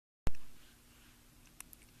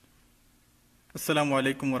আসসালামু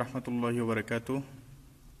আলাইকুম ওয়া রাহমাতুল্লাহি ওয়া বারাকাতুহু।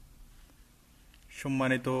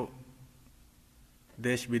 সম্মানিত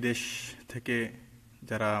দেশ বিদেশ থেকে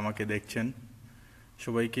যারা আমাকে দেখছেন,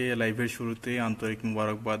 সবাইকে লাইভের শুরুতে আন্তরিক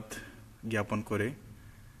মুবারকবাদ জ্ঞাপন করে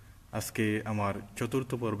আজকে আমার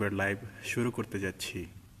চতুর্থ পর্বের লাইভ শুরু করতে যাচ্ছি।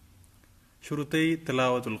 শুরুতেই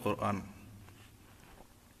তেলাওয়াতুল কোরআন।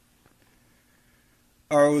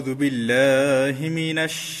 أعوذ بالله من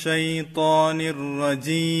الشيطان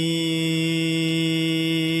الرجيم.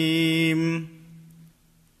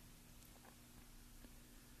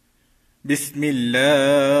 بسم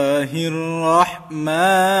الله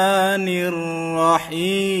الرحمن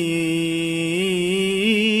الرحيم.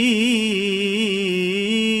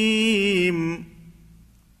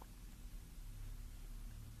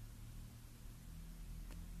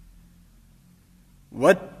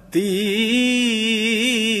 والتين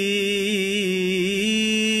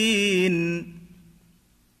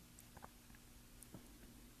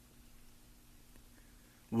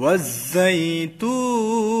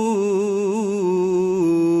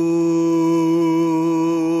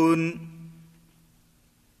والزيتون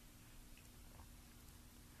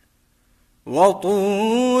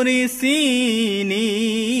وطور سينين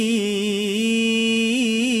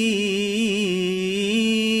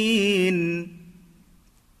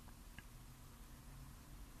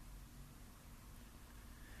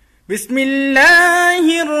بسم الله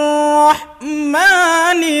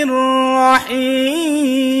الرحمن الرحيم.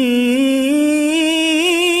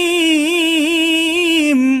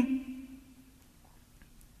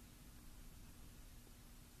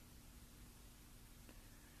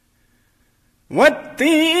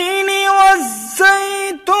 والتين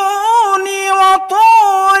والزيتون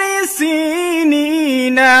وطور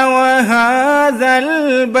سينين وهذا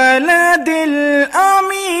البلد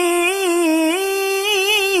الأمين.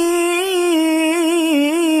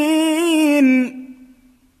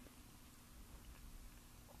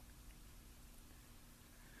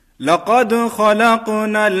 لقد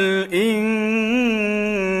خلقنا الإنسان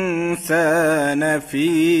في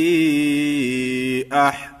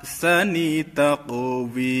أحسن تقويم.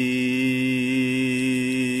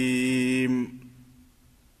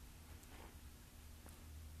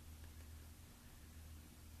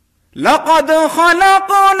 لقد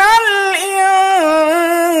خلقنا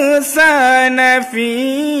الإنسان في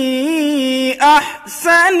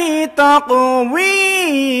أحسن تقويم.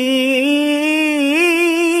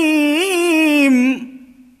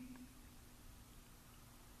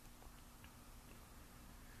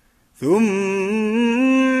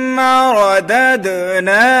 ثم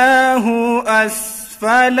رددناه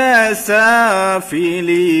أسفل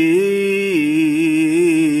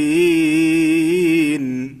سافلين.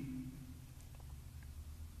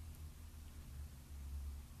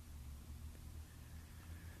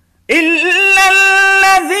 إلا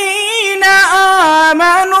الذين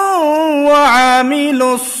آمنوا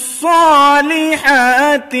وعملوا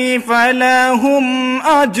الصالحات فلهم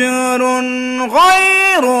أجر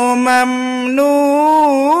غير ممنون.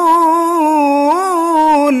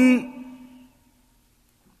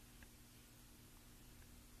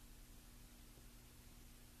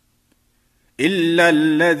 إلا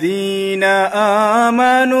الذين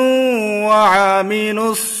آمنوا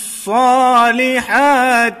وعملوا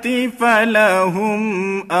الصالحات فلهم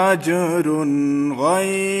أجر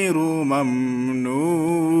غير ممنون.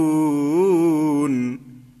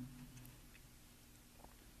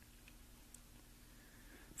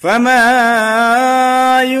 فما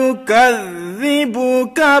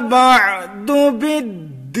يكذبك بعد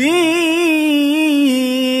بالدين.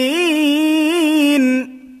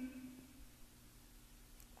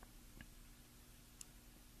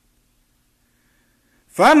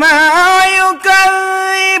 فما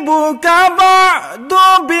يكذبك بعد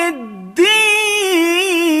بالدين.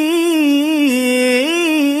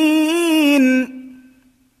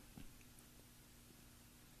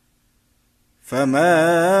 فما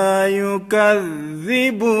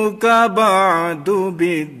يكذبك بعد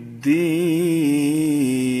بالدين.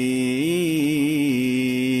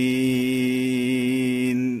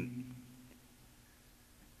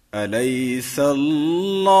 أليس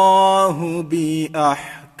الله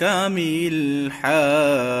بأحكم الحاكمين.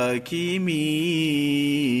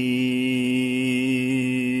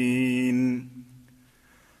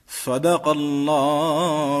 صدق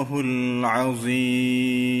الله العظيم.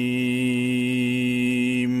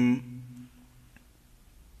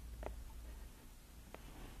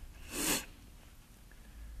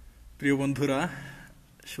 প্রিয় বন্ধুরা,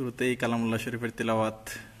 শুরুতেই কালামুল্লাহ শরীফের তিলাওয়াত,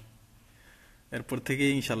 এরপর থেকে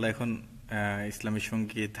ইনশাআল্লাহ এখন ইসলামী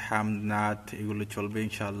সঙ্গীত, হামদ, নাত এগুলো চলবে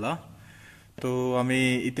ইনশাআল্লাহ। তো আমি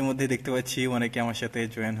ইতিমধ্যে দেখতে পাচ্ছি অনেকে আমার সাথে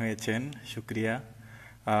জয়েন হয়েছেন, শুক্রিয়া।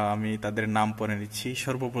 আমি তাদের নাম পড়ে নিচ্ছি।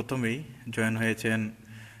 সর্বপ্রথমেই জয়েন হয়েছেন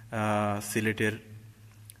সিলেটের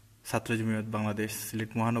ছাত্র জমিয়ত বাংলাদেশ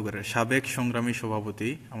সিলেট মহানগরের সাবেক সংগ্রামী সভাপতি,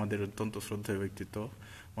 আমাদের অত্যন্ত শ্রদ্ধেয় ব্যক্তিত্ব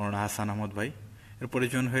মৌলানা হাসান আহমদ ভাই। এরপরে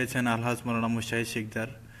জয়েন হয়েছেন আলহাজ মৌলানা মুশাহিদ শিকদার,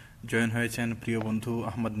 জয়েন হয়েছেন প্রিয় বন্ধু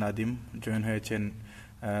আহমদ নাদিম, জয়েন হয়েছেন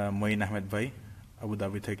মঈন আহমেদ ভাই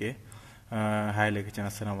আবুধাবি থেকে। হাই লিখেছেন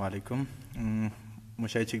আসসালামু আলাইকুম।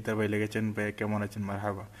 মুশাহিদ শিকদার ভাই লিখেছেন ভাই কেমন আছেন,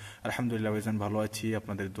 মারহাবা। আলহামদুলিল্লাহ ভাইজান ভালো আছি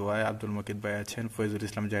আপনাদের দোয়ায়। আব্দুল মকিদ ভাই আছেন, ফয়জুল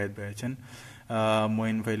ইসলাম জাহিদ ভাই আছেন।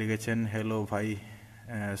 মঈন ভাই লিখেছেন হ্যালো ভাই,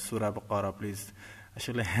 সূরা বাকারা প্লিজ।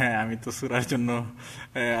 আসলে হ্যাঁ, আমি তো সূরার জন্য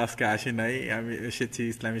আজকে আসি নাই, আমি এসেছি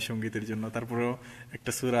ইসলামী সঙ্গীতের জন্য। তারপরেও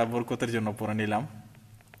একটা সূরা বরকতের জন্য পড়ে নিলাম।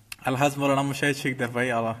 আলহাজ মৌলানা মুশাহিদ শিকদার ভাই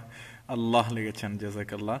আল্লাহ লিখেছেন,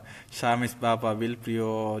 জাযাকাল্লাহ। শাহ মিসবাহ পাবিল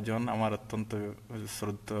প্রিয়জন, আমার অত্যন্ত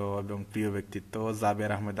শ্রদ্ধেয় এবং প্রিয় ব্যক্তিত্ব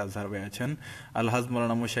জাবের আহমেদ আজহার ভাই আছেন। আলহাজ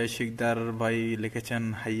মৌলানা মুশাহিদ শিকদার ভাই লিখেছেন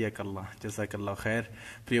হাইয়াকাল্লাহ, জাযাকাল্লাহ খায়ের।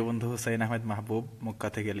 প্রিয় বন্ধু হুসাইন আহমেদ মাহবুব মক্কা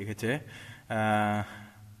থেকে লিখেছে,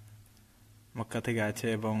 মক্কা থেকে আছে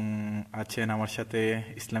এবং আছেন আমার সাথে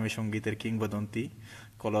ইসলামী সঙ্গীতের কিংবদন্তি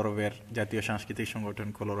কলরবের জাতীয় সাংস্কৃতিক সংগঠন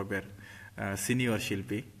কলরবের সিনিয়র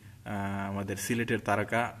শিল্পী, আমাদের সিলেটের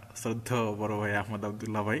তারকা শ্রদ্ধেয় বড় ভাই আহমদ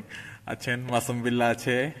আবদুল্লাহ ভাই আছেন। মাসুম বিল্লাহ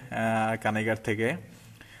আছে কানাইগার থেকে।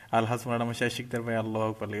 আলহাজ মৌলানা মুশাহিদ শিকদার ভাই আল্লাহু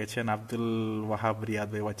আকবার লিখেছেন। আব্দুল ওয়াহাব রিয়াদ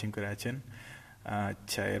ভাই ওয়াচিং করে আছেন।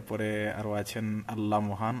 আচ্ছা, এরপরে আরো আছেন আল্লাহ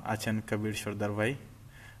মহান, আছেন কবির সর্দার ভাই,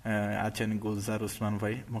 আছেন গুলজার উসমান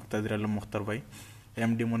ভাই, মুক্তাদির আলম মুখতার ভাই।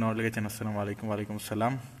 এমডি মনোহর লিখেছেন আসসালামু আলাইকুম। ওয়ালাইকুম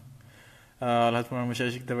আসসালাম। আলহাজ মৌলানা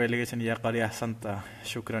মুশাহিদ শিকদার ভাই লিখেছেন ইয়া কারি আহসানতা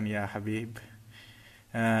শুকরান ইয়া হাবিব।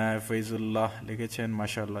 ফৈজুল্লাহ লিখেছেন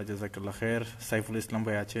মাশাআল্লাহ, জাযাকাল্লাহ খায়ের। সাইফুল ইসলাম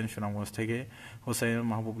ভাই আছেন সুনামগঞ্জ থেকে। হুসাইন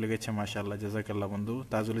মাহবুব লিখেছেন মাশাআল্লাহ, জাযাকাল্লাহ বন্ধু।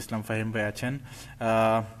 তাজুল ইসলাম ফাহিম ভাই আছেন।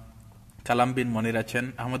 কালাম বিন মনির আছেন।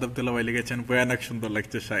 আহমদ আবদুল্লাহ ভাই লিখেছেন ভয়ানক সুন্দর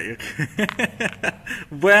লাগছে শাইখ।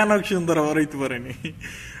 ভয়ানক সুন্দর আবার হইতে পারেনি।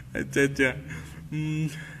 আচ্ছা আচ্ছা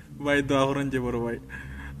ভাই দোয়া করেন যে বড় ভাই।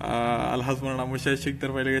 আলহাজ মৌলানা মুশাহিদ শিকদার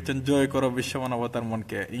ভাই লিখেছেন জয় করো বিশ্ব মানবতার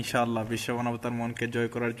মনকে। ইনশাআল্লাহ বিশ্ব মানবতার মনকে জয়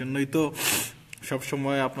করার জন্যই তো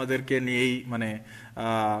সবসময় আপনাদেরকে নিয়েই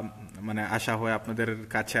মানে আসা হয়, আপনাদের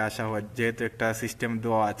কাছে আসা হয়, যেহেতু একটা সিস্টেম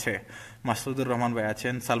দেওয়া আছে। মাসুদুর রহমান ভাই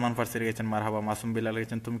আছেন। সালমান ফার্সি লিখেছেন মারহাবা। মাসুম বিল্লাহ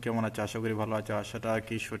লিখেছেন তুমি কেমন আছো, আশা করি ভালো আছো। আশাটা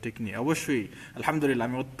কি সঠিক নিয়ে? অবশ্যই আলহামদুলিল্লাহ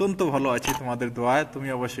আমি অত্যন্ত ভালো আছি তোমাদের দোয়ায়, তুমি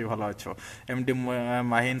অবশ্যই ভালো আছো। এমডি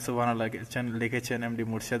মাহিন সুবহানাল্লাহ লিখেছেন। এমডি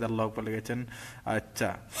মুর্শিদ আল্লাহু আকবার লিখেছেন। আচ্ছা,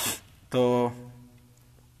 তো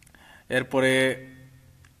এরপরে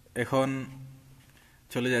এখন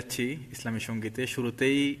চলে যাচ্ছি ইসলামী সঙ্গীতে।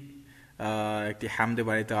 শুরুতেই একটি হামদে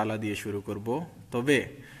বাড়িতে আলা দিয়ে শুরু করব। তবে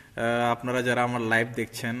আপনারা যারা আমার লাইভ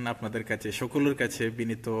দেখছেন, আপনাদের কাছে সকলের কাছে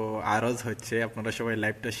বিনীত আরজ হচ্ছে আপনারা সবাই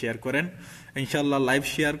লাইভটা শেয়ার করেন। ইনশাল্লাহ লাইভ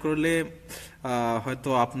শেয়ার করলে হয়তো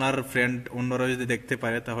আপনার ফ্রেন্ড অন্যরা যদি দেখতে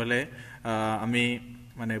পারে তাহলে আমি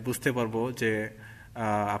মানে বুঝতে পারবো যে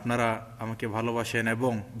আপনারা আমাকে ভালোবাসেন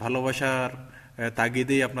এবং ভালোবাসার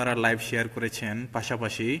তাগিদেই আপনারা লাইভ শেয়ার করেছেন।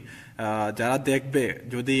 পাশাপাশি যারা দেখবে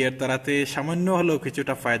যদি এর দ্বারাতে সামান্য হলেও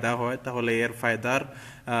কিছুটা ফায়দা হয় তাহলে এর ফায়দার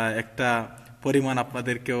একটা পরিমাণ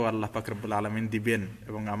আপনাদেরকেও আল্লাহ পাক রব্বুল আলামিন দিবেন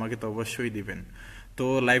এবং আমাকে তো অবশ্যই দিবেন। তো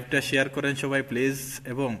লাইভটা শেয়ার করেন সবাই প্লিজ,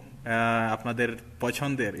 এবং আপনাদের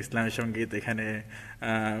পছন্দের ইসলামী সঙ্গীত এখানে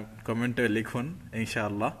কমেন্টে লিখুন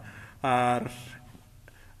ইনশাআল্লাহ। আর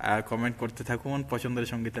কমেন্ট করতে থাকুন, পছন্দের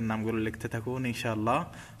সঙ্গীতের নামগুলো লিখতে থাকুন। ইনশাআল্লাহ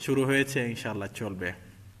শুরু হয়েছে, ইনশাআল্লাহ চলবে।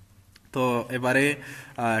 তো এবারে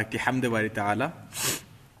একটি হামদে বাড়িতে আলা।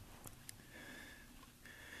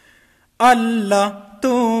 আল্লাহ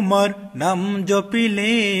তোমার নাম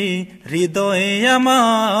জপিলে হৃদয়ে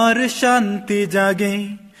আমার শান্তি জাগে।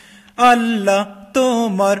 আল্লাহ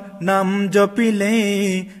তোমার নাম জপিলে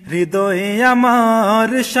হৃদয়ে আমার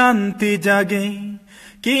শান্তি জাগে।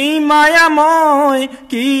 কি মায়াময়,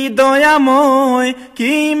 কি দয়াময়,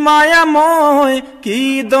 কি মায়াময়, কি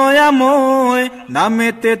দয়াময়,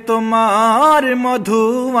 নামেতে তোমার মধু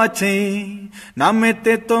আছে,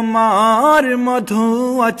 নামেতে তোমার মধু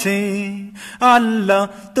আছে। আল্লাহ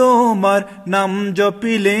তোমার নাম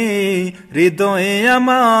জপিলে হৃদয়ে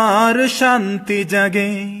আমার শান্তি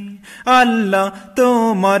জাগে। আল্লাহ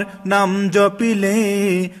তোমার নাম জপিলে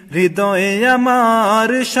হৃদয়ে আমার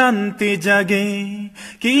শান্তি জাগে।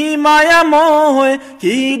 কি মায়াময়,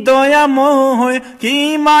 কি দয়াময়, কি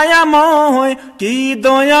মায়াময়, কি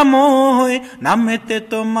দয়াময়, নামেতে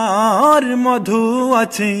তোমার মধু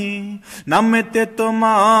আছে, নামেতে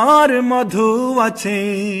তোমার মধু আছে।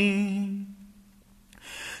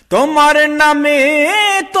 তোমার নামে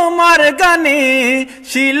তোমার গানে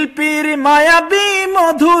শিল্পীর মায়াবী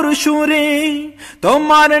মধুর সুরে,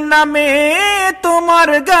 তোমার নামে তোমার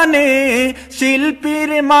গানে শিল্পীর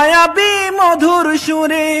মায়াবী মধুর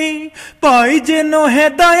সুরে, পাই যেন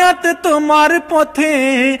হেদায়াত তোমার পথে,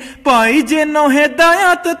 পাই যেন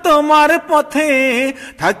হেদায়াত তোমার পথে,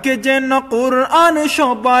 থাকে যেন কুরআন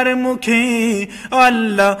সবার মুখে।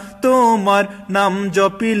 আল্লাহ তোমার নাম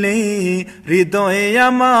জপিলে হৃদয়ে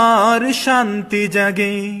আমার শান্তি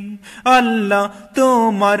জাগে, আল্লাহ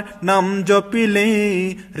তোমার নাম জপিলে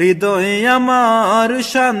হৃদয়ে আমার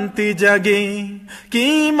শান্তি জাগে। কি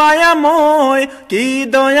মায়াময়, কি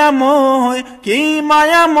দয়াময়, কি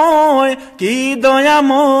মায়াময়, কি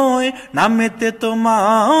দয়াময়, নামেতে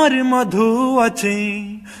তোমার মধু আছে,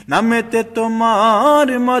 নামেতে তোমার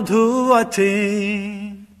মধু আছে।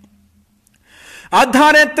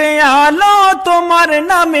 আধারেতে আলো তোমার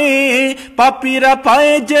নামে, পাপীরা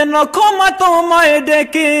পায় যেন ক্ষমা তোমায়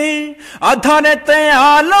ডেকে, আধারেতে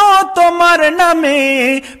আলো তোমার নামে,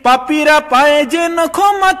 পাপীরা পায় যেন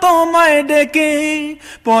ক্ষমা তোমায় ডেকে।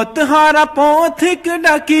 পথহারা পথিক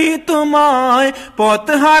ডাকি তোমায়,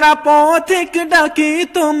 পথহারা পথিক ডাকি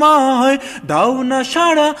তোমায়, দাও না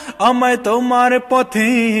সাড়া আমায় তোমার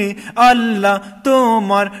পথে। আল্লাহ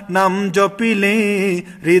তোমার নাম জপিলে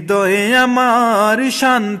হৃদয়ে আমার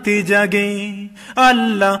শান্তি জাগে,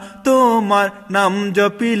 আল্লাহ তোমার নাম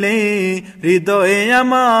জপিলে হৃদয়ে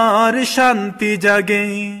আমার শান্তি জাগে।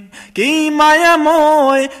 কি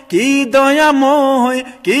মায়াময়, কি দয়াময়,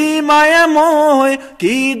 কি মায়াময়,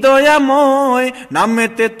 কি দয়াময়,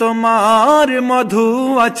 নামেতে তোমার মধু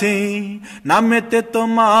আছে, নামেতে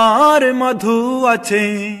তোমার মধু আছে।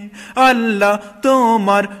 আল্লাহ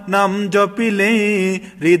তোমার নাম জপিলে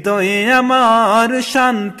হৃদয়ে আমার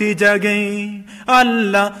শান্তি জাগে,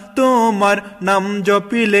 আল্লাহ তোমার নাম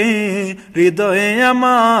জপিলে হৃদয়ে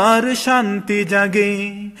আমার শান্তি জাগে,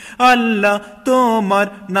 আল্লাহ তোমার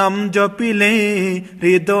নাম জপিলে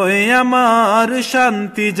হৃদয়ে আমার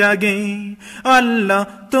শান্তি জাগে, আল্লাহ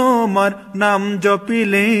তোমার নাম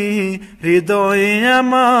জপিলে হৃদয়ে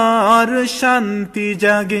আমার শান্তি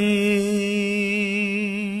জাগে।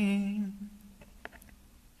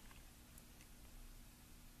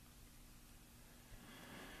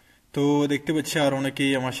 তো দেখতে পাচ্ছি আর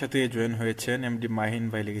অনেকেই আমার সাথে জয়েন হয়েছেন। এমডি মাহিন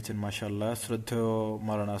ভাই লিখেছেন মাশাআল্লাহ। শ্রদ্ধেয়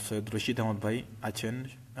মাওলানা সৈয়দ রশিদ আহমদ ভাই আছেন,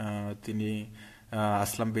 তিনি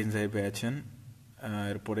আসলাম বিন জাহিদ ভাই আছেন,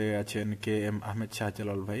 এরপরে আছেন কে এম আহমেদ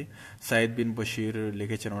শাহজালাল ভাই। সাইদ বিন বশির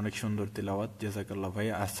লিখেছেন অনেক সুন্দর তিলাওয়াত, জাযাকাল্লাহ ভাই।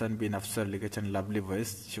 আহসান বিন আফসার লিখেছেন লাভলি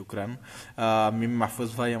ভয়েস, শুকরান। মিম মাহফুজ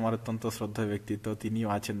ভাই আমার অত্যন্ত শ্রদ্ধেয় ব্যক্তিত্ব, তিনিও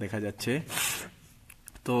আছেন দেখা যাচ্ছে।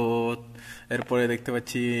 তো এরপরে দেখতে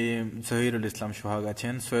পাচ্ছি জহিরুল ইসলাম সোহাগ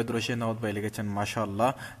আছেন। সৈয়দ রশিদ আহমদ ভাই লিখেছেন মাশাআল্লাহ,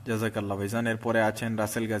 জাযাকাল্লাহ ভাইজান। এরপরে আছেন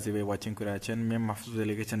রাসেল গাজী ভাই ওয়াচিং করে আছেন। মেম মাহফুজ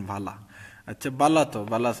লিখেছেন ভালা। আচ্ছা বালা, তো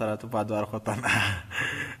বালা ছাড়া তো পা দেওয়ার কথা না।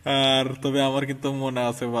 আর তবে আমার কিন্তু মনে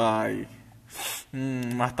আছে ভাই,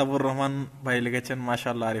 মাহতাবুর রহমান ভাই লিখেছেন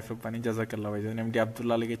মাশাআল্লাহ আরিফ রব্বানি, জাযাকাল্লাহ ভাইজান। এমডি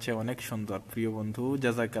আব্দুল্লাহ লিখেছে অনেক সুন্দর প্রিয় বন্ধু,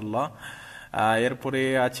 জাযাকাল্লাহ। এরপরে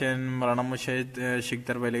আছেন মাওলানা মুশাহিদ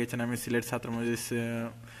শিকদার ভাই লিখেছেন আমি সিলেট ছাত্র মজলিস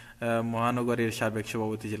মহানগরীর সাবেক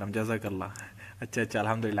সভাপতি ছিলাম, জাযাকাল্লাহ। আচ্ছা আচ্ছা,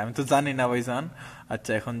 আলহামদুলিল্লাহ, আমি তো জানি না ভাইজান,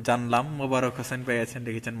 আচ্ছা এখন জানলাম। মোবারক হোসেন ভাই আছেন,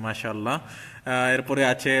 লিখেছেন মাশাআল্লাহ। এরপরে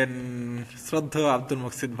আছেন শ্রদ্ধেয় আব্দুল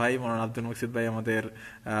মুকসিদ ভাই। মাওলানা আব্দুল মুকসিদ ভাই আমাদের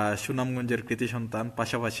সুনামগঞ্জের কৃতি সন্তান।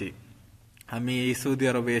 পাশাপাশি আমি এই সৌদি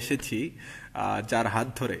আরবে এসেছি যার হাত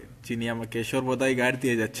ধরে, যিনি আমাকে সর্বদাই গাইড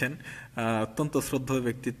দিয়ে যাচ্ছেন, অত্যন্ত শ্রদ্ধেয়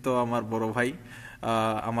ব্যক্তিত্ব, আমার বড় ভাই,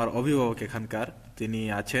 আমার অভিভাবক এখানকার, তিনি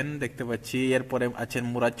আছেন দেখতে পাচ্ছি। এরপরে আছেন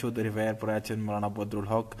মুরাদ চৌধুরী ভাই, এরপরে আছেন মাওলানা বদরুল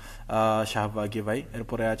হক শাহবাগী ভাই,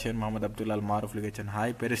 এরপরে আছেন মোহাম্মদ আব্দুল্লাহ মারুফ লিখেছেন হাই।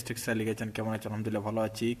 পেরিস্টিক্সা লিখেছেন কেমন আছেন? আলহামদুলিল্লাহ ভালো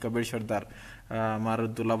আছি। কবির সর্দার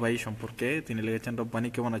মারুদুল্লাহ ভাই সম্পর্কে তিনি লিখেছেন রব্বানি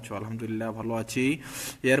কেমন আছো? আলহামদুলিল্লাহ ভালো আছি।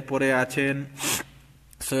 এরপরে আছেন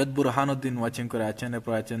সৈয়দ বুরহানুদ্দিন ওয়াচিং করে আছেন।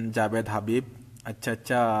 এরপর আছেন জাবেদ হাবিব, আচ্ছা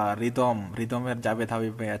আচ্ছা, রিদমের জাবেদ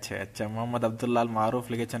হাবিব ভাই আছে। আচ্ছা, মোহাম্মদ আব্দুল্লাহ মারুফ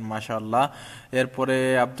লিখেছেন মাশাআল্লাহ। এরপরে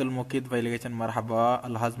আব্দুল মুকিদ ভাই লিখেছেন মারহাবা।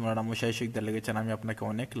 আলহাজ মাওলানা মুশাহিদ শিকদার লিখেছেন আমি আপনাকে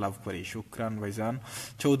অনেক লাভ করি, শুকরান ভাইজান।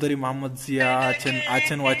 চৌধুরী মোহাম্মদ জিয়া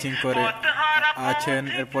আছেন ওয়াচিং করে আছেন।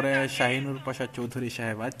 এরপরে শাহিনুর পাশা চৌধুরী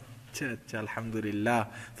সাহেব, আচ্ছা আচ্ছা, আলহামদুলিল্লাহ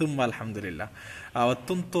তুম্মা আলহামদুলিল্লাহ।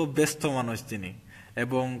 অত্যন্ত ব্যস্ত মানুষ তিনি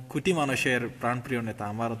এবং কোটি মানুষের প্রাণপ্রিয় নেতা,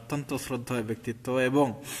 আমার অত্যন্ত শ্রদ্ধেয় ব্যক্তিত্ব। এবং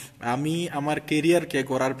আমি আমার কেরিয়ারকে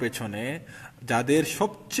গড়ার পেছনে যাদের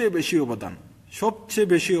সবচেয়ে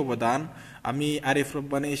বেশি অবদান আমি আরিফ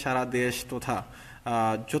রব্বানি সারা দেশ তথা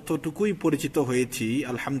যতটুকুই পরিচিত হয়েছি,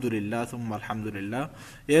 আলহামদুলিল্লাহ সুম্মা আলহামদুলিল্লাহ,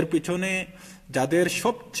 এর পিছনে যাদের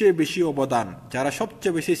সবচেয়ে বেশি অবদান, যারা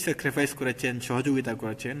সবচেয়ে বেশি স্যাক্রিফাইস করেছেন, সহযোগিতা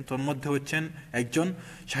করেছেন, তোর মধ্যে হচ্ছেন একজন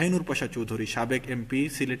শাহিনুর পাশা চৌধুরী, সাবেক এমপি,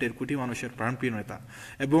 সিলেটের কোটি মানুষের প্রাণপ্রিয় নেতা।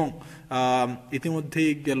 এবং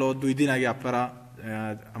ইতিমধ্যেই গেল 2 দিন আগে আপনারা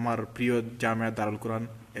আমার প্রিয় জামিয়া দারুল কোরআন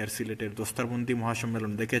এর সিলেটের দস্তারবন্দি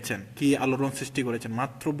মহাসম্মেলন দেখেছেন, কি আলোড়ন সৃষ্টি করেছেন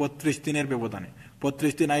মাত্র 32 দিনের ব্যবধানে।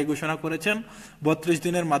 32 দিন আগে ঘোষণা করেছেন, 32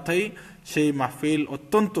 দিনের মাথায় সেই মাহফিল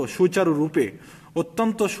অত্যন্ত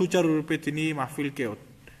সুচারুরূপে তিনি মাহফিলকে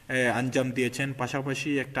আঞ্জাম দিয়েছেন। পাশাপাশি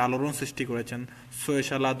একটা আলোড়ন সৃষ্টি করেছেন, 6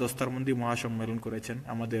 সালা দস্তারবন্দি মহাসম্মেলন করেছেন।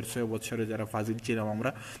 আমাদের 6 বছরে যারা ফাজিল ছিলাম আমরা,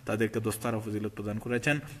 তাদেরকে দস্তার ফজিলত প্রদান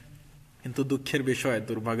করেছেন। কিন্তু দুঃখের বিষয়,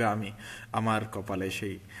 দুর্ভাগা আমি, আমার কপালে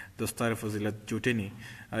সেই দস্তার ফজিলত জুটেনি।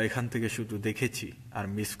 এখান থেকে শুধু দেখেছি আর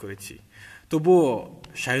মিস করেছি। তবুও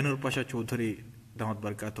শাহিনুর পাশা চৌধুরী দামাত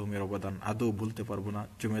বারকাতুহুমের অবদান আদৌ ভুলতে পারবো না।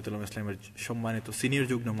 জমিয়তুল উলামা ইসলামের সম্মানিত সিনিয়র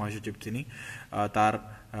যুগ্ম মহাসচিব তিনি, তার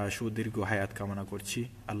সুদীর্ঘ হায়াত কামনা করছি।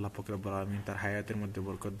 আল্লাহ পাক রব্বুল আলামিন তার হায়াতের মধ্যে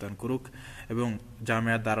বরকত দান করুক এবং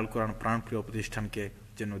জামিয়া দারুল কোরআন প্রাণপ্রিয় প্রতিষ্ঠানকে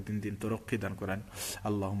যেন দিন দিন তরক্কি দান করেন,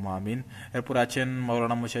 আল্লাহুম্মা আমিন। এরপর আছেন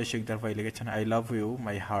মাওলানা মুশাইর শিকদার ভাই, লিখেছেন I love you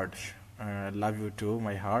my heart, love you to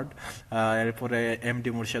my heart. এরপরে এমডি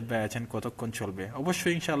মুর্শিদ ভাই আছেন, কতক্ষণ চলবে?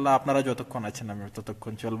 অবশ্যই ইনশাল্লাহ আপনারা যতক্ষণ আছেন আমি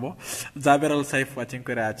ততক্ষণ চলবো। জাবের আল সাইফ ওয়াচিং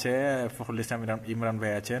করে আছে, ফখরুল ইসলাম ইমরান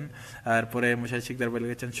ভাই আছেন। এরপরে মুশাইর শিকদার ভাই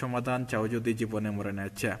লিখেছেন, সমাধান চাও যদি জীবনে মরে না।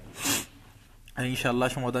 আচ্ছা, ইনশাল্লাহ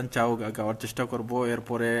সমাধান চাও গাওয়ার চেষ্টা করব।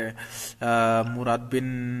 এরপরে মুরাদ বিন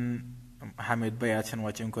হামিদ ভাই আছেন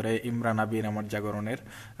ওয়াচিং করে, ইমরান আবির আমার জাগরণের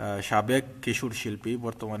সাবেক কিশোর শিল্পী,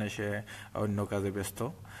 বর্তমানে সে অন্য কাজে ব্যস্ত।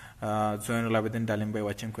 জয়নুল আবেদিন ডালিম ভাই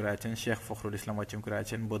ওয়াচিং করে আছেন, শেখ ফখরুল ইসলাম ওয়াচিং করে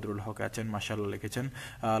আছেন, বদরুল হক আছেন, মাশাআল্লাহ লিখেছেন।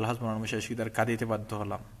 আলহাজ মৌলানা মুশাইর শিকদার, কাঁদিতে বাধ্য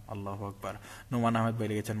হলাম, আল্লাহু আকবার। নোমান আহমেদ ভাই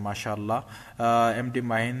লিখেছেন মাশাআল্লাহ। এমডি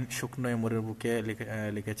মাহিন, শুকনো এমরের বুকে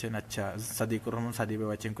লিখেছেন। আচ্ছা, সাদিকুর রহমান সাদি ভাই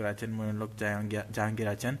ওয়াচিং করে আছেন, মইনুল জাহাঙ্গীর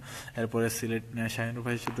আছেন। এরপরে সিলেট শাহিনুর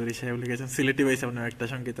ভাই চৌধুরী সাহেব লিখেছেন, সিলেটি ভাই সাহেব একটা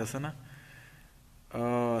সংগীত আছে না,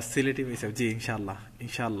 সিলেটি ভাই সাহেব, জি ইনশাআল্লাহ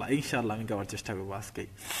ইনশাআল্লাহ ইনশাআল্লাহ আমি গাওয়ার চেষ্টা করবো আজকেই।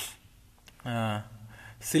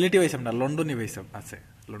 সিলেটি ভাই সাহেব না, লন্ডনী ভাই সাহেব আছে,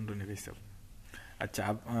 লন্ডনী ভাই সাহেব। আচ্ছা,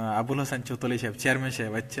 আবুল হাসান চৌতলি সাহেব, চেয়ারম্যান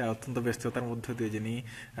সাহেব। আচ্ছা, অত্যন্ত ব্যস্ততার মধ্য দিয়ে যিনি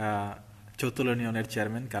চৌতল ইউনিয়নের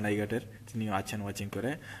চেয়ারম্যান কানাইঘাটের, তিনিও আছেন ওয়াচিং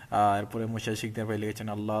করে। এরপরে মুশাইর শিকদার ভাই লিখেছেন,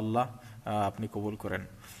 আল্লাহ আল্লাহ আপনি কবুল করেন,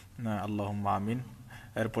 আল্লাহুম্মা আমিন।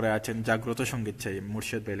 এরপরে আছেন জাগ্রত সঙ্গীত চাই,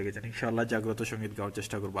 মুর্শিদ ভাই লিখেছেন, ইনশাআল্লাহ জাগ্রত সঙ্গীত গাওয়ার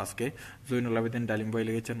চেষ্টা করবো আজকে। জৈনুল আবেদিন ডালিম ভাই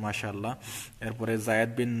লিখেছেন মাশাআল্লাহ। এরপরে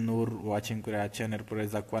জায়েদ বিন নূর ওয়াচিং করে আছেন। এরপরে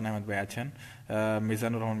জাকওয়ান আহমেদ ভাই আছেন।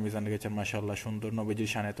 মিজানুর রহমান মিজান লিখেছেন মাশাআল্লাহ, সুন্দর নবীজির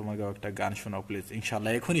শানে তোমার গাওয়া একটা গান শোনাও প্লিজ।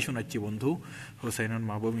 ইনশাআল্লাহ এখনই শোনাচ্ছি বন্ধু হুসাইনুল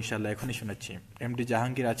মাহবুব, ইনশাআল্লাহ এখনই শোনাচ্ছি। এমডি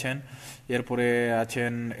জাহাঙ্গীর আছেন। এরপরে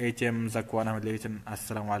আছেন এইচ.এম. জাকওয়ান আহমেদ লিখেছেন,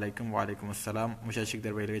 আসসালামু আলাইকুম। ওয়ালাইকুম আসসালাম। মুশাইর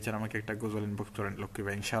শিকদার ভাই লিখেছেন, আমাকে একটা গজল ইনবক্স করেন লক্ষ্মী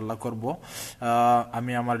ভাই। ইনশাআল্লাহ করবো,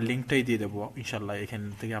 আমি আমার লিঙ্কটাই দিয়ে দেবো, ইনশাআল্লাহ এখান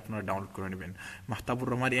থেকে আপনারা ডাউনলোড করে নেবেন। মাহতাবুর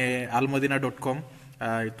রহমান almadina.com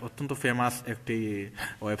অত্যন্ত ফেমাস একটি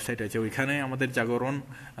ওয়েবসাইট আছে, ওইখানে আমাদের জাগরণ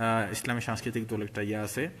ইসলামী সাংস্কৃতিক দল একটা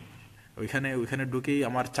আছে, ওইখানে ঢুকেই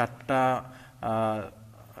আমার 4টা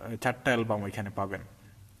অ্যালবাম ওইখানে পাবেন।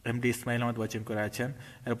 এমডি ইসমাইল আহমদ ওয়াচিং করে আছেন।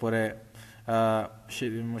 এরপরে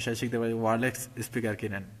মুশাইর শিকদার ভাই ওয়ারলেস স্পিকার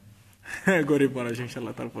কিনেন, গরিব মানুষ,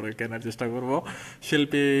 ইনশাল্লাহ তারপরে কেনার চেষ্টা করবো।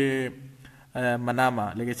 শিল্পী মানামা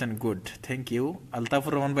লিখেছেন, good, thank you.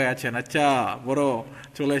 Altafur Rahman ভাই আছেন, আচ্ছা বড়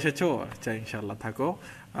চলে এসেছো, আচ্ছা ইনশাল্লাহ থাকো।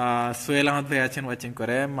 সোহেল আহমদ ভাই আছেন ওয়াচিং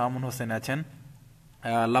করে। মামুন হোসেন আছেন।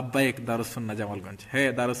 লাব্বাইক দারুসুন্নাহ জামালগঞ্জ, হ্যাঁ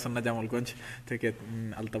দারুসুন্নাহ জামালগঞ্জ থেকে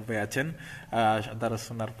আলতাফ ভাই আছেন,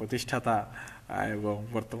 দারুসুন্নাহর প্রতিষ্ঠাতা এবং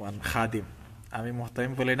বর্তমান খাদিম। আমি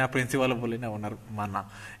মোহতামিম বলি না, প্রিন্সিপালও বলি না, ওনার মানা।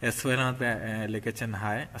 সোহেল আহমদ লিখেছেন,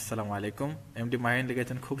 হাই আসসালামু আলাইকুম। এমডি মাহিন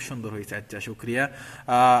লিখেছেন, খুব সুন্দর হয়েছে, আচ্ছা শুক্রিয়া।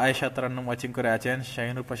 আয়েশা তারান্নুম ওয়াচিং করে আছেন।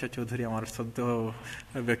 শাহিনুর পাশা চৌধুরী আমার সদ্য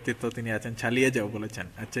ব্যক্তিত্ব, তিনি আছেন, চালিয়ে যাও বলেছেন,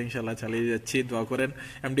 আচ্ছা ইনশাল্লাহ চালিয়ে যাচ্ছি, দোয়া করেন।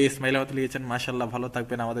 এমডি ইসমাইল আহমদ লিখেছেন, মাশাল্লাহ ভালো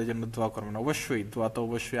থাকবেন, আমাদের জন্য দোয়া করবেন। অবশ্যই দোয়া তো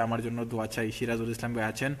অবশ্যই, আমার জন্য দোয়া চাই। সিরাজুল ইসলাম ভাই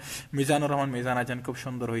আছেন। মিজানুর রহমান মিজান আছেন, খুব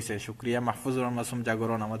সুন্দর হয়েছে, শুক্রিয়া। মাহফুজুর রহমান মাসুম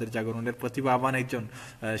জাগরণ, আমাদের জাগরণের প্রতিভাবান একজন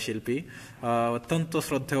শিল্পী, অত্যন্ত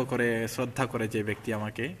শ্রদ্ধা করে যে ব্যক্তি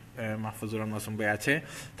আমাকে, মাহফুজুর রহমান মাসুম ভাই আছে,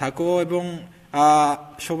 থাকো। এবং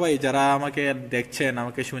সবাই যারা আমাকে দেখছেন,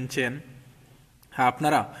 আমাকে শুনছেন,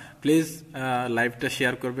 আপনারা প্লিজ লাইভটা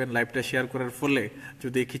শেয়ার করবেন। লাইভটা শেয়ার করার ফলে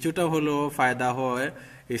যদি কিছুটা হলেও ফায়দা হয়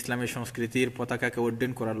ইসলামী সংস্কৃতির পতাকাকে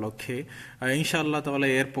উড্ডীন করার লক্ষ্যে, ইনশাআল্লাহ তাহলে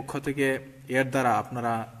এর পক্ষ থেকে, এর দ্বারা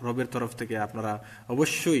আপনারা, রবের তরফ থেকে আপনারা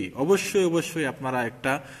অবশ্যই অবশ্যই অবশ্যই আপনারা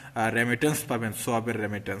একটা রেমিটেন্স পাবেন, সোয়াবের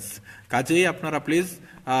রেমিটেন্স। কাজেই আপনারা প্লিজ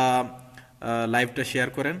লাইভটা শেয়ার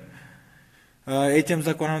করেন। এইচ এম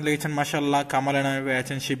জাকুর আহমদ লিখেছেন মাশাআল্লাহ। কামাল নামে ভাই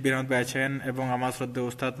আছেন, শিববির আহমদ ভাই আছেন এবং আমার শ্রদ্ধেয়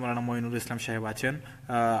উস্তাদ মৌলানা মঈনুল ইসলাম সাহেব আছেন,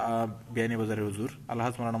 বিয়ানী বাজারের হুজুর।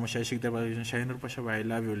 আলহাজ মৌলানা মুশাই শিকদার ভাই লিখেছেন শাহিনুর পাশা ভাই আই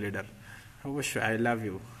লাভ ইউ লিডার। অবশ্যই I love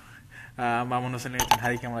you. Mamun Hossain লিখেছেন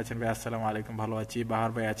হাই কেমন আছেন ভাই? আসসালামু আলাইকুম, ভালো আছি।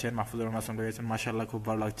 বাহার ভাই আছেন, মাহফুজুর রহমান হাসান ভাই আছেন, মাশাআল্লাহ খুব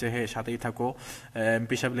ভালো লাগছে। হে সাথেই থাকো।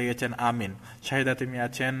 এমপি সাহেব লিখেছেন আমিন। শাহিদা তিমি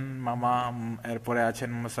আছেন মামা, এরপরে আছেন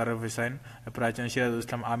মোশাররফ হোসেন, এরপরে আছেন সিরাজুল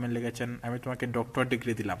ইসলাম। আমিন লিখেছেন আমি তোমাকে ডক্টর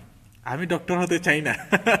ডিগ্রি দিলাম। আমি ডক্টর হতে চাই না,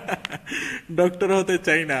 ডক্টর হতে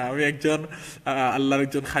চাই না, আমি একজন আল্লাহর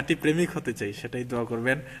একজন খাঁটি প্রেমিক হতে চাই, সেটাই দোয়া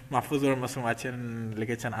করবেন। মাহফুজুর মাসুম আছেন,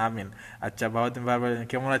 লিখেছেন আমিন। আচ্ছা বাবাদিন বারবার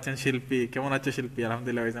কেমন আছেন শিল্পী? কেমন আছে শিল্পী?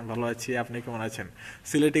 আলহামদুলিল্লাহ ভাইজান ভালো আছি, আপনি কেমন আছেন?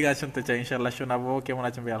 সিলেটি গান শুনতে চাই, ইনশাআল্লাহ শোনাবো। কেমন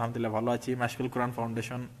আছেন ভাই? আলহামদুলিল্লাহ ভালো আছি। মাশকুল কোরআন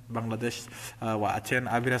ফাউন্ডেশন বাংলাদেশ আছেন।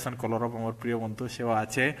 আবির হাসান কলরব আমার প্রিয় বন্ধু, সেও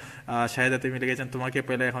আছে। শাহেদা তুমি লিখেছেন তোমাকে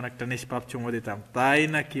পেলে এখন একটা নিষ্পাপ চুমো দিতাম। তাই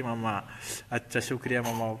নাকি মামা? আচ্ছা শুক্রিয়া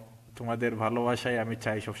মামা, তোমাদের ভালোবাসায় আমি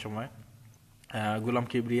চাই সবসময়। গুলাম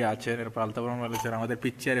কিবরিয়া আছেন, এরপর আলতাফ রহমান আছেন। আমাদের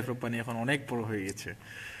পিচ্চি আরিফ রব্বানী এখন অনেক বড় হয়ে গেছে।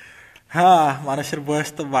 হ্যাঁ, মানুষের বয়স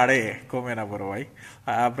তো বাড়ে, কমে না বড় ভাই।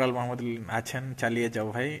 আবরাল মাহমুদ আছেন, চালিয়ে যাও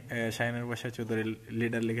ভাই। শাহিনুর বাসা চৌধুরী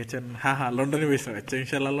লিডার লিখেছেন হ্যাঁ লন্ডনে বেসা হচ্ছে,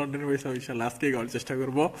 ইনশাল্লাহ লন্ডনে বেসা, ইনশাল্লাহ আজকেই গাওয়ার চেষ্টা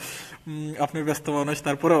করবো। আপনি ব্যস্ত মানুষ,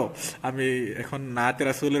 তারপরেও আমি এখন নাতে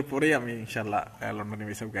রাসূলের পরেই আমি ইনশাল্লাহ লন্ডনে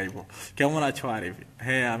বেসা গাইবো। কেমন আছো আরিফ?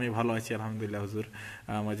 হ্যাঁ আমি ভালো আছি আলহামদুলিল্লাহ হুজুর,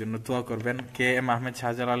 আমার জন্য দোয়া করবেন। কে এম আহমেদ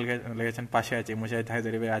শাহজালাল লিখেছেন পাশে আছে। মুজাহিদ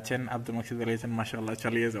হায়দারি ভাই আছেন। আব্দুল মকসুদ লিখেছেন মাশাআল্লাহ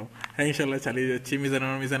চালিয়ে যাও। হ্যাঁ ইনশাল্লাহ চালিয়ে যাচ্ছি।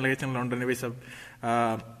 মিজান লিখেছেন লন্ডনে বেসব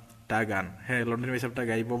টা গান। হ্যাঁ লন্ডনে বেসবটা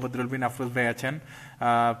গাইবো। বদরুল বিন আফরোজ ভাই আছেন,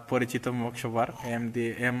 পরিচিত মুখ সবার।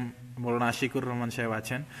 এম মৌলানা আশিকুর রহমান সাহেব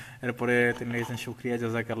আছেন। এরপরে তিনি লিখেছেন শুক্রিয়া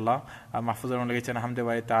জাযাকাল্লাহ। মাহফুজুর রহমান লিখেছেন হামদে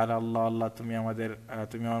ভাই তাআলা আল্লাহ আল্লাহ তুমি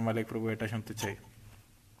আমার মালিক প্রভু, এটা শুনতে চাই।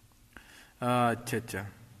 আচ্ছা আচ্ছা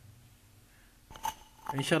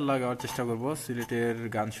ইনশাল্লাহ গাওয়ার চেষ্টা করবো। সিলেটের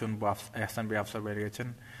গান শুনবো। এহসান ভাই আফসার ভাই লিখেছেন।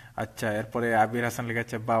 আচ্ছা এরপরে আবির হাসান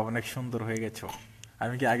লিখেছে বা অনেক সুন্দর হয়ে গেছো।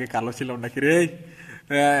 আমি কি আগে কালো ছিলাম নাকি রে?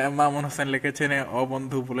 মামুন হোসেন লিখেছেন ও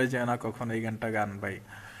বন্ধু ভুলে যায় না কখন এই গানটা গান ভাই।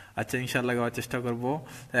 আচ্ছা ইনশাল্লাহ গাওয়ার চেষ্টা করবো।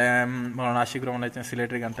 মৌলানা আশিক রহমান লিখেছেন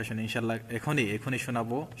সিলেটের গানটা শুনি, ইনশাল্লাহ এখনই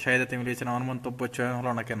শোনাবো। শাহিদা তুমি লিখেছেন আমার মন্তব্য চয়ন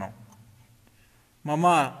হলো না কেন?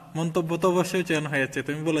 মামা মন্তব্য তো অবশ্যই চয়ন হয়েছে,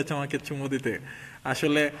 তুমি বলেছো আমাকে চুমু দিতে।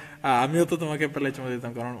 আসলে আমিও তো তোমাকে পেলে চুমু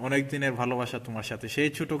দিতাম, কারণ অনেক দিনের ভালোবাসা তোমার সাথে, সেই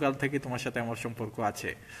ছোটকাল থেকে তোমার সাথে আমার সম্পর্ক আছে।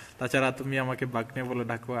 তাছাড়া তুমি আমাকে বাগনে বলে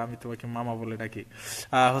ডাকো, আমি তোমাকে মামা বলে ডাকি।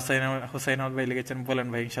 হোসাইন আহমদ ভাই লিখেছেন বলেন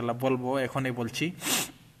ভাই, ইনশাল্লাহ বলবো, এখনই বলছি।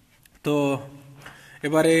 তো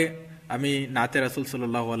এবারে আমি নাতে রাসূল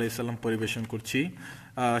সাল্লাল্লাহু আলাইহি সাল্লাম পরিবেশন করছি।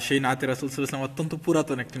 সেই নাতে রাসূল সাল্লাল্লাহু আলাইহি সাল্লাম অত্যন্ত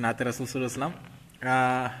পুরাতন একটি নাতে রাসূল সাল্লাল্লাহু আলাইহি সাল্লাম।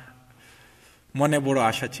 মনে বড়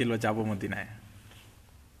আশা ছিল যাব মদিনায়,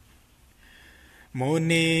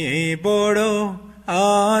 মনে বড়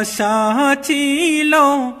আশা ছিল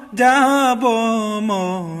যাব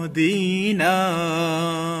মদিনায়,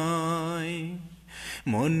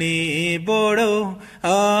 মনে বড়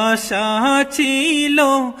আশা ছিল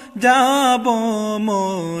যাব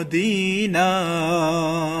মদিনায়।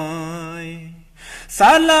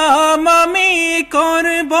 সালাম আমি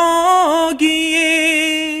করব গিয়ে,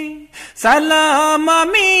 সালাম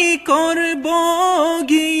আমি করব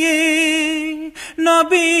গিয়ে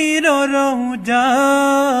নবীর রওজায়,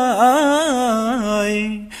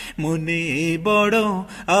 মনে বড়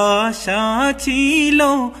আশা ছিল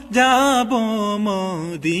যাব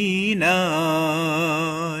মদিনায়,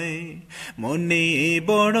 মনে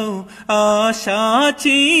বড় আশা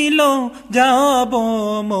ছিল যাব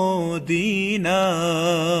মদিনায়।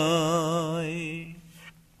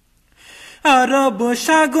 আরব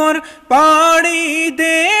সাগর পাড়ি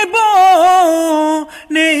দেব,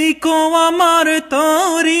 নেই কো আমার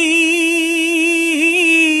তরি,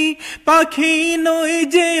 পাখি নই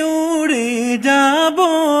যে উড়ে যাব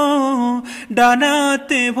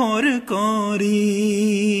ডানাতে ভর করি।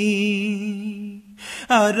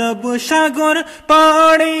 আরব সাগর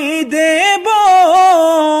পাড়ি দেব,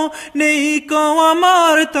 নেই কো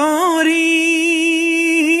আমার তরি,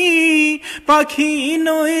 পাখি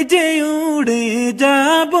নই যে উড়ে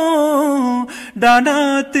যাব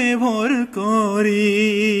ডানাতে ভর করি।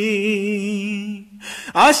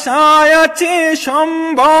 আশায় আছে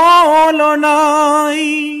সম্বল নাই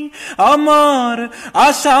আমার,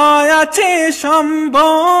 আশায় আছে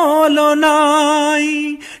সম্বল নাই,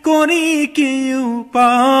 করি কি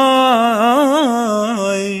উপায়,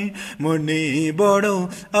 মনে বড়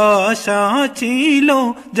আশা ছিল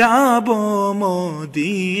যাব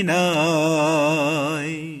মদিনায়,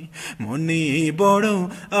 মনে বড়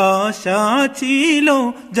আশা ছিল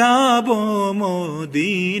যাব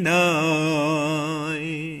মদিনায়।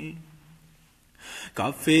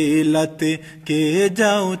 কাফেলাতে কে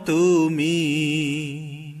যাও তুমি,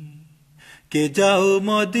 কে যাও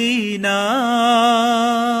মদিনায়,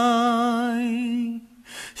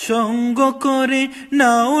 সঙ্গ করে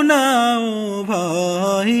নাও নাও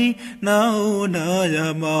ভাই, নাও না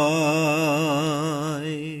আমায়।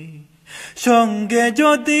 সঙ্গে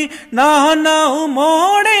যদি না নাও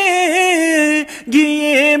মোরে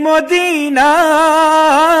গিয়ে মদিনায়,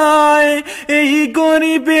 এই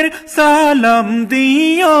গরিবের সালাম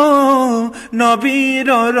দিও নবীর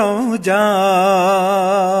রওজায়।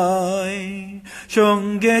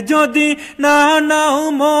 সঙ্গে যদি না নাও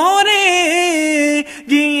মোরে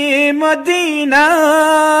গিয়ে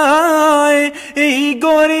মদিনায়, এই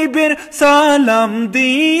গরিবের সালাম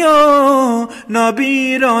দিও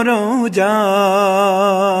নবীর রওজায়।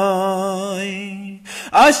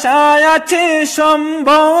 আশায় আছে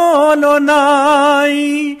সম্বল নাই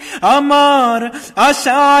আমার,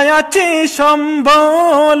 আশায় আছে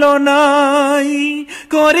সম্বল নাই,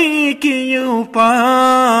 করি কি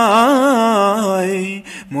উপায়।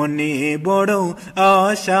 মনে বড়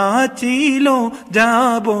আশা ছিল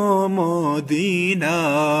যাব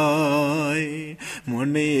মদিনায়,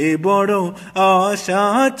 মনে বড় আশা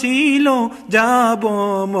ছিল যাব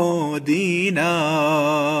মদিনায়।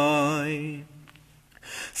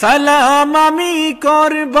 সালাম আমি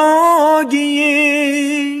করব গিয়ে,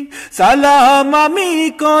 সালাম আমি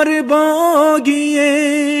করব গিয়ে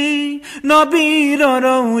নবীর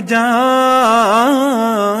রওজায়।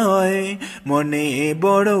 মনে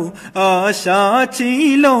বড় আশা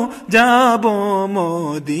ছিল যাব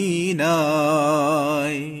মদিনায়,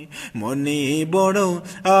 মনে বড়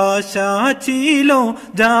আশা ছিল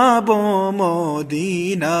যাব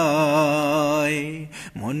মদিনায়,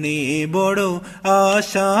 মনে বড়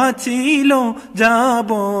আশা ছিল যাব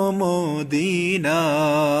মদিনায়,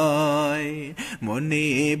 মনে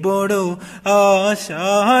বড় আশা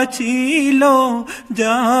ছিল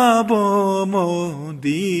যাব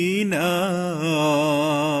মদিনায়।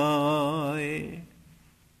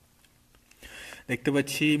 দেখতে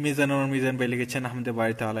পাচ্ছি মিজান ভাই লিখেছেন আমাদের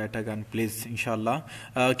বাড়িতে আলা একটা গান প্লিজ ইনশাআল্লাহ।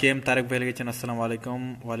 কে এম তারেক ভাই লিখেছেন আসসালামু আলাইকুম।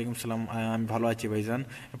 ওয়ালাইকুম সালাম, আমি ভালো আছি ভাইজান।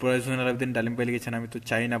 এরপরে জুনাল আবেদিন ডালিম ভাই লিখেছেন আমি তো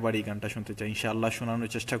চাই না বাড়ি, গানটা শুনতে চাই, ইনশাআল্লাহ শোনানোর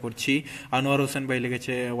চেষ্টা করছি। আনোয়ার হোসেন ভাই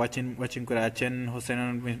লিখেছে ওয়াচিং করে আছেন। হোসেন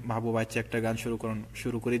মাহবুব আছে একটা গান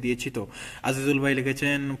শুরু করে দিয়েছি তো। আজিজুল ভাই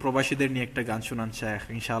লিখেছেন প্রবাসীদের নিয়ে একটা গান শোনান শেখ,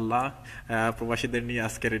 ইনশাআল্লাহ প্রবাসীদের নিয়ে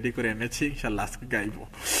আজকে রেডি করে এনেছি, ইনশাআল্লাহ আজকে গাইবো।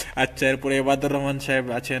 আচ্ছা, এরপরে এবাদুর রহমান সাহেব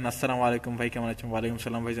আছেন, আসসালামু আলাইকুম ভাই, কেমন আছেন? ওয়ালাইকুম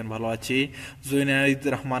সালাম ভাইজান, ভালো আছি। জুনাইদ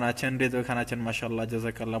রহমান আছেন, রেজওয়া খান আছেন, মাশাআল্লাহ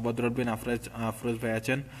জাযাকাল্লাহ। বদরুল বিন আফরোজ ভাই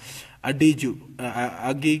আছেন, আজিজু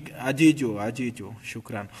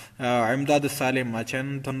শুকরান। ইমদাদ সালেম আছেন,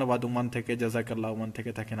 ধন্যবাদ ওমান থেকে, জাযাকাল্লাহ। ওমান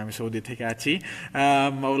থেকে থাকেন, আমি সৌদি থেকে আছি।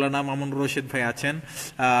 মাওলানা মামুন রশিদ ভাই আছেন।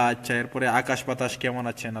 আচ্ছা, এরপরে আকাশ বাতাস কেমন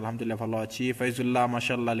আছেন? আলহামদুলিল্লাহ ভালো আছি। ফাইজুল্লাহ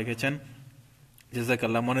মাশাআল্লাহ লিখেছেন,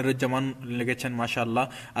 জাযাকাল্লাহ। মনিরুজ্জামান লিখেছেন মাশাআল্লাহ।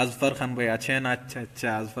 আজফর খান ভাই আছেন, আচ্ছা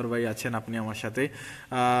আজফর ভাই আছেন আপনি আমার সাথে।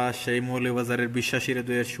 সেই মৌলভীবাজারের বিশ্বাসী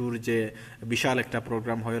হৃদয়ের সুর যে বিশাল একটা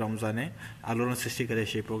প্রোগ্রাম হয় রমজানে, আলোড়ন সৃষ্টিকারী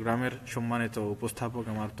সেই প্রোগ্রামের সম্মানিত উপস্থাপক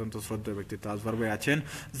আমার অত্যন্ত শ্রদ্ধেয় ব্যক্তিত্ব আজফর ভাই আছেন।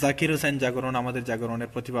 জাকির হোসেন জাগরণ, আমাদের জাগরণের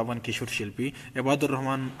প্রতিভাবান কিশোর শিল্পী। এবাদুর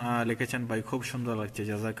রহমান লিখেছেন ভাই খুব সুন্দর লাগছে,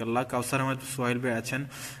 জাযাকাল্লাহ। কাউসার আহমেদ সোহেল ভাই আছেন।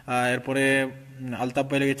 এরপরে আলতাফ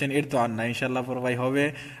ভাই লিখেছেন এর তো আর না, ইনশাআল্লাহ পর ভাই হবে।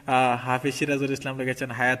 হাফিজ সিরাজুল ইসলাম লিখেছেন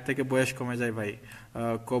হায়াত থেকে বয়স কমে যায় ভাই,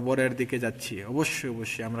 কবরের দিকে যাচ্ছি।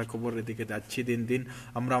 অবশ্যই আমরা কবরের দিকে যাচ্ছি দিন দিন।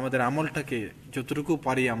 আমরা আমাদের আমলটাকে যতটুকু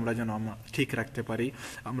পারি আমরা যেন ঠিক রাখতে পারি,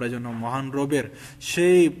 আমরা যেন মহান রবের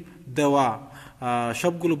সেই দেওয়া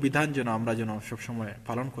সবগুলো বিধান যেন আমরা যেন সবসময়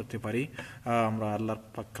পালন করতে পারি। আমরা আল্লাহর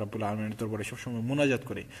পাক রব্বুল আলামিনের দরবারে সবসময় মুনাজাত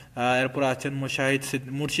করি। এরপরে আছেন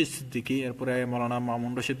মুর্শিদ সিদ্দিকী। এরপরে মাওলানা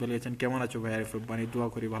মামুন রশিদ বলেছেন কেমন আছো ভাই আরিফ রব্বানি, দোয়া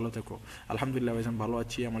করি ভালো থেকো। আলহামদুলিল্লাহ ভাইজান ভালো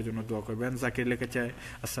আছি, আমার জন্য দোয়া করবেন। জাকির লিখেছে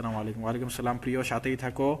আসসালামু আলাইকুম। ওয়ালাইকুম সালাম, প্রিয় সাথেই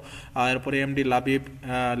থাকো। এরপরে এমডি লাবিব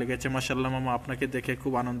লিখেছে মাশাআল্লাহ মামা আপনাকে দেখে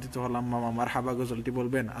খুব আনন্দিত হলাম মামা, মারহাবা গজলটি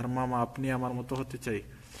বলবেন। আর মামা আপনি আমার মতো হতে চাই,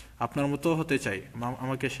 আপনার মতো হতে চাই,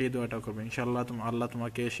 আমাকে সেই দোয়াটা করবেন ইনশাআল্লাহ, আল্লাহ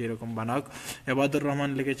তোমাকে সেই রকম বানাক। এবাদুর রহমান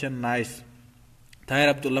লিখেছেন নাইস। তাহের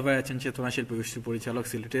আব্দুল্লাহ ভাই আছেন চেতনা শিল্পী গোষ্ঠীর পরিচালক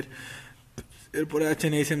সিলেটের। এরপরে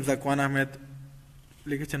আছেন এস এম জাকওয়ান আহমেদ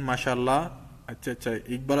লিখেছেন মাশাআল্লাহ। আচ্ছা,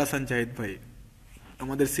 ইকবাল হাসান জাহিদ ভাই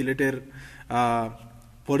আমাদের সিলেটের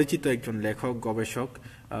পরিচিত একজন লেখক গবেষক,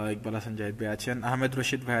 ইকবাল হাসান জাহিদ ভাই আছেন। আহমেদ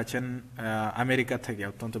রশিদ ভাই আছেন আমেরিকা থেকে,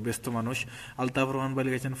 অত্যন্ত ব্যস্ত মানুষ। আলতাফ রহমান ভাই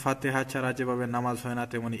লিখেছেন ফাতেহা ছাড়া যেভাবে নামাজ হয় না,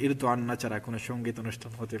 তেমনি ইরদু আন্না ছাড়া কোনো সঙ্গীত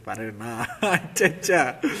অনুষ্ঠান হতে পারে না। আচ্ছা,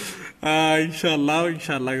 ইনশাআল্লাহ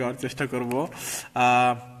করার চেষ্টা করবো।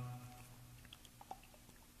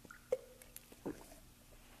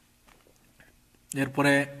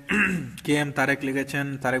 এরপরে কে এম তারেক লিখেছেন,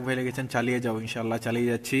 তারেক ভাই লিখেছেন চালিয়ে যাও, ইনশাআল্লাহ চালিয়ে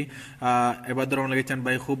যাচ্ছি। এবাদুর রহমান লিখেছেন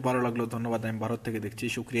ভাই খুব ভালো লাগলো, ধন্যবাদ, আমি ভারত থেকে দেখছি,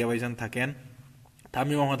 শুক্রিয়া ভাইজান থাকেন।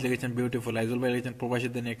 তামিম আহমদ লিখেছেন বিউটিফুল। আইজুল ভাই লিখেছেন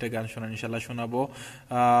প্রবাসীদের নিয়ে একটা গান শোনান, ইনশাআল্লাহ শোনাবো।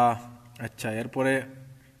 আচ্ছা, এরপরে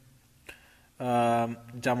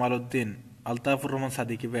জামাল উদ্দিন আলতাফুর রহমান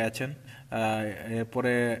সাদিকি ভাই আছেন।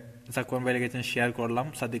 এরপরে জাকুয়ান ভাই লিখেছেন শেয়ার করলাম।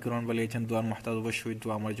 সাদিকুর রহমান ভাই লিখেছেন দোয়ার মাহতাজ, অবশ্যই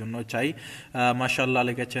দোয়া আমার জন্য চাই, মাশাআল্লাহ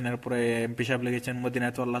লিখেছেন। এরপরে এমপি সাহেব লিখেছেন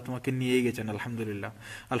মদিনায় তো আল্লাহ তোমাকে নিয়েই গেছেন, আলহামদুলিল্লাহ,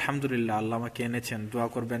 আলহামদুলিল্লাহ, আল্লাহ আমাকে এনেছেন। দোয়া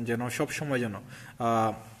করবেন যেন সব সময় যেন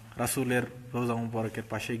রাসূলের রওজা মুবারকের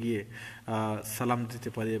পাশে গিয়ে সালাম দিতে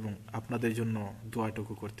পারি এবং আপনাদের জন্য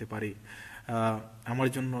দোয়াটুকু করতে পারি। আমার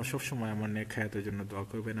জন্য সবসময় আমার নেক হায়াতের জন্য দোয়া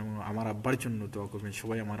করবেন এবং আমার আব্বার জন্য দোয়া করবেন।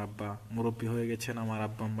 সবাই আমার আব্বা মুরব্বী হয়ে গেছেন, আমার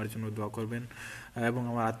আব্বা আম্মার জন্য দোয়া করবেন এবং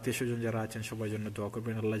আমার আত্মীয় স্বজন যারা আছেন সবার জন্য দোয়া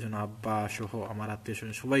করবেন। আল্লাহ যেন আব্বা সহ আমার আত্মীয়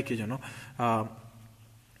স্বজন সবাইকে যেন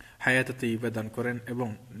হায়াতে তাইয়্যিবা দান করেন এবং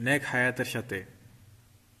নেক হায়াতের সাথে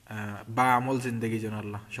বা আমল জিন্দেগি যেন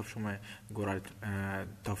আল্লাহ সবসময় গোড়ার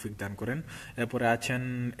তৌফিক দান করেন। এরপরে আছেন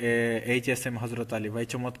HSM হজরত আলী ভাই,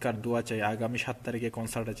 চমৎকার, দোয়া চাই। আগামী 7 তারিখে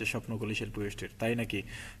কনসার্ট আছে স্বপ্নকলি শিল্পী গোষ্ঠীর, তাই নাকি?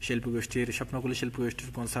 শিল্পী গোষ্ঠীর, স্বপ্নকলি শিল্পী গোষ্ঠীর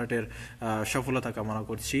কনসার্টের সফলতা কামনা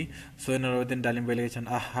করছি। সৈনুর উদ্দিন ডালিম ভাই লিখেছেন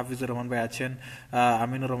হাফিজুর রহমান ভাই আছেন,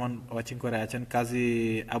 আমিনুর রহমান ওয়াচিং করে আছেন, কাজী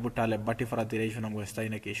আবু টালেব বাটিফারাতির এই সুনামগঞ্জ, তাই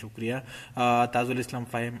নাকি? শুক্রিয়া। তাজুল ইসলাম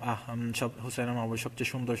ফাহিম হুসাইন মাহবুব সবচেয়ে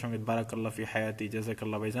সুন্দর সঙ্গীত, বারাকাল্লাহ ফি হায়াতি,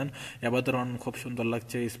 জাযাকাল্লাহ ভাইজান। এবাদুর রহমান খুব সুন্দর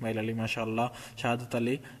লাগছে, ইসমাইল আলী মাশাআল্লাহ, শাহাদাত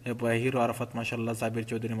আলী, হিরো আরাফাত মাশাআল্লাহ, জাবির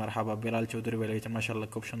চৌধুরী মারহাবা, বেলাল চৌধুরী ভাই লিখেছেন মাশাআল্লাহ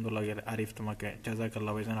খুব সুন্দর লাগে আরিফ তোমাকে,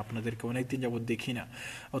 জাযাকাল্লাহ ভাইজান। আপনাদেরকে অনেকদিন যাবত দেখি না,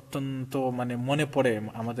 অত্যন্ত মানে মনে পড়ে,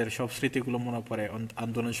 আমাদের সব স্মৃতিগুলো মনে পড়ে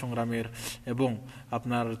আন্দোলন সংগ্রামের এবং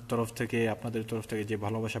আপনার তরফ থেকে, আপনাদের তরফ থেকে যে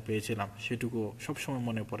ভালোবাসা পেয়েছিলাম সেটুকু সবসময়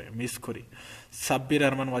মনে পড়ে, মিস করি। সাব্বির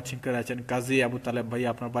আরমান ওয়াচিং করে আছেন, কাজী আবু তালেব ভাই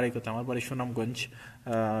আপনার বাড়ি কোথায়? আমার বাড়ি সুনামগঞ্জ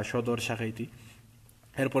সদর শাখাইতি।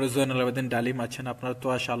 এরপরে জয়নুল আবেদিন ডালিম আছেন, আপনারা তো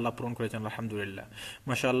আশা আল্লাহ পূরণ করেছেন, আলহামদুলিল্লাহ,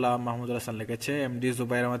 মাশাআল্লাহ। মাহমুদুল হাসান লিখেছে, এমডি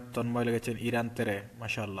জুবাইর আহমদ তন্ময় লিখেছেন ইরান তেরে,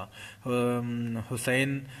 মাশাআল্লাহ।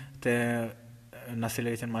 হুসাইন নাসির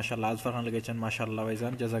লিখেছেন মাশাআল্লাহ, আজফর খান লিখেছেন মাশাআল্লাহ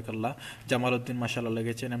ভাইজান, জাযাকাল্লাহ। জামাল উদ্দিন মাশাআল্লাহ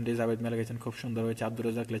লিখেছেন, এমডি জাভেদ মিয়া লিখেছেন খুব সুন্দর হয়েছে, আব্দুর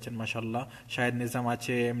রাজ্জাক লিখেছেন মাশাআল্লাহ, শাহিদ নিজাম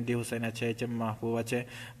আছে, এমডি হুসাইন আছে, HM মাহবুব আছে,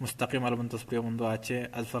 মুস্তাকিম আলম তসপ্রিয় বন্ধু আছে,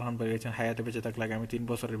 আজফর খান ভাই লিখেছেন হায়াতে বেঁচে থাকলে আমি 3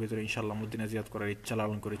 বছরের ভিতরে ইনশাআল্লাহ মদিনা জিয়ারত করার ইচ্ছা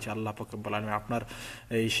লালন করেছি। আল্লাহ পাক রব্বুল আলামিন আপনার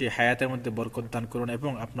এই সেই হায়াতের মধ্যে বরকত দান করুন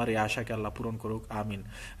এবং আপনার এই আশাকে আল্লাহ পূরণ করুক, আমিন।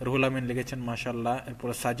 রুহুল আমিন লিখেছেন মাশাআল্লাহ।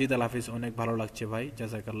 এরপরে সাজিদ আল হাফিজ, অনেক ভালো লাগছে ভাই,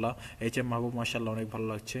 জাযাকাল্লাহ। HM মাহবুব মাশাআল্লাহ অনেক ভালো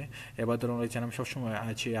লাগছে। এবাদুর রহমান লিখেছেন আমি সবসময়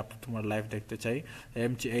আছি, তোমার লাইভ দেখতে চাই।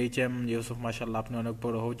 HM ইউসুফ মাশাআল্লাহ আপনি অনেক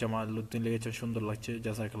বড় হও। জামাল উদ্দিন লিখেছেন সুন্দর লাগছে,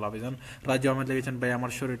 জাযাকাল্লাহ ভাইজান। রাজু আহমেদ লিখেছেন ভাই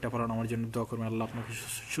আমার শরীরটা ভালো না, আমার জন্য দোয়া করবেন, আল্লাহ আপনাকে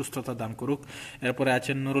সুস্থতা দান করুক। এরপরে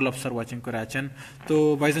আছেন নুরুল আফসার ওয়াচিং করে আছেন। তো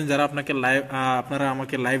ভাইজান যারা আপনারা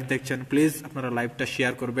আমাকে লাইভ দেখছেন, প্লিজ আপনারা লাইভটা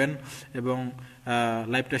শেয়ার করবেন এবং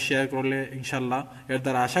লাইভটা শেয়ার করলে ইনশাল্লাহ এর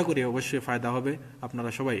দ্বারা আশা করি অবশ্যই ফায়দা হবে। আপনারা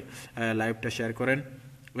সবাই লাইভটা শেয়ার করেন।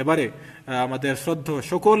 এবারে আমাদের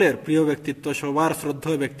সকলের প্রিয় ব্যক্তিত্ব, সবার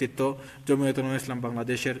শ্রদ্ধেয় ব্যক্তিত্ব, জমিয়তুল উলামা ইসলাম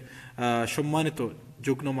বাংলাদেশের সম্মানিত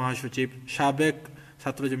যুগ্ম মহাসচিব, সাবেক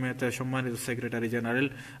ছাত্র জমিয়তের সম্মানিত সেক্রেটারি জেনারেল,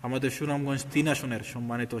 আমাদের সুনামগঞ্জ 3 আসনের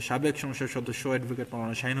সম্মানিত সাবেক সংসদ সদস্য অ্যাডভোকেট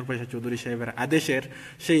মাওলানা শাহিনুর পাশা চৌধুরী সাহেবের আদেশের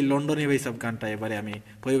সেই লন্ডনে ভাইসাব গানটা এবারে আমি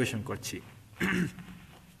পরিবেশন করছি।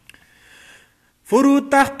 ফুরু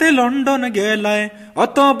তাখতে লন্ডন গেলায়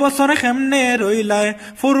অত বছর কেমনে রইলায়,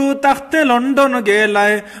 ফুরু তাখতে লন্ডন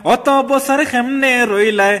গেলায় অত বছর কেমনে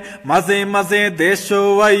রইলায়, মাঝে মাঝে দেশ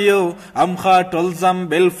আইও আমখা টলজাম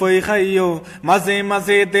বেলফই খাইও, মাঝে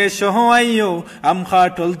মাঝে দেশ আইও আমখা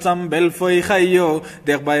টলজাম বেলফই খাইও,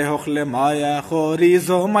 দেখবাই হকলে মায়া খরি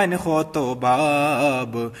জমাইন কত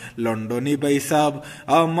বাব, লন্ডনী বাইসাব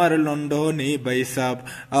আমার লন্ডনী বাইসাব,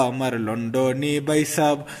 আমার লন্ডনী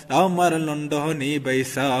বাইসাব, আমার লন্ডনী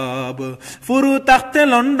বাইসাব। ফুরু তাখতে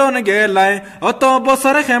লন্ডন গেলায় অত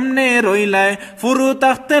বছর কেমনে রইলায়, ফুরু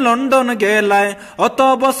তাখতে লন্ডন গেলায় অত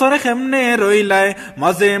বছর কেমনে রইলায়,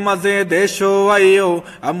 মাঝে মাঝে দেশ আইও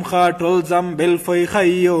আমখা টলজাম বেলফই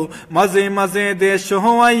খাইও, মাঝে মাঝে দেশ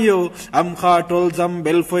আইও আমখা টলজাম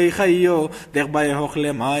বেলফই খাইও, দেখবাই হকলে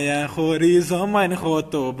মায়া খরি জমাইন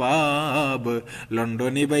কত বাব,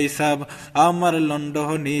 লন্ডনী বাইসাব আমার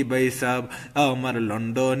লন্ডনী বাইসাব, আমার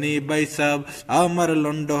লন্ডনী বাইসাব, আমার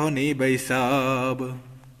লন্ডনী বাইসাব।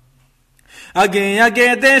 আগে আগে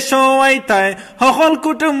দেশ আইতায় সকল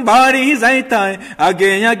কুটুম বাড়ি যাইতায়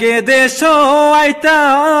আগে আগে দেশ আইতায়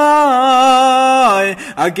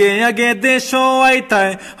আগে আগে দেশ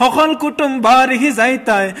আইতায় সকল কুটুম বাড়ি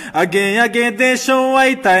যাইতায় আগে আগে দেশ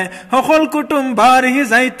আইতায় সকল কুটুম বাড়ি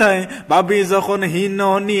যাইতায় বাবি যখন হীন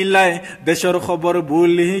নীলায় দেশর খবর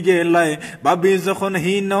ভুলি গেলায় বাবি যখন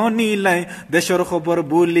হীন নীলায় দেশর খবর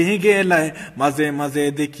ভুলি গেলায় মাঝে মাঝে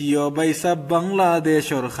দেখিও বাইসাব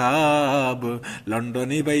বাংলাদেশর খাব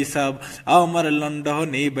লন্ডনী বাইসাব আমার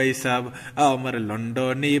লন্ডনী বাইসাব আমার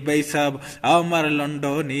লন্ডনী বাইসাব আমার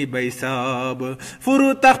লন্ডনী বাইসাব ফুরু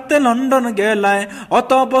তাকতে লন্ডন গেলায়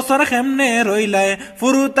অত বছর কেমনে রইলায়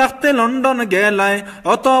ফুরু তাকতে লন্ডন গেলায়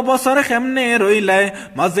অত বছর কেমনে রইলায়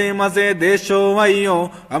মাঝে মাঝে দেশ আইও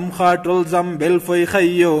আম খাটল জাম বেলফই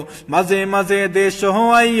খাইও মাঝে মাঝে দেশ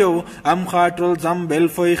আইও আম খাটল জাম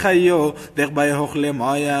বেলফই খাইও দেখবাই হকলে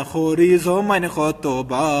মায়া খরি জমাইন কত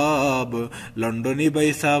বাব লন্ডনী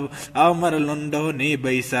বাইসাব আমার লন্ডনী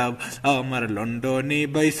বাইসাব আমার লন্ডনী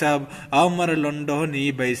বাইসাব আমার লন্ডনী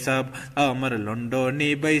বাইসাব আমার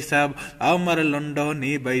লন্ডনী বাইসাব আমার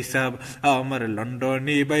লন্ডনী বাইসাব আমার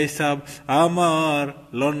লন্ডনী বাইসাব আমার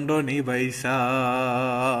লন্ডনী বাইসাব।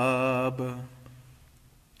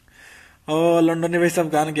 ও লন্ডনী ভাইসাব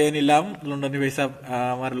গান গেয়ে নিলাম। লন্ডনী ভাইসাব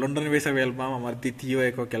আমার লন্ডনী ভাইসাব অ্যালবাম আমার দ্বিতীয়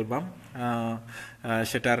একক অ্যালবাম।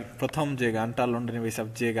 সেটার প্রথম যে গানটা লন্ডনী ভাইসাব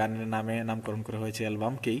যে গানের নামে নামকরণ করা হয়েছে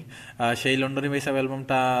অ্যালবামকেই, সেই লন্ডনী ভাইসাব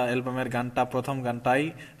অ্যালবামের গানটা প্রথম গানটাই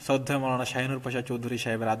শ্রদ্ধেয় মাওলানা শাহিনুর পাশা চৌধুরী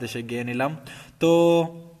সাহেবের আদেশে গেয়ে নিলাম। তো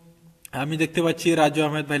আমি দেখতে পাচ্ছি রাজু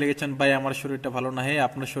আহমেদ ভাই লিখেছেন, ভাই আমার শরীরটা ভালো না, হে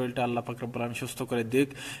আপনার শরীরটা আল্লাহ পাক রব্বুল আলামিন সুস্থ করে দিক।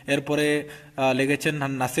 এরপরে লিখেছেন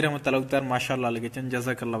নাসির আহমদ তালুকদার, মাশাআল্লাহ লিখেছেন,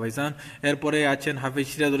 জাযাকাল্লাহ ভাইজান। এরপরে আছেন হাফিজ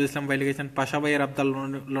সিরাজুল ইসলাম ভাই লিখেছেন, পাশা ভাইয়ের আবদাল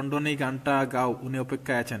লন্ডনেই গানটা গাও, উনি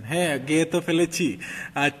অপেক্ষায় আছেন। হ্যাঁ, গেয়ে তো ফেলেছি।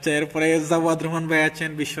 আচ্ছা, এরপরে জাওয়াদ রহমান ভাই আছেন,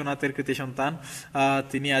 বিশ্বনাথের কৃতি সন্তান,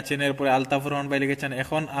 তিনি আছেন। এরপরে আলতাফুর রহমান ভাই লিখেছেন,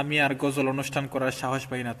 এখন আমি আর গজল অনুষ্ঠান করার সাহস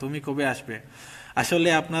পাই না, তুমি কবে আসবে? আসলে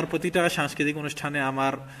আপনার প্রতিটা সাংস্কৃতিক অনুষ্ঠানে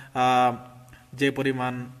আমার যে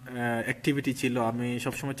পরিমাণ অ্যাক্টিভিটি ছিল, আমি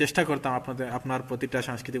সবসময় চেষ্টা করতাম আপনার প্রতিটা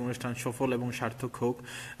সাংস্কৃতিক অনুষ্ঠান সফল এবং সার্থক হোক।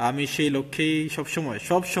 আমি সেই লক্ষ্যেই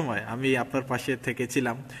সবসময় আমি আপনার পাশে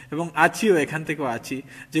থেকেছিলাম এবং আছিও, এখান থেকেও আছি।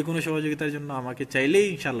 যে কোনো সহযোগিতার জন্য আমাকে চাইলেই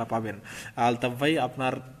ইনশাল্লাহ পাবেন। আলতাফ ভাই,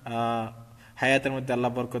 আপনার হায়াতের মধ্যে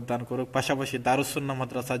আল্লাহ বরকত দান করুক। পাশাপাশি দারুস সুন্নাহ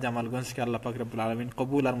মাদ্রাসা জামালগঞ্জকে আল্লাহ পাক রব্বুল আলামিন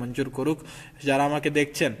কবুল আর মঞ্জুর করুক। যারা আমাকে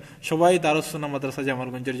দেখছেন সবাই দারুস সুন্নাহ মাদ্রাসা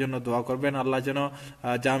জামালগঞ্জের জন্য দোয়া করবেন। আল্লাহ যেন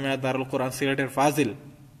জামিয়া দারুল কোরআন সিলেটের ফাজিল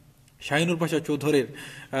শাহিনুর পাশা চৌধুরীর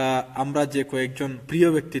আমরা যে কয়েকজন প্রিয়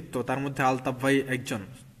ব্যক্তিত্ব, তার মধ্যে আলতাফ ভাই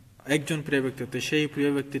একজন প্রিয় ব্যক্তিত্ব, সেই প্রিয়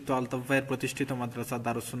ব্যক্তিত্ব আলতাফ ভাইয়ের প্রতিষ্ঠিত মাদ্রাসা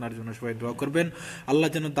দারুস সুন্নাহর জন্য সবাই দোয়া করবেন। আল্লাহ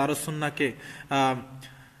যেন দারুস সুন্নাহকে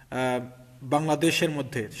বাংলাদেশের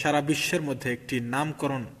মধ্যে, সারা বিশ্বের মধ্যে একটি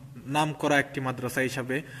নাম করা একটি মাদ্রাসা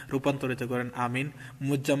হিসাবে রূপান্তরিত করেন, আমিন।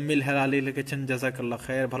 মুজাম্মিল হেলালি লিখেছেন, জাযাকাল্লাহ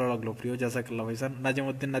খায়ের, ভালো লাগলো প্রিয়, জাযাকাল্লাহ ভাইজান।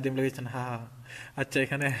 নাজিমউদ্দিন নাদিম লিখেছেন, হা। আচ্ছা,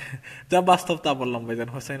 এখানে যা বাস্তব তা বললাম ভাইজান।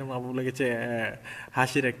 হোসাইন মাহবুব লিখেছে,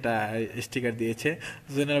 হাসির একটা স্টিকার দিয়েছে।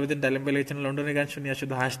 জৈনুল আবেদিন ডালিম ভাই লিখেছেন, লন্ডনের গান শুনিয়া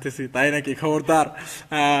শুধু হাসতেছি, তাই নাকি? খবরদার।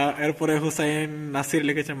 এরপরে হুসাইন নাসির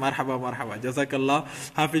লিখেছেন, মারহাবা মারহাবা, জাযাকাল্লাহ।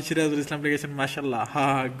 হাফিজ সিরাজুল ইসলাম লিখেছেন, মাশাআল্লাহ, হা,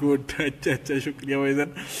 গুড। আচ্ছা, শুকরিয়া ভাইজান।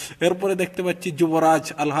 এরপরে দেখতে পাচ্ছি যুবরাজ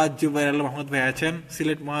আলহাজ জুবাইর আল মাহমুদ ভাই আছেন,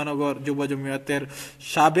 সিলেট মহানগর যুব জমিয়তের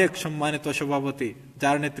সাবেক সম্মানিত সভাপতি,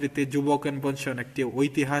 যার নেতৃত্বে যুব কনভেনশন, একটি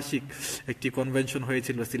ঐতিহাসিক একটি কনভেনশন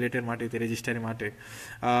হয়েছিল সিলেটের মাটিতে, রেজিস্ট্রারি মাঠে।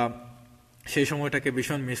 সেই সময়টাকে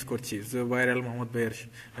ভীষণ মিস করছি। জুবাইর আল মাহমুদ ভাইয়ের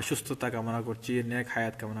সুস্থতা কামনা করছি, নেক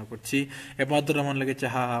হায়াত কামনা করছি। এবাদুর রহমান লেগেছে,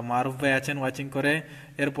 হা। মারুফ ভাই আছেন ওয়াচিং করে।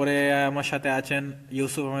 এরপরে আমার সাথে আছেন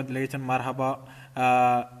ইউসুফ আহমেদ লিখেছেন, মারহাবা।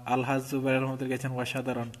 আলহাজ জুবাইর আহমদ লিখেছেন,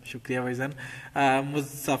 অসাধারণ, শুক্রিয়া ভাইজান।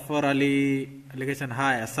 মুজাফর আলী লিখেছেন,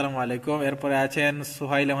 হাই, আসসালামু আলাইকুম। এরপরে আছেন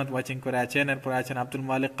সুহাইল আহমদ ওয়াচিং করে আছেন। এরপরে আছেন আব্দুল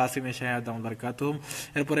মালিক কাসিম শাহাদাম বারকাতুম।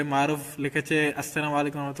 এরপরে মারুফ লিখেছে, আসসালামু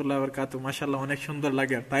আলাইকুম রহমতুল্লাহ বারকাতুম, মাশাআল্লাহ, অনেক সুন্দর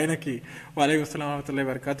লাগে, তাই নাকি? ওয়ালাইকুম আসসালাম রহমতুল্লাহ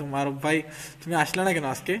বারকাতুম। মারুফ ভাই, তুমি আসলে না কেন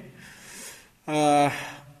আজকে?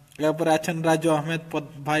 এরপরে আছেন রাজু আহমেদ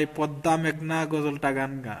ভাই, পদ্মা মেঘনা গজলটা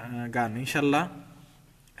গান ইনশাল্লাহ।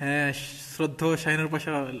 হ্যাঁ, শ্রদ্ধেয় শাহিনুর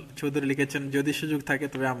পাশা চৌধুরী লিখেছেন, যদি সুযোগ থাকে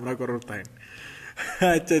তবে আমরা করো তাই।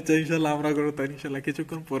 আচ্ছা, ইনশাল্লাহ আমরা করো তাই, ইনশাল্লাহ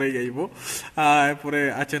কিছুক্ষণ পরে গাইবো। এরপরে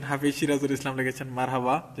আছেন হাফিজ সিরাজুল ইসলাম লিখেছেন,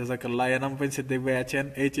 মারহাবা, জাযাকাল্লাহ। এনাম পেন সিদ্দিক ভাই আছেন,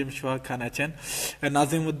 এইচ.এম. সোহাগ খান আছেন,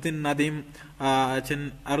 নাজিমউদ্দিন নাদিম আছেন।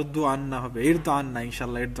 ইরদু আন্না,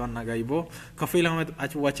 ইনশাল্লাহ ইরদু আন্না গাইবো। কফিল আহমেদ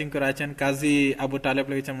ওয়াচিং করে আছেন। কাজী আবু তালেব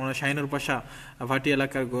লিখেছেন, মনে শাহিনুর পাশা ভাটি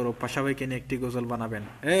এলাকার গৌরব, পাশা ভাইকে নিয়ে একটি গজল বানাবেন।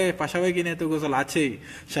 পাশা ভাইকে নিয়ে তো গজল আছেই।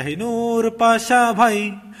 শাহিনুর পাশা ভাই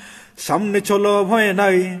সামনে চলো ভয়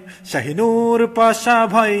নাই শাহিনুর পাশা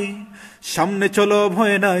ভাই, সামনে চলো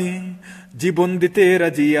ভয় নাই, জীবন দিতে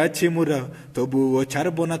রাজি আছি মুরা, তবুও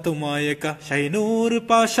ছাড়বো না তোমায় একা শাহিনুর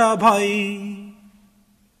পাশা ভাই।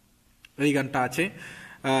 এই গানটা আছে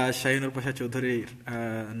শাহিনুর পাশা চৌধুরীর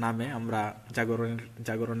নামে, আমরা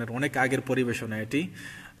জাগরণের অনেক আগের পরিবেশনা এটি।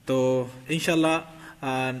 তো ইনশাল্লাহ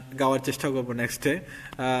গাওয়ার চেষ্টা করবো নেক্সটে।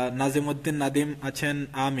 নাজিমউদ্দিন নাদিম আছেন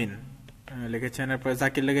আমিন লিখেছেন। এরপরে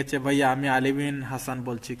জাকির লিখেছে, ভাইয়া আমি আলী বিন হাসান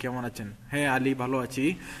বলছি, কেমন আছেন? হ্যাঁ আলী, ভালো আছি,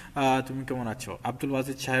 তুমি কেমন আছো? আব্দুল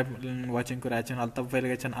ওয়াজিদ সাহেব ওয়াচিং করে আছেন। আলতাফ ভাই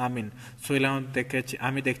লিখেছেন আমিন। সোহেল আহমদ দেখেছি,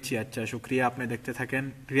 আমি দেখছি, আচ্ছা শুক্রিয়া, আপনি দেখতে থাকেন।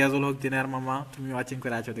 রিয়াজুল হক দিনার মামা, তুমি ওয়াচিং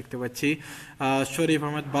করে আছো, দেখতে পাচ্ছি। শরীফ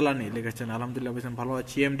আহমেদ বালানি লিখেছেন আলহামদুলিল্লাহ ভালো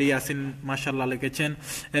আছি। এমডি ইয়াসিন মাশাল্লাহ লিখেছেন।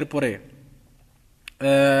 এরপরে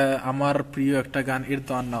আমার প্রিয় একটা গান ঈদ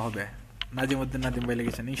তো আন্না হবে, নাজিমউদ্দিন নাদিম ভাই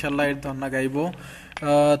লিখেছেন। ইনশাল্লাহ ঈদ তো আন্না গাইবো।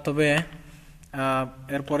 তবে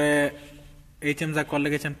এরপরে এইচ.এম. জাকর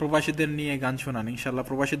লিখেছেন প্রবাসীদের নিয়ে গান শোনান। ইনশাল্লাহ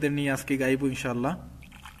প্রবাসীদের নিয়ে আজকে গাইবো ইনশাল্লাহ।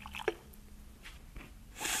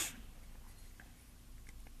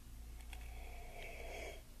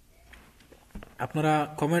 আপনারা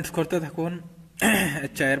কমেন্টস করতে থাকুন।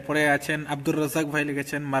 আচ্ছা, এরপরে আছেন আব্দুর রাজ্জাক ভাই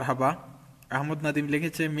লিখেছেন মারহাবা। আহমদ নাদিম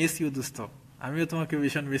লিখেছে মিস ইউ দোস্ত, আমিও তোমাকে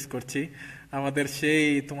ভীষণ মিস করছি। আমাদের সেই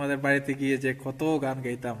তোমাদের বাড়িতে গিয়ে যে কত গান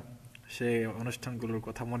গাইতাম, সেই অনুষ্ঠানগুলোর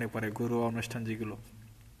কথা মনে পড়ে, ঘরোয়া অনুষ্ঠান যেগুলো।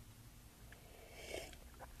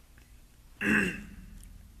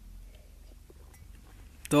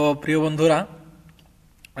 তো প্রিয় বন্ধুরা,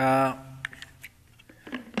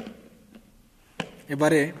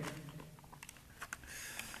 এবারে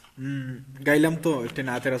গাইলাম তো একটি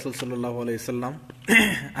নাতে রাসূল সাল্লাল্লাহু আলাইহি সাল্লাম।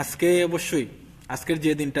 আজকে অবশ্যই আজকের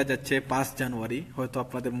যে দিনটা যাচ্ছে 5 জানুয়ারি, হয়তো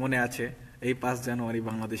আপনাদের মনে আছে এই 5 জানুয়ারি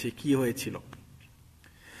বাংলাদেশে কি হয়েছিল।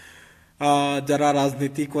 যারা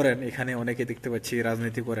রাজনীতি করেন, এখানে অনেকে দেখতে পাচ্ছি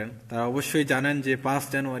রাজনীতি করেন, তারা অবশ্যই জানেন যে 5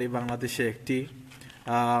 জানুয়ারি বাংলাদেশে একটি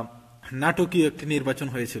নাটকীয় একটি নির্বাচন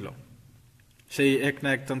হয়েছিল। সেই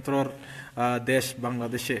একনায়কতন্ত্রর দেশ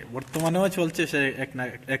বাংলাদেশে বর্তমানেও চলছে সেই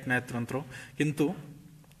একনায়কতন্ত্র, কিন্তু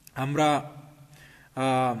আমরা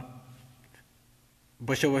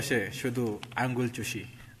বসে বসে শুধু আঙ্গুল চুষি,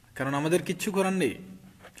 কারণ আমাদের কিচ্ছু করার নেই।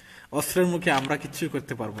 অস্ত্রের মুখে আমরা কিচ্ছু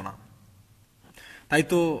করতে পারবো না। তাই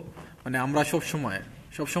তো মানে আমরা সবসময়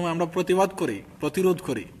আমরা প্রতিবাদ করি,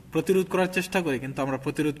 প্রতিরোধ করার চেষ্টা করি, কিন্তু আমরা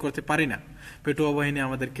প্রতিরোধ করতে পারি না। পেটুয়া বাহিনী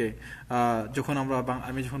আমাদেরকে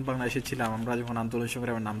আমি যখন বাংলাদেশে ছিলাম, আমরা যখন আন্দোলন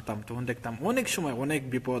সংগ্রামে নামতাম, তখন দেখতাম অনেক সময় অনেক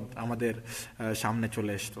বিপদ আমাদের সামনে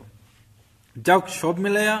চলে আসতো। যাক, সব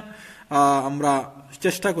মিলাইয়া আমরা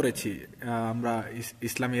চেষ্টা করেছি। আমরা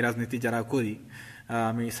ইসলামী রাজনীতি যারা করি,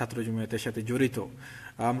 আমি ছাত্র জমিয়তের সাথে জড়িত,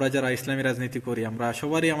 আমরা যারা ইসলামী রাজনীতি করি, আমরা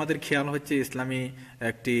সবারই আমাদের খেয়াল হচ্ছে ইসলামী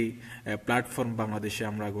একটি প্ল্যাটফর্ম বাংলাদেশে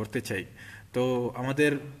আমরা গড়তে চাই। তো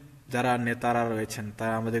আমাদের যারা নেতারা রয়েছেন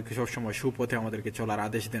তারা আমাদেরকে সবসময় সুপথে আমাদেরকে চলার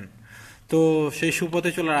আদেশ দেন। তো সেই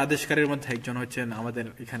সুপথে চলার আদেশকারীর মধ্যে একজন হচ্ছেন আমাদের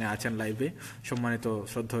এখানে আছেন লাইভে সম্মানিত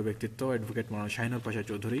শ্রদ্ধেয় ব্যক্তিত্ব অ্যাডভোকেট মাওলানা শাহিনুর পাশা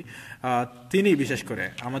চৌধুরী। তিনি বিশেষ করে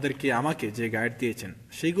আমাকে যে গাইড দিয়েছেন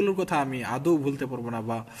সেইগুলোর কথা আমি আদৌ ভুলতে পারবো না,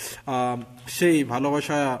 বা সেই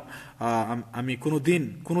ভালোবাসা আমি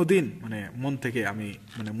কোনোদিন মানে মন থেকে আমি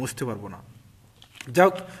মানে মুছতে পারবো না।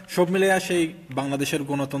 যাক, সব মিলে সেই বাংলাদেশের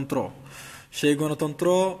সেই গণতন্ত্র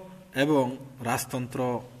এবং রাজতন্ত্র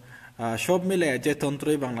সব মিলে যে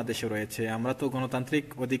তন্ত্রই বাংলাদেশে রয়েছে, আমরা তো গণতান্ত্রিক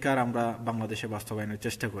অধিকার আমরা বাংলাদেশে বাস্তবায়নের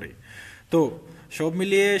চেষ্টা করি। তো সব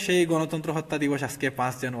মিলিয়ে সেই গণতন্ত্র হত্যা দিবস আজকে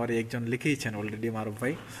 5 জানুয়ারি একজন লিখেইছেন অলরেডি, মারুফ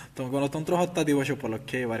ভাই। তো গণতন্ত্র হত্যা দিবস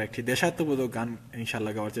উপলক্ষে এবার একটি দেশাত্মবোধক গান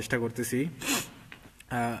ইনশাল্লাহ গাওয়ার চেষ্টা করতেছি।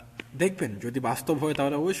 দেখবেন যদি বাস্তব হয়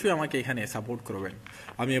তাহলে অবশ্যই আমাকে এখানে সাপোর্ট করবেন।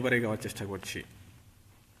 আমি এবারে গাওয়ার চেষ্টা করছি।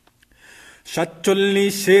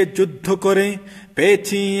 47-এ যুদ্ধ করে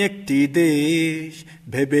পেয়েছি একটি দেশ,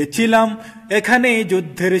 ভেবেছিলাম এখানে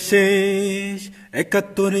যুদ্ধের শেষ।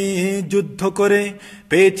 71-এ যুদ্ধ করে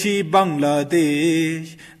পেয়েছি বাংলাদেশ,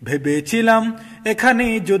 ভেবেছিলাম এখানে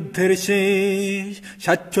যুদ্ধের শেষ।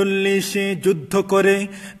 47-এ যুদ্ধ করে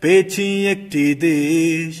পেয়েছি একটি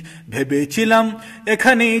দেশ, ভেবেছিলাম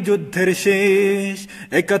এখানে যুদ্ধের শেষ।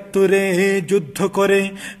 71-এ যুদ্ধ করে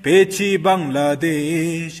পেয়েছি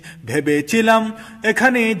বাংলাদেশ, ভেবেছিলাম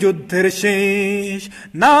এখানে যুদ্ধের শেষ।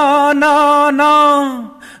 না না না,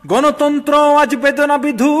 গণতন্ত্র আজ বেদনা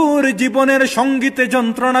বিধুর জীবনের সঙ্গীতে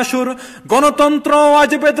যন্ত্রণা সুর। গণতন্ত্র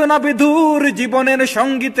আজ বেদনা বিধুর জীবনের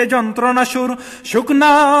সঙ্গীতে যন্ত্রণা সুর। সুখ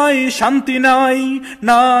নাই, শান্তি নাই,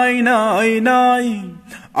 নাই নাই নাই,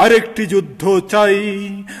 আরেকটি যুদ্ধ চাই,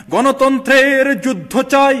 গণতন্ত্রের যুদ্ধ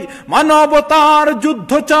চাই, মানবতার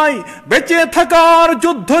যুদ্ধ চাই, বেঁচে থাকার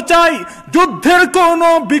যুদ্ধ চাই, যুদ্ধের কোনো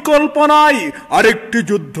বিকল্প নাই, আরেকটি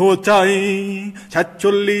যুদ্ধ চাই।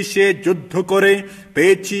 47-এ যুদ্ধ করে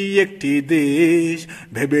পেয়েছি একটি দেশ,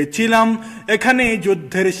 ভেবেছিলাম এখানে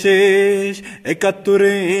যুদ্ধের শেষ।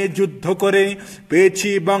 71-এ যুদ্ধ করে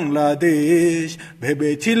পেয়েছি বাংলাদেশ,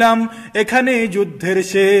 ভেবেছিলাম এখানে যুদ্ধের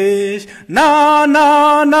শেষ। না না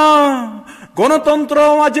না, গণতন্ত্র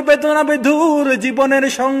আজ বেদনা বিধুর, জীবনের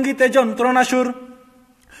সঙ্গীতে যন্ত্রণা সুর।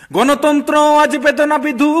 গণতন্ত্র আজ বেদনা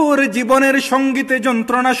বিধুর, জীবনের সঙ্গীতে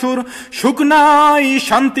যন্ত্রণা সুর। সুখ নাই,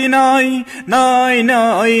 শান্তি নাই, নাই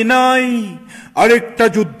নাই নাই, আরেকটা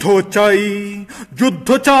যুদ্ধ চাই, যুদ্ধ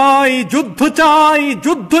চাই, যুদ্ধ চাই,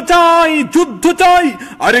 যুদ্ধ চাই, যুদ্ধ চাই,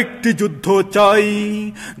 আরেকটি যুদ্ধ চাই।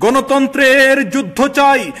 গণতন্ত্রের যুদ্ধ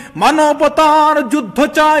চাই, মানবতার যুদ্ধ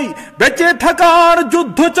চাই, বেঁচে থাকার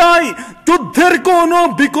যুদ্ধ চাই, যুদ্ধের কোনো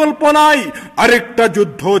বিকল্প নাই, আরেকটা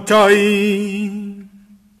যুদ্ধ চাই।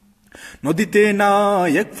 নদীতে নাই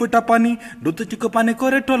এক ফোঁটা পানি, দুটিকো পানি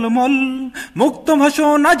করে টলমল, মুক্ত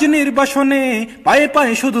ভাষণ আজ নির্বাসনে, পায়ে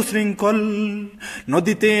পায়ে শুধু শৃঙ্খল।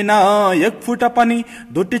 নদীতে নাই এক ফোঁটা পানি,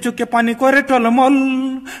 দুটি চোখে পানি করে টলমল,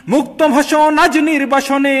 মুক্ত ভাষণ আজ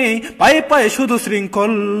নির্বাসনে, পায়ে পায়ে শুধু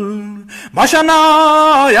শৃঙ্খল। ভাষা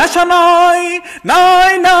নাই, আশা নাই,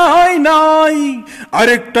 নাই নাই নাই,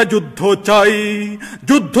 আরেকটা যুদ্ধ চাই,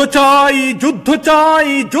 যুদ্ধ চাই, যুদ্ধ চাই,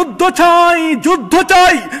 যুদ্ধ চাই, যুদ্ধ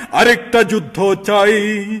চাই, আরেকটা যুদ্ধ চাই।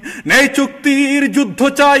 ন্যায় চুক্তির যুদ্ধ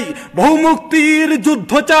চাই, বহুমুক্তির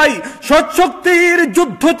যুদ্ধ চাই, সৎশক্তির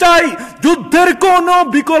যুদ্ধ চাই, যুদ্ধের কোনো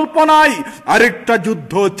বিকল্প নাই, আরেকটা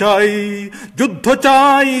যুদ্ধ চাই। যুদ্ধ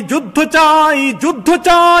চাই, যুদ্ধ চাই, যুদ্ধ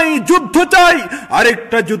চাই, যুদ্ধ চাই,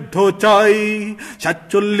 আরেকটা যুদ্ধ চাই।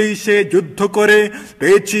 47-এ যুদ্ধ করে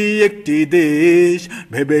পেয়েছি একটি দেশ,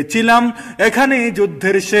 ভেবেছিলাম এখানে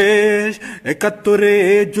যুদ্ধের শেষ। 71-এ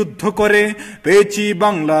যুদ্ধ করে পেয়েছি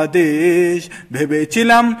বাংলাদেশ,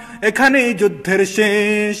 ভেবেছিলাম এখানে যুদ্ধের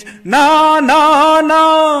শেষ। না না না,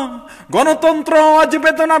 গণতন্ত্র আজ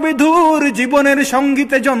বেদনা বিধুর, জীবনের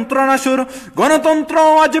সঙ্গীতে যন্ত্রণা সুর। গণতন্ত্র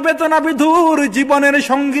আজ বেদনা বিধুর, জীবনের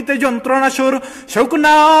সঙ্গীতে যন্ত্রণা সুর। সুখ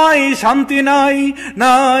নাই, শান্তি নাই,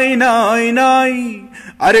 নাই নাই নাই,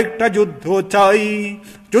 আরেকটা যুদ্ধ চাই,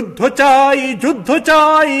 যুদ্ধ চাই, যুদ্ধ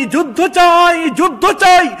চাই, যুদ্ধ চাই, যুদ্ধ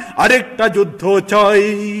চাই, আরেকটা যুদ্ধ চাই।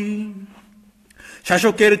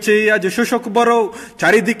 শাসকের চেয়ে আজ শোষক বড়,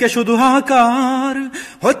 চারিদিকে শুধু হাহাকার,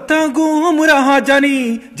 হত্যা গুম রাহাজানি,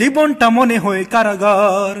 জীবনটা মনে হয়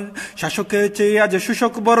কারাগার। শাসকের চেয়ে আজ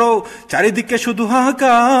শোষক বড়, চারিদিকে শুধু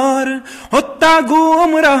হাহাকার, হত্যা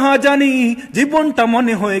গুম রাহাজানি, জীবনটা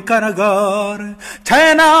মনে হয় কারাগার।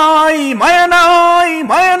 ছায়া নাই, মায়া নাই,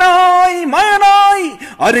 মায়া নাই, মায়া নাই,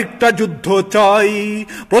 আরেকটা যুদ্ধ চাই।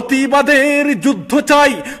 প্রতিবাদের যুদ্ধ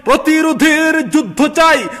চাই, প্রতিরোধের যুদ্ধ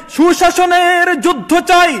চাই, সুশাসনের যুদ্ধ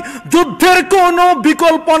চাই, যুদ্ধের কোনো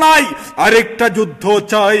বিকল্প নাই, আরেকটা যুদ্ধ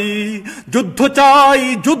চাই। যুদ্ধ চাই,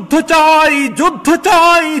 যুদ্ধ চাই, যুদ্ধ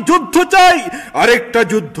চাই, যুদ্ধ চাই, আরেকটা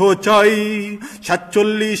যুদ্ধ চাই।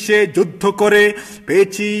 47-এ যুদ্ধ করে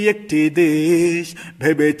পেয়েছি একটি দেশ,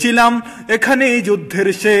 ভেবেছিলাম এখানে যুদ্ধের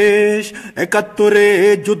শেষ। 71-এ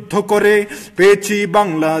যুদ্ধ করে পেয়েছি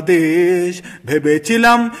বাংলাদেশ,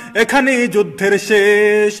 ভেবেছিলাম এখানে যুদ্ধের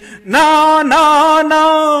শেষ। না না না,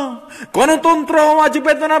 গণতন্ত্র আজ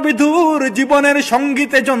বেদনা বিধুর, জীবনের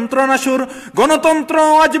সঙ্গীতে যন্ত্রণা সুর। গণতন্ত্র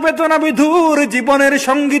আজ বেদনা বিধুর, জীবনের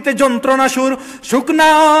সঙ্গীতে যন্ত্রণা সুর। সুখ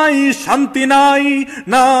নাই, শান্তি নাই,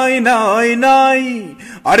 নাই নাই নাই,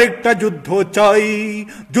 আরেকটা যুদ্ধ চাই,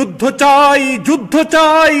 যুদ্ধ চাই, যুদ্ধ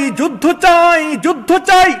চাই, যুদ্ধ চাই, যুদ্ধ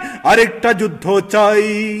চাই, আরেকটা যুদ্ধ চাই।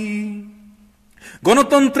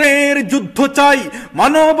 গণতন্ত্রের যুদ্ধ চাই,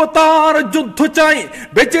 মানবতার যুদ্ধ চাই,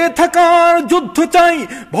 বেঁচে থাকার যুদ্ধ চাই,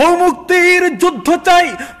 বহুমুক্তির যুদ্ধ চাই,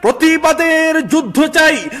 প্রতিবাদের যুদ্ধ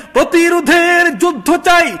চাই, প্রতিরোধের যুদ্ধ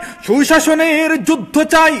চাই, সুশাসনের যুদ্ধ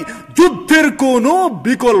চাই, যুদ্ধের কোনো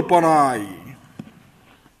বিকল্প নাই।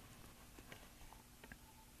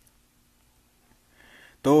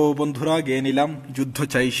 তো বন্ধুরা, গেয়ে নিলাম যুদ্ধ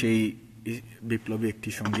চাই, সেই বিপ্লবী একটি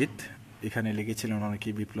সঙ্গীত। এখানে লিখেছিলেন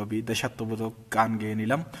অনেকেই বিপ্লবী দেশাত্মবোধক গান গেয়ে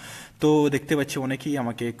নিলাম। তো দেখতে পাচ্ছি অনেকেই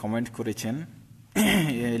আমাকে কমেন্ট করেছেন,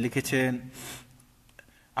 লিখেছেন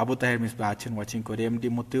আবু তাহের মিসবাহ আছেন ওয়াচিং করে, এমডি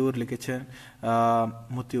মতিউর লিখেছেন,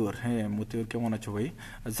 মতিউর, হ্যাঁ মতিউর কেমন আছো ভাই।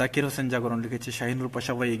 জাকির হোসেন জাগরণ লিখেছে, শাহিনুর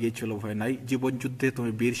পাশা ভাই এগিয়ে চলো ভয় নাই, জীবন যুদ্ধে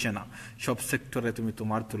তুমি বীর সেনা, সব সেক্টরে তুমি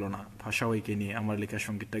তোমার তুলনা, ভাষা ভাইকে নিয়ে আমার লেখা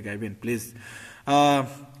সঙ্গীতটা গাইবেন প্লিজ।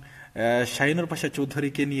 শাহিনুর পাশা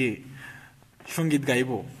চৌধুরীকে নিয়ে সঙ্গীত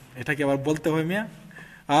গাইবো, এটা কি আবার বলতে হয় মিয়া?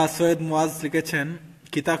 সৈয়দ মুয়াজ লিখেছেন,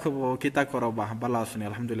 কিতা করো বাহ ভালো আছেন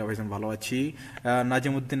আলহামদুলিল্লাহ ভাইজান ভালো আছি।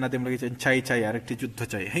 নাজিমউদ্দিন নাদিম লিখেছেন চাই চাই আরেকটি যুদ্ধ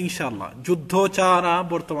চাই। হ্যাঁ ইনশাআল্লাহ যুদ্ধ ছাড়া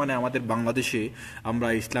বর্তমানে আমাদের বাংলাদেশে আমরা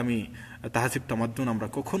ইসলামী তাহজিব তামাদ্দুন আমরা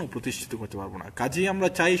কখনো প্রতিষ্ঠিত করতে পারবো না। কাজেই আমরা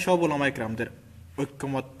চাই সব ওলামায়ে কেরামদের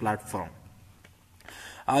ঐক্যমত প্ল্যাটফর্ম।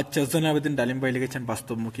 আচ্ছা জৈনুল আবেদিন ডালিম ভাই লিখেছেন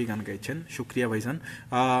বাস্তবমুখী গান গাইছেন, শুক্রিয়া ভাইজান।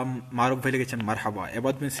 মারুফ ভাই লিখেছেন মারহাবা।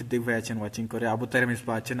 এবাদ বিন সিদ্দিক ভাই আছেন ওয়াচিং করে। আবু তাহের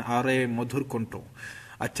মিসবাহ আছেন আর এ মধুর কণ্ঠ।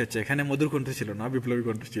 আচ্ছা আচ্ছা এখানে মধুর কণ্ঠ ছিল না, বিপ্লবী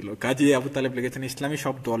কণ্ঠ ছিল। কাজী আবু তালেব লিখেছেন ইসলামী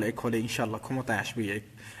সব দল এক হলে ইনশাআল্লাহ ক্ষমতায় আসবে।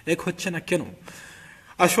 এক হচ্ছে না কেন?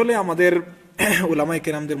 আসলে আমাদের ওলামায়ে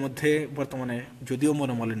কেরামদের মধ্যে বর্তমানে যদিও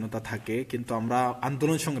মনোমালিন্যতা থাকে, কিন্তু আমরা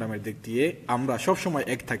আন্দোলন সংগ্রামের দিক দিয়ে আমরা সবসময়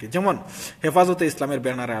এক থাকি। যেমন হেফাজতে ইসলামের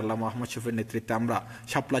ব্যানারে আল্লামা আহমদ শফির নেতৃত্বে আমরা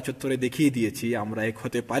শাপলা চত্বরে দেখিয়ে দিয়েছি আমরা এক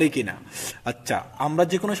হতে পারি কিনা। আচ্ছা আমরা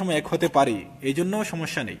যে কোনো সময় এক হতে পারি, এই জন্য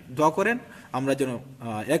সমস্যা নেই। দোয়া করেন আমরা যেন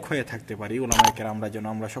এক হয়ে থাকতে পারি, ওলামায়ে কেরাম আমরা যেন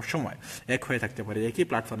আমরা সবসময় এক হয়ে থাকতে পারি, একই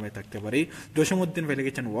প্ল্যাটফর্মে থাকতে পারি। জসিমউদ্দিন ভাই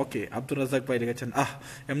লিখেছেন ওকে। আব্দুর রাজ্জাক ভাই লিখেছেন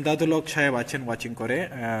এমদাদুল হক সাহেব আছেন ওয়াচিং করে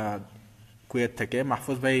কুয়েত থেকে।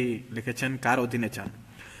 মাহফুজ ভাই লিখেছেন কার অধীনে চান?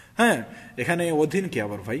 হ্যাঁ এখানে অধীন কি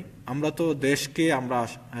আবার ভাই, আমরা তো দেশকে আমরা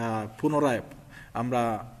পুনরায় আমরা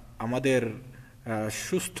আমাদের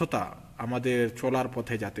সুস্থতা আমাদের চলার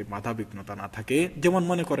পথে যাতে বাধা বিঘ্নতা না থাকে। যেমন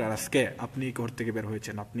মনে করেন আজকে আপনি ঘর থেকে বের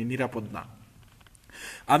হয়েছেন, আপনি নিরাপদ না।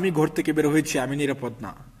 আমি ঘর থেকে বের হয়েছি, আমি নিরাপদ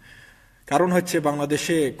না। কারণ হচ্ছে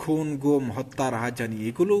বাংলাদেশে খুন গুম হত্যা রাহাজানি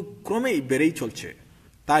এগুলো ক্রমেই বেড়েই চলছে।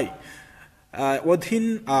 তাই অধীন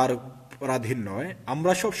আর পরাধীন নয়,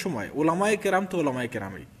 আমরা সব সময় ওলামায়ে কেরাম তো ওলামায়ে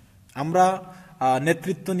কেরামই। আমরা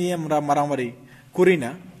নেতৃত্ব নিয়ে আমরা মারামারি করি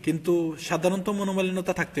না, কিন্তু সাধারণত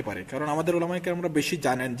মনোমালিন্যতা থাকতে পারে। কারণ আমাদের ওলামায়ে কেরামরা বেশি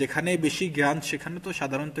জানেন, যেখানে বেশি জ্ঞান সেখানে তো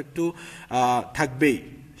সাধারণত একটু থাকবেই,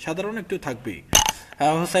 সাধারণ একটু থাকবেই।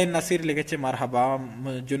 হোসাইন নাসির লিখেছে মারহাবা।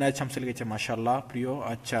 জুনায়েদ শামসু লিখেছে মাশাআল্লাহ প্রিয়।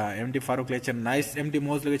 আচ্ছা এমডি ফারুক লিখেছেন নাইস। এমডি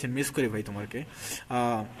মোজ লিখেছেন মিস করি ভাই তোমাকে।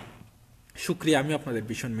 শুক্রিয়া, আমি আপনাদের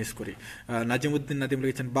ভীষণ মিস করি। নাজিমউদ্দিন নাদিম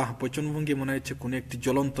লিখেছেন বাহ বচনভঙ্গি মনে হচ্ছে কোনো একটি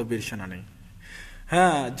জ্বলন্ত বীর সেনানী।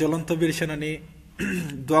 হ্যাঁ জ্বলন্ত বীর সেনানী।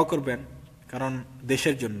 দোয়া করবেন, কারণ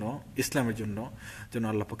দেশের জন্য ইসলামের জন্য যেন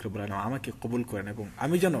আল্লাহ পাক রব্বুল আলামিন আমাকে কবুল করেন এবং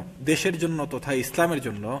আমি যেন দেশের জন্য তথা ইসলামের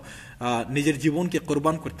জন্য নিজের জীবনকে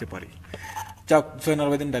কোরবান করতে পারি। যাক জৈনুল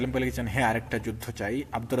আবেদিন ডালিম ভাই লিখেছেন হ্যাঁ আরেকটা যুদ্ধ চাই।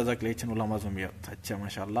 আব্দুর রাজাক লিখেছেন উলামা জমিয়ত। আচ্ছা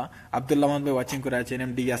মাশাআল্লাহ। আব্দুল্লাহ আহমদ ভাই ওয়াচিং করে আছেন।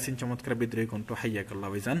 এমডি ইয়াসিন চমৎকার বিদ্রোহী কণ্ঠ, হাইয়াকাল্লাহ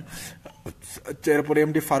ভাইজান। আচ্ছা এরপরে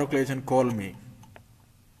এমডি ফারুক লিখেছেন কল মি।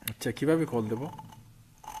 আচ্ছা কিভাবে কল দেব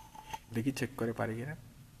দেখি, চেক করে পারি কিনা।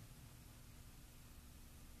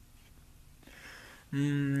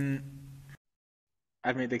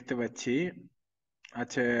 আমি দেখতে পাচ্ছি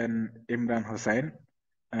আছেন ইমরান হোসেন,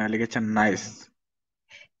 লিখেছেন নাইস।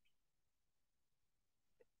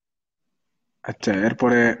 আচ্ছা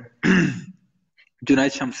এরপরে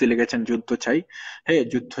জুনাইদ শামসী লিখেছেন যুদ্ধ চাই। হ্যাঁ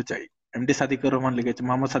যুদ্ধ চাই। এমডি সাদিকুর রহমান লিখেছেন,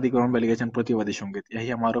 মোহাম্মদ সাদিকুর রহমান ভাই লিখেছেন প্রতিবাদী সঙ্গীত।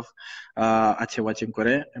 ইয়াহিয়া মারুফ আছে ওয়াচিং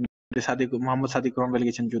করে। মোহাম্মদ সাদিকুর রহমান ভাই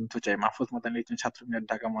লিখেছেন যুদ্ধ চাই। মাহফুজ মাদানি লিখেছেন ছাত্র ইউনিয়ন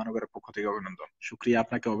ঢাকা মহানগরের পক্ষ থেকে অভিনন্দন। শুক্রিয়া,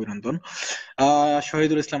 আপনাকে অভিনন্দন।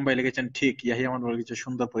 শহীদুল ইসলাম ভাই লিখেছেন ঠিক। ইয়াহিয়া আমার ভাই লিখেছেন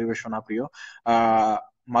সুন্দর পরিবেশনা প্রিয়।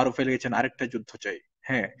 মারুফ ভাই লিখেছেন আরেকটা যুদ্ধ চাই।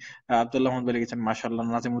 হ্যাঁ আব্দুল্লাহ আহমদ ভাই লিখেছেন মাশাআল্লাহ।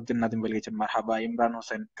 নাজিমউদ্দিন নাদিম ভাই লিখেছেন মারহাবা। ইমরান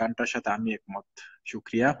হোসেন গানটার সাথে আমি একমত।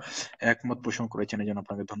 শুক্রিয়া, একমত পোষণ করেছেন এই জন্য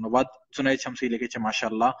আপনাকে ধন্যবাদ। জুনাইদ শামসী লিখেছে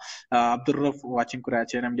মাশাআল্লাহ। আব্দুর রউফ ওয়াচিং করে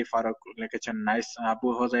আছেন। এমডি ফারুক লিখেছেন নাইস। আবু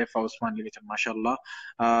হোজাইফা ওসমান লিখেছেন মাশাআল্লাহ।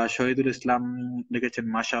 শহীদুল ইসলাম লিখেছেন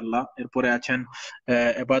মাশাআল্লাহ। এরপরে আছেন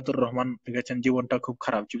এবাদুর রহমান লিখেছেন জীবনটা খুব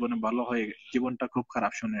খারাপ, জীবনটা খুব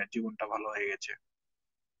খারাপ শুনে জীবনটা ভালো হয়ে গেছে।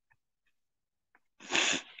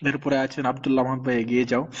 এরপরে আছেন আব্দুল্লাহ আহমদ ভাই এগিয়ে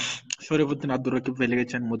যাও। শরীফউদ্দিন আব্দুর রকিব ভাই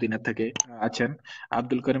লিখেছেন মদিনা থেকে আছেন।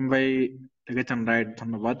 আব্দুল করিম ভাই লিখেছেন রাইট,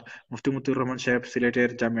 ধন্যবাদ। মুফতি মতিউর রহমান সাহেব সিলেটের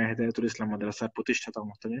জামিয়া হেদায়েতুল ইসলাম মাদ্রাসার প্রতিষ্ঠাতা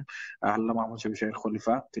মুহতামিম আল্লামা মাহমুদ শফি সাহেব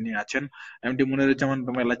খলিফা, তিনি আছেন। এমডি মুনিরুজ্জামান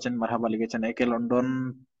রুমেল আছেন মারহাবা লিখেছেন। একে লন্ডন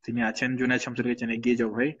তিনি আছেন। জুনায়েদ শামসুল লিখেছেন এগিয়ে যাও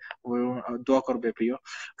ভাই, ও দোয়া করবে প্রিয়।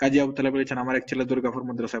 কাজী আবু তালেব বলেছেন আমার এক ছেলে দুর্গাপুর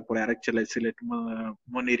মাদ্রাসায় পড়ে, আরেক ছেলে সিলেট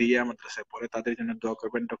মনিরিয়া মাদ্রাসায় পড়ে, তাদের জন্য দোয়া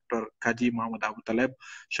করবেন। ডক্টর কাজী মোহাম্মদ আবু তালেব,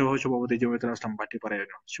 সহ সভাপতি জমিয়তুল ইসলাম ভাটিপাড়া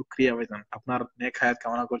ইউনিয়ন। শুকরিয়া ভাইজান, আপনার নেক হায়াত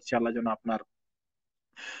কামনা করছি। আল্লাহ যেন আপনার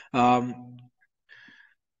আম,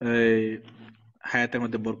 এই হায়াতের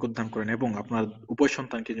মধ্যে বরকত দান করেন এবং আপনার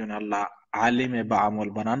উপসন্তানকে যেন আল্লাহ আলিমে বা আমল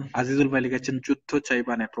বানান। আজিজুল ভাই লিখেছেন যুদ্ধ চাই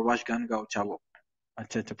বানে প্রবাস গান গাও চাবো।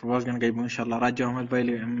 আচ্ছা আচ্ছা, প্রবাস গান গাইবো ইনশাল্লাহ। রাজু আহমেদ ভাই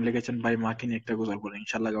লিখেছেন ভাই মাকে নিয়ে একটা গজল বলে,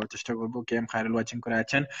 ইনশাল্লাহ গাওয়ার চেষ্টা করবো। কে এম খায়রুল ওয়াচিং করে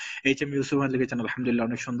আছেন। এইচ এম ইউসুফ আহমেদ লিখেছেন আলহামদুলিল্লাহ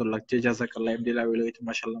অনেক সুন্দর লাগছে, জাযাকাল্লাহ। এমডি রাবি লিখেছেন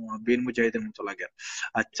মাশাআল্লাহ বীর মুজাহিদের মতো লাগে।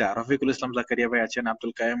 আচ্ছা, রফিকুল ইসলাম জাকারিয়া ভাই আছেন,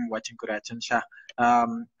 আব্দুল কায়েম ওয়াচিং করে আছেন, শাহ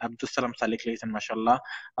আব্দুল সালাম সালিক লিখেছেন মাশাআল্লাহ।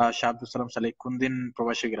 শাহ আব্দুল সালাম সালিক কোন দিন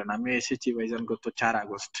প্রবাসী গেলেন? আমি এসেছি ভাইজান গত 4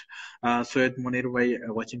 আগস্ট। সৈয়দ মনির ভাই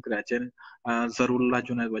ওয়াচিং করে আছেন, জরুল্লাহ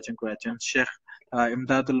জুনায়দ ওয়াচিং করে আছেন, শেখ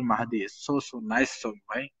ইমদাদুল মাহাদি। সো সো নাইস সং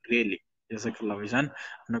ভাই, রিয়েলি জাযাকাল্লাহ ভাইজান,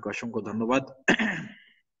 আপনাকে অসংখ্য ধন্যবাদ।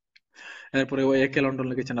 এরপরে ওই একে লন্ডন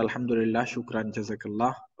লিখেছেন আলহামদুলিল্লাহ শুকরান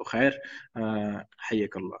জাযাকাল্লাহ ও খায়ের,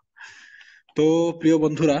 হাইয়াকাল্লাহ। তো প্রিয়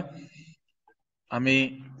বন্ধুরা, আমি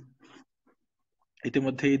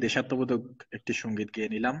ইতিমধ্যেই দেশাত্মবোধক একটি সঙ্গীত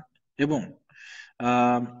গেয়ে নিলাম এবং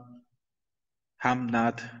আহ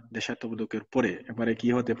হামনাথ দেশাত্মবোধকের পরে এবারে কি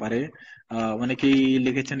হতে পারে? অনেকেই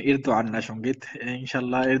লিখেছেন ইরদো আন্না সঙ্গীত।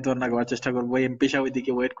 ইনশাল্লাহ ইরদো আন্না গাওয়ার চেষ্টা করবো। এমপি সাহেব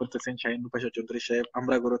ওইদিকে ওয়েট করতেছেন, শাহিন পাশা চৌধুরী সাহেব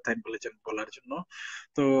আমরা গরো তাইন বলেছেন বলার জন্য।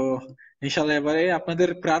 তো ইনশাল্লাহ এবারে আপনাদের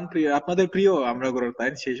প্রাণ প্রিয়, আপনাদের প্রিয় আমরা গরো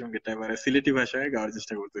তাইন সেই সঙ্গীতটা এবারে সিলেটি ভাষায় গাওয়ার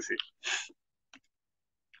চেষ্টা করতেছি।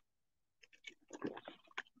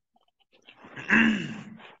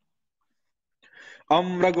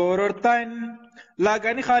 আমরা গরুর তাইন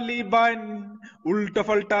লাগান খালি বাইন, উল্টা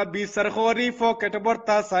পাল্টা বিচার করি পকেট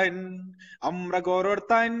ভর্তা সাইন। আমরা গরুর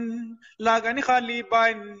তাইন লাগান খালি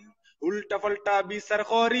বাইন, উল্টা পাল্টা বিচার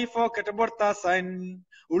করি পকেট ভর্তা সাইন।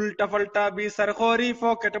 উল্টা পাল্টা বিচার করি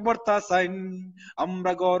পকেট ভর্তা সাইন।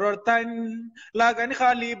 আমরা গরুর তাইন লাগান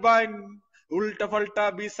খালি বাইন, উল্টা পাল্টা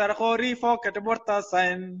বিচার করি পকেট ভর্তা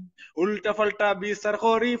সাইন। উল্টা পাল্টা বিচার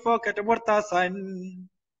করি পকেট ভর্তা সাইন।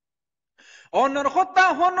 অনর কথা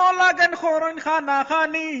হনো লাগেন খরণ খানা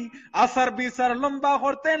খানি, আসার বিচার লম্বা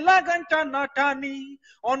করতে লাগেন টানা টানি।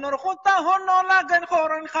 অনর কথা হনো লাগেন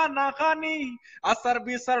খরণ খানা খানি, আসার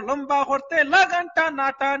বিচার লম্বা করতে লাগেন টানা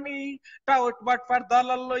টানি। টাউট বাটফার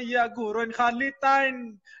দালাল লইয়া ঘুরন খালি তাইন,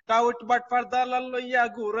 টাউট বাটফার দালাল লইয়া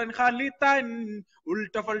ঘুরন খালি তাইন।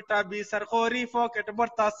 উল্টা পাল্টা বিচার করি পকেট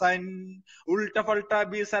ভর্তা সাইন। উল্টা পাল্টা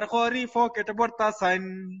বিচার করি পকেট ভর্তা সাইন।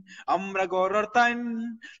 আমরা গরর তাইন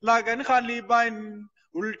লাগান খালি বাইন,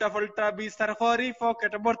 উল্টা পাল্টা বিচার করি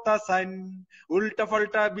পকেট ভর্তা সাইন। উল্টা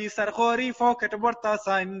পাল্টা বিচার করি পকেট ভর্তা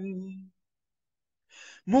সাইন।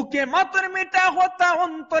 মুখে মাতর মিটা হতা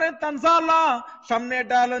অন্তরে তানজালা, সামনে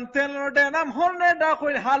ডালন তেল ডেনাম হলনে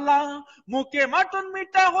ডাকই হালা। মুখে মাতন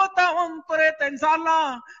মিটা হতা অন্তরে তানজালা,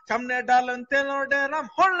 সামনে ডালন তেল ডেনাম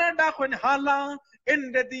হলনে ডাকই হালা।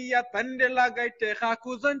 এন্ডে দিয়া তান্ডে লাগাইতে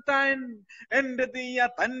খাকুজন তাইন, এন্ডে দিয়া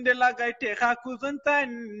তান্ডে লাগাইতে খাকুজন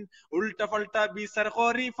তাইন। উল্টা পাল্টা বিচার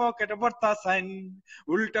করি পকেট ভর্তা সাইন।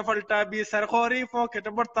 উল্টা পাল্টা বিচার করি পকেট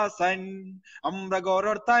ভর্তা সাইন। আমরা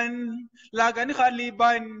গরর তাইন লাগান খালি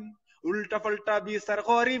বাইন, উল্টা পাল্টা বিচার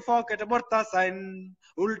করি পকেট ভর্তা সাইন।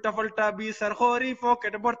 উল্টা পাল্টা বিচার করি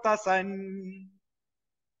পকেট ভর্তা সাইন।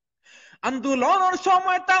 আন্দোলনের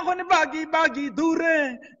সময় তখন বাগি বাগি দূরে,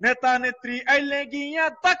 নেতা নেত্রী আইলে গিয়া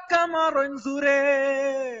তাক্কা মারেন জুরে।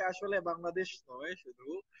 আসলে বাংলাদেশ নয় শুধু,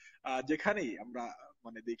 যেখানেই আমরা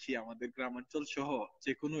মানে দেখি আমাদের গ্রামাঞ্চল সহ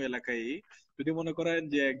যে কোনো এলাকায় যদি মনে করেন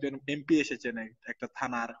যে একজন এমপি এসেছেন একটা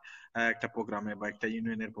থানার একটা প্রোগ্রামে বা একটা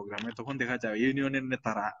ইউনিয়নের প্রোগ্রামে, তখন দেখা যায় ইউনিয়নের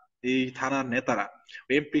নেতারা, এই থানার নেতারা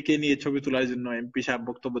এমপি কে নিয়ে ছবি তোলার জন্য, এমপি সাহেব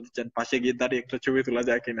বক্তব্য দিচ্ছেন, পাশে গিয়ে দাঁড়িয়ে একটা ছবি তোলা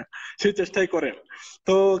যায় কিনা সেই চেষ্টাই করেন।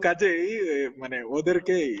 তো কাজেই মানে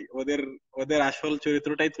ওদেরকেই, ওদের ওদের আসল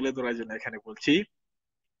চরিত্রটাই তুলে ধরার জন্য এখানে বলছি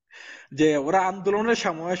যে ওরা আন্দোলনের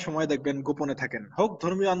সময় সময় দেখবেন গোপনে থাকেন, হোক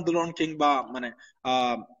ধর্মীয় আন্দোলন কিংবা মানে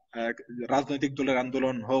আহ আহ, রাজনৈতিক দলের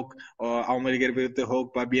আন্দোলন হোক, আওয়ামী লীগের বিরুদ্ধে হোক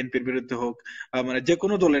বা বিএনপির বিরুদ্ধে হোক, মানে যে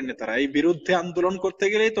কোনো দলের নেতারা এই বিরুদ্ধে আন্দোলন করতে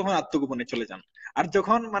গেলেই তখন আত্মগোপনে চলে যান। আর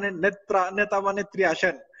যখন মানে নেতা বা নেত্রী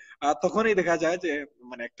আসেন, তখনই দেখা যায় যে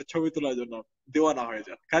মানে একটা ছবি তোলার জন্য দেওয়ানা হয়ে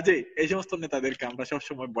যান। কাজেই এই সমস্ত নেতাদেরকে আমরা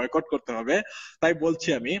সবসময় বয়কট করতে হবে। তাই বলছি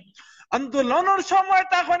আমি, আন্দোলনের সময়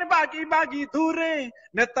তখন বাগি বাগি দূরে,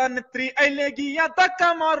 নেতা নেত্রী আইলে গিয়া ধাক্কা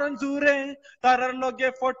মারন জুরে। তারার লগে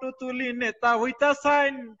ফটো তুলি নেতা হইতা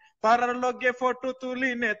সাইন, তারার লগে ফটো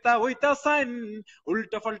তুলি নেতা হইতা সাইন।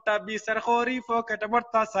 উল্টা পাল্টা বিচার করি পকেট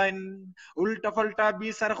ভর্তা সাইন। উল্টা পাল্টা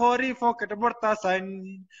বিচার করি পকেট ভর্তা সাইন।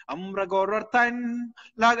 আমরা গরর তাইন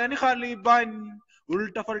লাগানি খালি বাইন,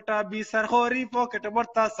 উল্টা পাল্টা বিচার করি পকেট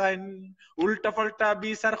ভর্তা সাইন। উল্টা পাল্টা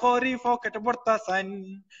বিচার করি পকেট ভর্তা সাইন।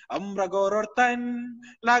 আমরা গরর তাইন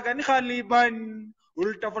লাগানি খালি বাইন,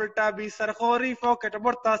 উল্টা পাল্টা বিচার করি পকেট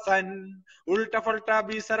ভর্তা সাইন। উল্টা পাল্টা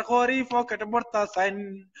বিচার করি পকেট ভর্তা সাইন।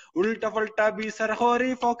 উল্টা পাল্টা বিচার করি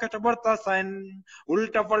পকেট ভর্তা সাইন।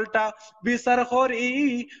 উল্টা পাল্টা বিচার করি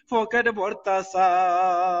পকেট ভর্তা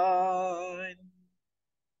সাইন।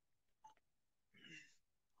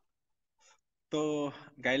 তো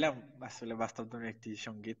গাইলাম আসলে বাস্তবধর্মী একটি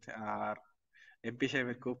সঙ্গীত। আর এমপি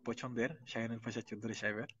সাহেবের খুব পছন্দের, শাহিনুর প্রসাদ চৌধুরী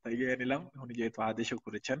সাহেবের, তাই গিয়ে নিলাম, উনি যেহেতু আদেশও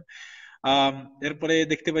করেছেন। আম, এরপরে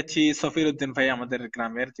দেখতে পাচ্ছি সফির উদ্দিন ভাই আমাদের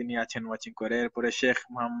গ্রামের, তিনি আছেন ওয়াচিং করে। এরপরে শেখ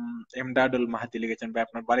এমদাদুল মাহাদি লিখেছেন, ভাই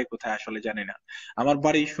আপনার বাড়ি কোথায় আসলে জানি না। আমার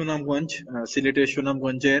বাড়ি সুনামগঞ্জ, সিলেটের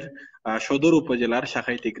সুনামগঞ্জের সদর উপজেলার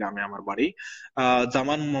শাখাইতি গ্রামে আমার বাড়ি।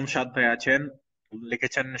 জামান মোহাম্মদ ভাই আছেন,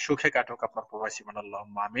 লিখেছেন সুখে কাটুক আপনার প্রবাসী জীবন,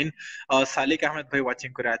 আল্লাহুম্মা আমিন। সালিক আহমেদ ভাই ওয়াচিং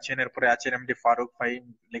করে আছেন। এরপরে আছেন এমডি ফারুক ভাই,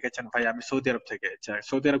 লিখেছেন ভাই আমি সৌদি আরব থেকে। আচ্ছা,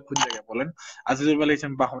 সৌদি আরব কোন জায়গায় বলেন? আজিজুল ভাই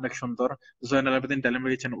লিখেছেন বাহ অনেক সুন্দর। জয়নাল আবেদিন ডালিম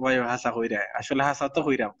লিখেছেন ওয়াই হাসা হইরা, আসলে হাসা তো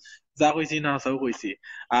হইরাম, যা কইছি না হাসাও কইছি।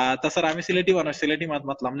 তাছাড়া আমি সিলেটি মানুষ, সিলেটি মাত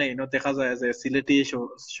মাতলাম না, ইনো দেখা যায় যে সিলেটি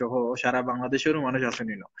সহ সারা বাংলাদেশেরও মানুষ আছেন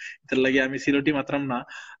ইনো, এটার লাগে আমি সিলেটি মাতলাম না।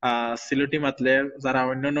 সিলেটি মাতলে যারা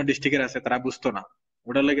অন্যান্য ডিস্ট্রিক্টের আছে তারা বুঝতো না,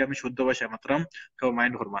 ওটার লাগে আমি শুদ্ধ ভাষায় মাত্রাম, কেউ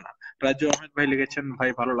মাইন্ড করবা না। রাজু আহমেদ ভাই লিখেছেন ভাই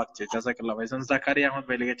ভালো লাগছে, জাজাকাল্লাহ ভাইজান। জাকারিয়া আহমদ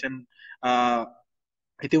ভাই লিখেছেন আহ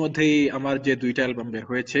ইতিমধ্যেই আমার যে দুইটা অ্যালবাম বের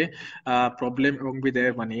হয়েছে, প্রবলেম এবং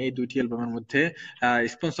বিদায় মানে, এই দুইটি অ্যালবামের মধ্যে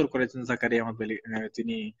স্পন্সর করেছেন জাকারিয়া আহমদ ভাই।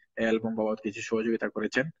 তিনি অ্যালবাম বাবদ কিছু সহযোগিতা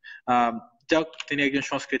করেছেন। আহ যাক, তিনি একজন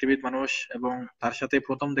সংস্কৃতিবিদ মানুষ, এবং তার সাথে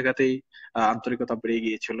প্রথম দেখাতেই আন্তরিকতা বেড়ে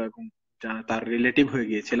গিয়েছিল, এবং তার রিলেটিভ হয়ে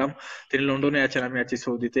গিয়েছিলাম। তিনি লন্ডনে আছেন, আমি আছি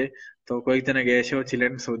সৌদিতে। তো কয়েকদিন আগে এসেও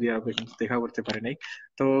ছিলেন সৌদি আরবে, কিন্তু দেখা করতে পারি নাই।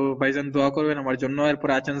 তো ভাইজান দোয়া করবেন আমার জন্য। এরপর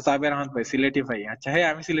আছেন সাবের আহমদ ভাই, সিলেটি ভাই। আচ্ছা, হ্যাঁ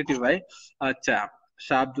আমি সিলেটি ভাই। আচ্ছা,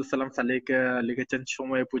 শাহ আব্দুল সালাম সালিক লিখেছেন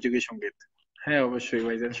সময় উপযোগী সঙ্গীত। হ্যাঁ অবশ্যই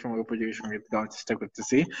ভাইজান, সময় উপযোগী সঙ্গীত গাওয়ার চেষ্টা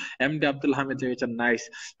করতেছি। এমডি আব্দুল হামিদ লিখেছেন নাইস।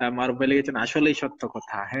 মারুফ ভাই লিখেছেন আসলেই সত্য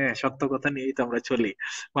কথা, হ্যাঁ সত্য কথা নিয়েই তো আমরা চলি।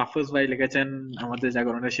 মাহফুজ ভাই লিখেছেন আমাদের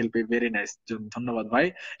জাগরণের শিল্পী, ভেরি নাইস, ধন্যবাদ ভাই।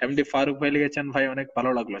 এমডি ফারুক ভাই লিখেছেন ভাই অনেক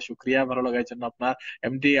ভালো লাগলো, শুক্রিয়া ভালো লাগার জন্য আপনার।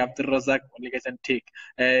 এমডি আব্দুর রাজাক লিখেছেন ঠিক।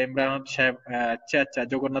 ইমরান সাহেব, আচ্ছা আচ্ছা,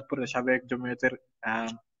 জগন্নাথপুরের সাবেক জমিয়তের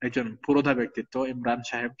আহ একজন পুরোধা ব্যক্তিত্ব ইমরান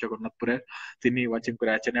সাহেব জগন্নাথপুরের, তিনি ওয়াচিং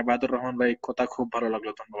করে আছেন। এবাদুর রহমান ভাই কথা খুব ভালো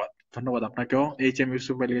লাগলো, ধন্যবাদ। ধন্যবাদ আপনাকেও। এইচ এম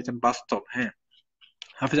ইউসুফ ভাই লিখেছেন বাস্তব, হ্যাঁ।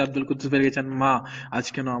 হাফিজ আব্দুল কুদ্দুস ভাই লিখেছেন মা আজ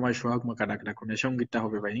কেন আমায় সোহাগ মাখা ডাক ডাকুন, এই সঙ্গীতটা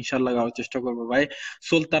হবে ভাই, ইনশাল্লাহ গাওয়ার চেষ্টা করবো ভাই।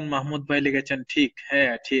 সুলতান মাহমুদ ভাই লিখেছেন ঠিক,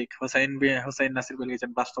 হ্যাঁ ঠিক। হোসাইন নাসির ভাই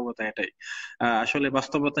লিখেছেন বাস্তবতা এটাই। আসলে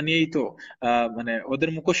বাস্তবতা নিয়েই তো মানে ওদের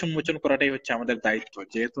মুখোশ উন্মোচন করাটাই হচ্ছে আমাদের দায়িত্ব,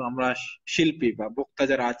 যেহেতু আমরা শিল্পী বা বক্তা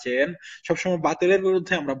যারা আছেন, সবসময় বাতিলের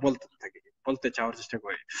বিরুদ্ধে আমরা বলতে থাকি, বলতে চাওয়ার চেষ্টা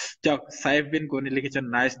করি। যাক, সাইফ বিন গনি লিখেছেন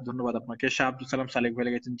নাইস, ধন্যবাদ আপনাকে। শাহ আব্দুল সালাম সালেক ভাই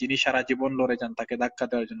লিখেছেন যিনি সারা জীবন লড়ে যান তাকে ধাক্কা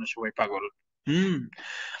দেওয়ার জন্য সবাই পাগল। হুম,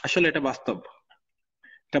 আসলে এটা বাস্তব,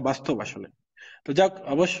 এটা বাস্তব আসলে। তো যাক,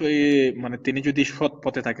 অবশ্যই মানে তিনি যদি সৎ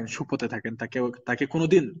পথে থাকেন, সুপথে থাকেন, তাকে তাকে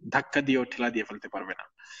কোনোদিন ধাক্কা দিয়েও ঠেলা দিয়ে ফেলতে পারবে না।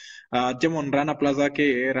 যেমন রানা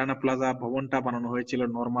প্লাজা ভবনটা বানানো হয়েছিল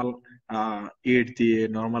নর্মাল ইট দিয়ে,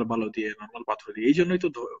 নর্মাল বালু দিয়ে, নর্মাল পাথর দিয়ে, এই জন্যই তো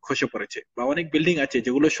খসে পড়েছে। বা অনেক বিল্ডিং আছে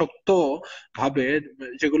যেগুলো শক্ত ভাবে,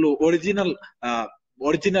 যেগুলো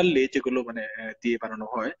অরিজিনালি যেগুলো মানে দিয়ে বানানো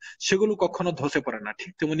হয়, সেগুলো কখনো ধসে পড়ে না।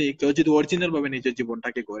 ঠিক তেমনি কেউ যদি অরিজিনাল ভাবে নিজের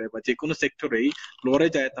জীবনটাকে গড়ে বা যে কোনো সেক্টরেই লড়ে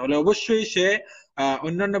যায়, তাহলে অবশ্যই সে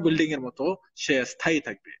অন্যান্য বিল্ডিং এর মতো সে স্থায়ী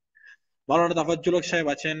থাকবে। মাওলানা তাফাজ্জুল হক সাহেব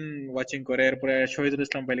আছেন ওয়াচিং করে। এরপরে শহীদুল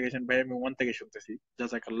ইসলাম ভাই লিখেছেন ভাই আমি ওমান থেকে শুনতেছি,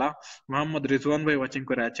 জাজাকাল্লাহ। মোহাম্মদ রিজওয়ান ভাই ওয়াচিং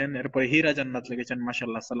করে আছেন। এরপরে হীরা জান্নাত লিখেছেন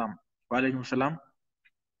মাশাআল্লাহ, সালাম। ওয়ালাইকুম সালাম।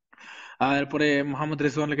 এরপরে মোহাম্মদ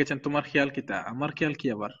রিজওয়ান লিখেছেন তোমার খেয়াল কিতা, আমার খেয়াল কি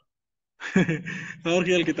আবার? আমার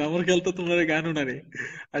খেয়াল কিতা, আমার খেয়াল তো তোমার গান শোনারে।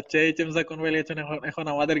 আচ্ছা, এই চেমসা কোন ভাই লিখেছেন এখন এখন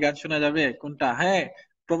আমাদের গান শোনা যাবে কোনটা? হ্যাঁ,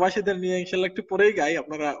 প্রবাসীদের নিয়ে ইনশাল্লাহ একটু পরেই গাই।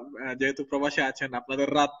 আপনারা যেহেতু প্রবাসে আছেন, আপনাদের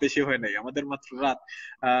রাত বেশি হয় নাই, আমাদের মাত্র রাত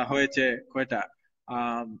হয়েছে কয়টা,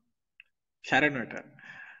 আহ 9:30।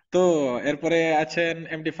 তো এরপরে আছেন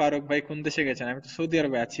এমডি ফারুক ভাই, কোন দেশে গেছেন? আমি তো সৌদি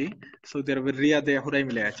আরবে আছি, সৌদি আরবের রিয়াদে হুরাই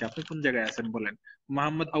মিলে আছি। আপনি কোন জায়গায় আছেন বলেন?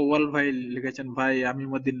 মোহাম্মদ আউয়াল ভাই লিখেছেন ভাই আমি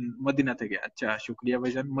মদিনা থেকে। আচ্ছা, শুক্রিয়া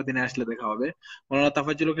ভাইজান, মদিনায় আসলে দেখা হবে। মৌলানা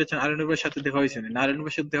তাফাজ্জুল লিখেছেন আলিনুরের সাথে দেখা হয়েছে না? না,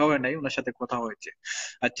 আলিনুরের সাথে দেখা হয় নাই, ওনার সাথে কথা হয়েছে।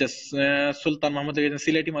 আচ্ছা, সুলতান মাহমুদ লিখেছেন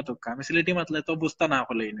সিলেটি মাতক্কা, আমি সিলেটি মাতলে তো বুঝতা না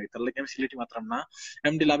হলেই নয়, তার লাগে আমি সিলেটি মাতলাম না।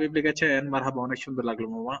 এমডি লাবিব লিখেছেন মারহাবা, অনেক সুন্দর লাগলো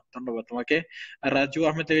মামা, ধন্যবাদ তোমাকে। আর রাজু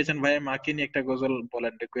আহমেদ লিখেছেন ভাই মাকে নিয়ে একটা গজল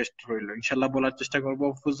বলেন, রিকোয়েস্ট রইলো, ইনশাল্লাহ বলার চেষ্টা করবো।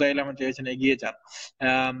 ফুজাইল আহমেদ লিখেছেন এগিয়ে যান।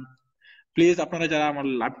 প্লিজ আপনারা যারা আমার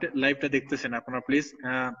লাইভটা দেখতেছেন, আপনারা প্লিজ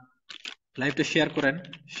লাইভটা শেয়ার করেন।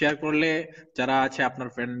 শেয়ার করলে যারা আছে আপনার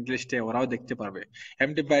ফ্রেন্ড লিস্টে, ওরাও দেখতে পারবে।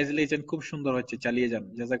 এমডি বাইজ লিখেছেন খুব সুন্দর হচ্ছে, চালিয়ে যান,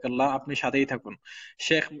 জাজাকাল্লাহ, আপনি সাথেই থাকুন।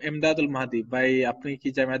 শেখ এমদাদুল মাহাদি ভাই, আপনি কি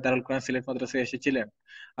জামিয়া দারুল কোরআন সিলেট মাদ্রাসায় এসেছিলেন?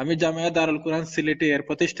 আমি জামিয়া দারুল কোরআন সিলেটে এর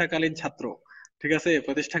প্রতিষ্ঠাকালীন ছাত্র। ঠিক আছে,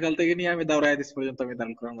 প্রতিষ্ঠাকাল থেকে নিয়ে আমি দাওরায়ে হাদিস পর্যন্ত আমি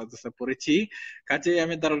দারুল কোরআন মাদ্রাসায় পড়েছি। কাজে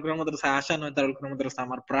আমি দারুল কোরআন মাদ্রাসায় আসা নয়, দারুল কোরআন মাদ্রাসা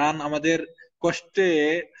আমার প্রাণ। আমাদের কষ্টে,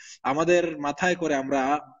 আমাদের মাথায় করে আমরা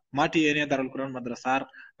মাটি এনে দারুল কোরআন মাদ্রাসার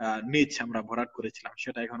নিচ আমরা ভরাট করেছিলাম,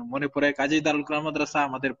 সেটা এখনো মনে পড়ে। কাজেই দারুল কোরআন মাদ্রাসা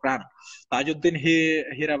আমাদের প্রাণ। তাজউদ্দিন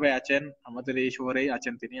হীরা ভাই আছেন, আমাদের এই শহরেই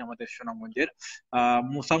আছেন, তিনি আমাদের সুনামগঞ্জের।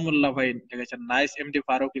 মুসামুল্লাহ ভাই লিখেছেন নাইস, এমডি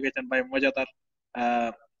ফারুক লিখেছেন ভাই মজাদার,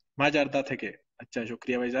 আহ মাজারদা থেকে। আচ্ছা,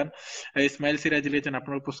 শুক্রিয়া ভাইজান। ইসমাইল সিরাজ লিখেছেন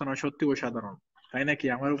আপনার উপস্থাপনা সত্যি অসাধারণ। তাই নাকি?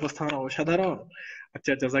 আমার উপস্থাপনা অসাধারণ?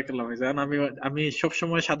 আচ্ছা, জাযাকাল্লাহ ভাইজান। আমি আমি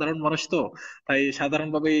সবসময় সাধারণ মানুষ তো, তাই সাধারণ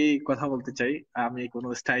ভাবেই কথা বলতে চাই। আমি কোনো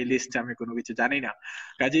স্টাইলিস্ট, আমি কোনো কিছু জানি না।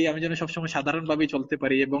 কাজেই আমি যেন সবসময় সাধারণ ভাবেই চলতে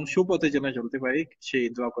পারি এবং সুপথে যেন চলতে পারি, সেই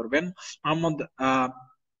দোয়া করবেন। মোহাম্মদ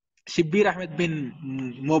শিব্বির আহমেদ বিন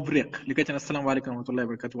মোবরেক লিখেছেন আসসালামু আলাইকুম রহমতুল্লাহি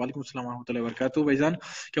ওয়া বারাকাতুহু। ওয়ালাইকুম আসসালাম ওয়া রাহমাতুল্লাহি ওয়া বারাকাতুহু। ভাইজান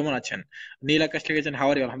কেমন আছেন? নীল আকাশ লিখেছেন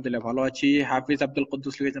হাওয়ারি, আলহামদুলিল্লাহ ভালো আছি। হাফিজ আব্দুল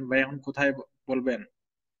কুদ্দুস লিখেছেন ভাই এখন কোথায় বলবেন?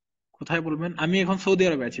 কোথায় বলবেন? আমি এখন সৌদি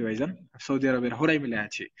আরবে আছি ভাইজান, সৌদি আরবের হোরাই মিলে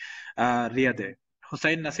আছি, রিয়াদে।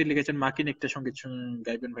 হুসাইন নাসির লিখেছেন মাকিন একটা সঙ্গীত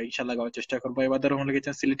গাইবেন ভাই, ইনশাল্লাহ গাওয়ার চেষ্টা করবো। এবার রহমান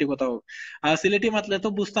লিখেছেন সিলেটি কোথাও, সিলেটি মাতলে তো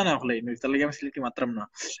বুঝতা না হলে, তার লাগে আমি সিলেটি মাত্রাম না।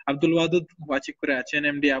 আব্দুল ওয়াদুদ ওয়াচিক করে আছেন,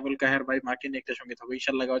 এমডি আবুল কাহের ভাই মাকিন একটা সঙ্গীত হবে,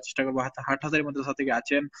 ইনশাল্লাহ গাওয়ার চেষ্টা করবো। হাটহাজারী মাদ্রাসা থেকে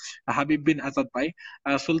আছেন হাবিব বিন আজাদ ভাই।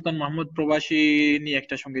 সুলতান মাহমুদ প্রবাসী নিয়ে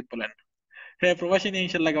একটা সঙ্গীত বলেন। হ্যাঁ, প্রবাসী নিয়ে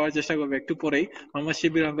ইনশাল্লাহ গাওয়ার চেষ্টা করবো একটু পরেই। মোহাম্মদ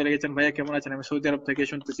শিবির আহমেদ লিখেছেন ভাইয়া কেমন আছেন? আমি সৌদি আরব থেকে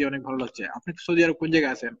শুনতেছি, অনেক ভালো লাগছে। আপনি সৌদি আরব কোন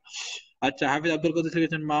জায়গায় আছেন? আচ্ছা, হাফিজ আব্দুল কাদের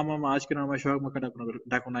লিখেছেন মা মামা আজকে আমার সোহাগ মাখা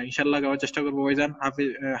ডাকো না, ইনশাল্লাহ গাওয়ার চেষ্টা করবো ভাইজান।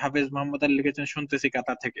 হাফিজ মোহাম্মদ আলী লিখেছেন শুনতেছি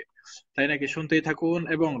কাতার থেকে। তাই নাকি? শুনতেই থাকুন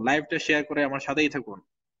এবং লাইভটা শেয়ার করে আমার সাথেই থাকুন।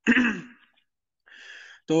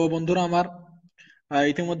 তো বন্ধুরা আমার,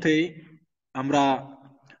 ইতিমধ্যেই আমরা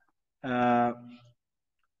আহ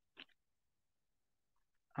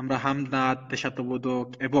আমরা হামদনাদ, দেশাত্মবোধক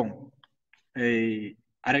এবং এই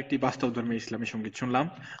আরেকটি বাস্তবধর্মী ইসলামী সঙ্গীত শুনলাম।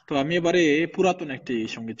 তো আমি এবারে পুরাতন একটি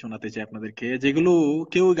সঙ্গীত শোনাতে চাই আপনাদেরকে, যেগুলো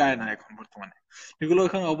কেউ গায় না এখন বর্তমানে, এগুলো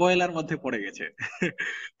এখন অবহেলার মধ্যে পড়ে গেছে।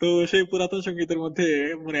 তো সেই পুরাতন সঙ্গীতের মধ্যে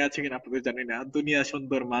মনে আছে কিনা আপনাদের জানি না, দুনিয়া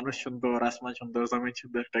সুন্দর, মানুষ সুন্দর, আসমান সুন্দর, জমিন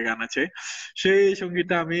সুন্দর একটা গান আছে। সেই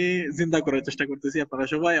সঙ্গীতটা আমি জিন্দা করার চেষ্টা করতেছি, আপনারা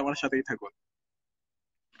সবাই আমার সাথেই থাকুন।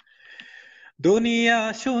 দুনিয়া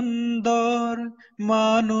সুন্দর,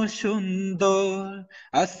 মানুষ সুন্দর,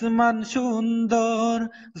 আসমান সুন্দর,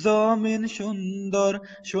 জমিন সুন্দর,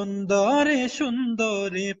 সুন্দরে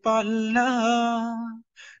সুন্দরে পাল্লা।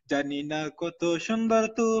 জানি না কত সুন্দর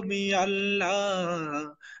তুমি আল্লাহ,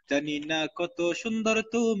 জানি না কত সুন্দর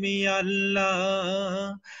তুমি আল্লাহ।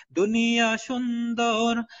 দুনিয়া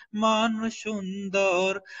সুন্দর, মানুষ সুন্দর,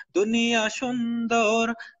 দুনিয়া সুন্দর,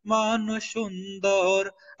 মানুষ সুন্দর,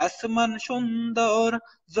 আসমান সুন্দর,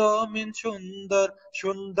 জমিন সুন্দর,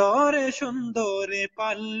 সুন্দরে সুন্দরে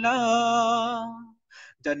পাল্লা।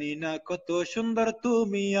 জানি না কত সুন্দর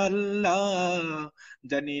তুমি আল্লাহ,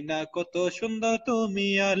 জানি না কত সুন্দর তুমি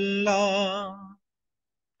আল্লাহ।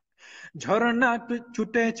 ঝর্ণা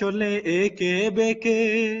ছুটে চলে একে বেঁকে,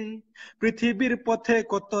 পৃথিবীর পথে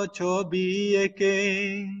কত ছবি এঁকে।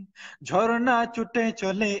 ঝর্ণা ছুটে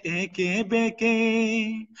চলে একে বেঁকে,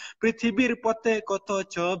 পৃথিবীর পথে কত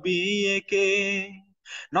ছবি এঁকে।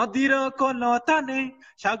 নদীর কলতানে,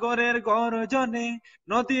 সাগরের গর্জনে,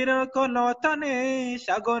 নদীর কলতানে,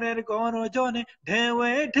 সাগরের গর্জনে,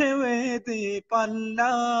 ঢেউয়ে ঢেউয়ে দে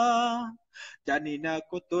পাল্লা। জানি না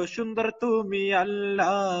কত সুন্দর তুমি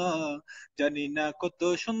আল্লাহ, জানি না কত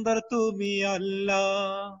সুন্দর তুমি আল্লাহ,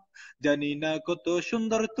 জানি না কত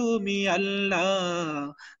সুন্দর তুমি আল্লাহ,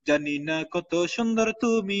 জানি না কত সুন্দর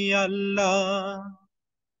তুমি আল্লাহ।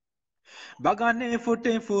 বাগানে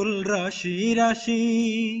ফুটে ফুল রাশি রাশি,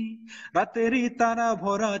 রাতেরই তারা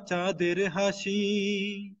ভরা চাঁদের হাসি।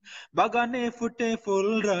 বাগানে ফুটে ফুল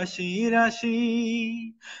রাশি রাশি,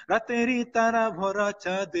 রাতেরই তারা ভরা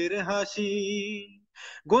চাঁদের হাসি।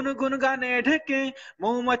 গুনগুন গানে ঢেকে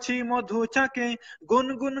মৌমাছি মধু চাকে,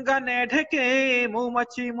 গুনগুন গানে ঢেকে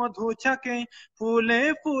মৌমাছি মধু চাকে, ফুলে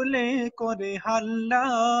ফুলে করে হাল্লা।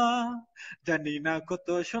 জানি না কত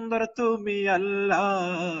সুন্দর তুমি আল্লাহ,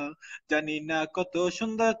 জানি না কত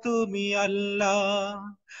সুন্দর তুমি আল্লাহ,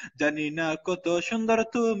 জানি না কত সুন্দর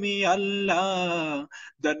তুমি আল্লাহ,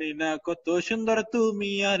 জানি না কত সুন্দর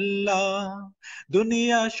তুমি আল্লাহ।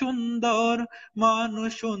 দুনিয়া সুন্দর,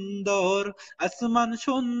 মানুষ সুন্দর, আসমান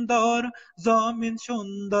সুন্দর, জমিন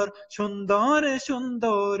সুন্দর, সুন্দরে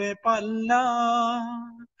সুন্দরে পাল্লা।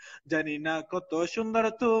 জানি না কত সুন্দর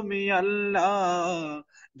তুমি আল্লাহ,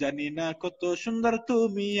 জানি না কত সুন্দর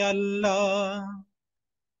তুমি আল্লাহ।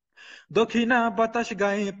 দক্ষিণা বাতাস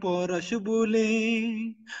গায়ে পরশ বলে,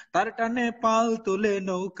 তার টানে পাল তুলে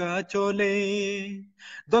নৌকা চলে।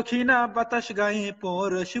 দক্ষিণা বাতাস গায়ে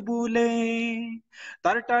পরশ বলে,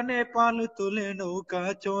 তার টানে পাল তুলে নৌকা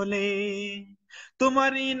চলে।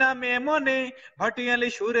 তোমারই নামে মনে ভাটিয়ালি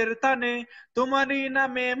সুরের তানে, তোমারই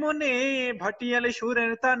নামে মনে ভাটিয়ালি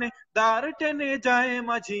সুরের তানে, দ্বার টেনে যায়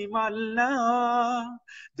মাঝি মাল্লা।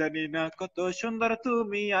 জানি না কত সুন্দর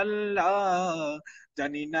তুমি আল্লাহ,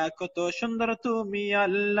 জানি না কত সুন্দর তুমি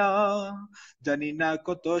আল্লাহ, জানি না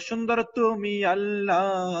কত সুন্দর তুমি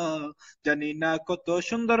আল্লাহ, জানি না কত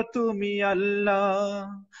সুন্দর তুমি আল্লাহ।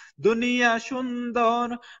 দুনিয়া সুন্দর,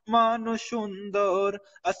 মানুষ সুন্দর,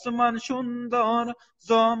 আসমান সুন্দর,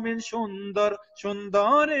 জমিন সুন্দর,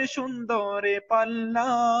 সুন্দরে সুন্দরে পাল্লা।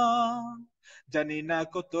 জানি না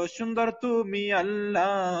কত সুন্দর তুমি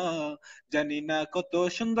আল্লাহ, জানি না কত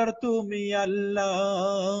সুন্দর তুমি আল্লাহ,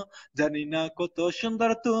 জানি না কত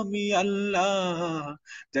সুন্দর তুমি আল্লাহ,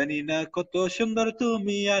 জানি না কত সুন্দর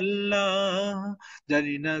তুমি আল্লাহ,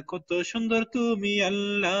 জানি না কত সুন্দর তুমি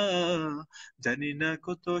আল্লাহ, জানি না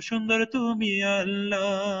কত সুন্দর তুমি আল্লাহ।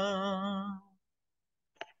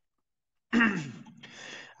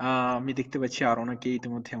 আমি দেখতে পাচ্ছি আর অনেকেই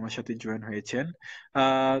ইতিমধ্যে আমার সাথে জয়েন হয়েছেন।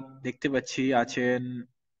 আহ দেখতে পাচ্ছি আছেন,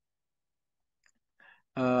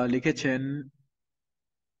 লিখেছেন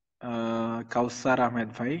কাউসার আহমেদ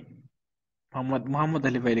ভাই, মোহাম্মদ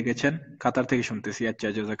আলী ভাই লিখেছেন কাতার থেকে শুনতেছি। আচ্ছা,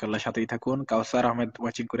 জাজাকাল্লাহ, সাথেই থাকুন। কাউসার আহমেদ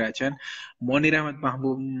ওয়াচিং করে আছেন। মনির আহমেদ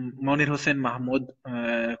মাহবুব, মনির হোসেন মাহমুদ,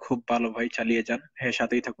 খুব ভালো ভাই, চালিয়ে যান। হ্যাঁ,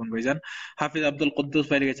 সাথেই থাকুন ভাইজান। হাফিজ আব্দুল কুদ্দুস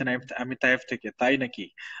ভাই লিখেছেন আমি তায়েফ থেকে। তাই নাকি?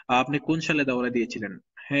 আপনি কোন সালে দাওরা দিয়েছিলেন?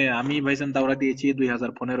 হ্যাঁ, আমি ভাইজান দাওরা দিয়েছি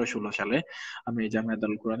 2015-16 সালে। আমি জামিয়াত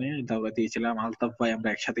আল কোরআনে দাওরা দিয়েছিলাম। আলতাফ ভাই আমরা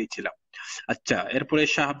একসাথেই ছিলাম। আচ্ছা, এরপরে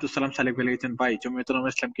শাহ আব্দুল সালাম সালেক ভাই লিখেছেন, ভাই জমিয়তুল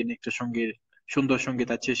উলামা ইসলামকে নিয়ে একটা সঙ্গীত, সুন্দর সঙ্গীত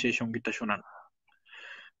আছে, সেই সঙ্গীতটা শোনান।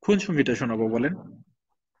 কোন সঙ্গীতটা শোনাবো বলেন?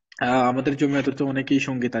 আমাদের জমিয়তে তো অনেকেই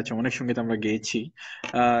সঙ্গীত আছে, অনেক সঙ্গীত আমরা গেয়েছি।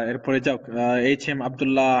 এরপরে যাও, এইচ এম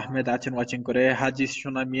আব্দুল্লাহ আহমেদ আছেন ওয়াচিং করে। হাজি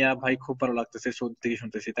সোনা মিয়া ভাই, খুব ভালো লাগতেছে, সৌদি থেকে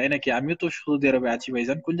শুনতেছি। তাই নাকি? আমিও তো সৌদি আরবে আছি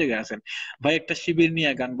ভাইজান। কোন জায়গায় আছেন ভাই? একটা শিবির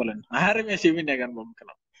নিয়ে গান বলেন। আরে মিয়া, শিবির নিয়ে গান বলবো কেন?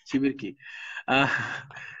 শিবির কি? আহ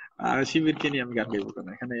শিবিরকে নিয়ে আমি গান গাইবো কেন?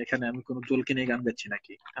 এখানে এখানে আমি কোনো দলকে নিয়ে গান গাচ্ছি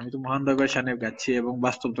নাকি? আমি তো মহান রবের শানে গাচ্ছি এবং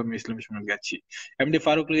বাস্তবধর্মী ইসলামের সঙ্গে গাচ্ছি। এমডি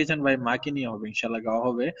ফারুক লিখেছেন, ভাই মাকে নিয়ে হবে, ইনশাল্লাহ গাওয়া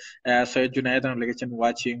হবে। সৈয়দ জুনায়েদ আহমেদ লিখেছেন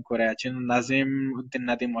ওয়াচিং করে আছেন। নাজিম উদ্দিন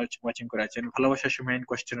নাদিম ওয়াচিং করে আছেন। ভালোবাসা মেইন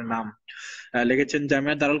কোশ্চেনের নাম লিখেছেন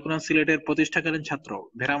জামিয়া দারুল কুরআন সিলেটের প্রতিষ্ঠাকালীন ছাত্র,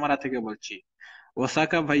 ভেড়ামারা থেকে বলছি।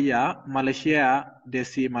 ওসাকা ভাইয়া, মালয়েশিয়া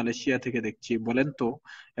দেশি, মালয়েশিয়া থেকে দেখছি, বলেন তো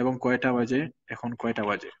এবং কয়টা বাজে? এখন কয়টা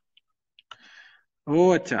বাজে? ও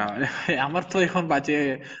আচ্ছা, আমার তো এখন বাজে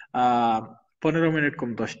 15 মিনিট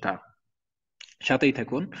কম 10টা। সাথেই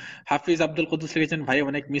থাকুন। হাফিজ আব্দুল কুদ্দুস লিখেছেন, ভাই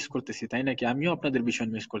অনেক মিস করতেছি। তাই নাকি? আমিও আপনাদের ভীষণ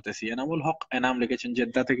মিস করতেছি। এনামুল হক এনাম লিখেছেন,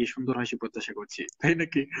 জেদ্দা থেকে সুন্দর হাসি প্রত্যাশা করছি। তাই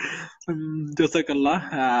নাকি? জাযাকাল্লাহ,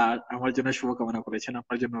 আমার জন্য শুভকামনা করেছেন।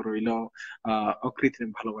 আপনার জন্য রইল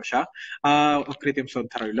অকৃত্রিম ভালোবাসা, অকৃত্রিম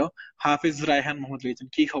শ্রদ্ধা রইল। হাফিজ রায়হান মোহাম্মদ লিখেছেন,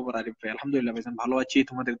 কি খবর আরিফ ভাই? আলহামদুলিল্লাহ ভাইজান, ভালো আছি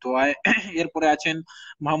তোমাদের দোয়ায়। এরপরে আছেন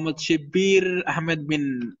মোহাম্মদ শিব্বির আহমেদ বিন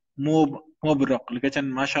মোবরক লিখেছেন,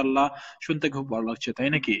 মাশাআল্লাহ, শুনতে খুব ভালো লাগছে। তাই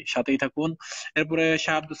নাকি? সাথেই থাকুন। এরপরে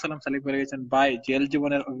শাহ আব্দুল সালাম সালিক বলে গেছেন, ভাই জেল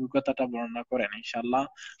জীবনের অভিজ্ঞতাটা বর্ণনা করেন ইনশাআল্লাহ।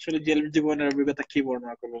 আসলে জেল জীবনের অভিজ্ঞতা কি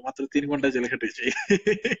বর্ণনা করবো? মাত্র 3 ঘন্টা জেলে খেটেছি।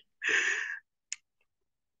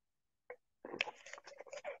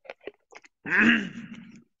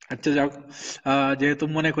 আচ্ছা, যাও, যেহেতু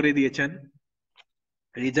মনে করে দিয়েছেন,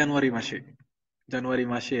 এই জানুয়ারি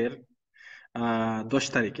মাসের 10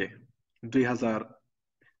 তারিখে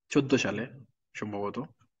 2014 সালে সম্ভবত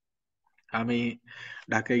আমি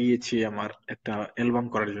ঢাকায় গিয়েছি আমার একটা অ্যালবাম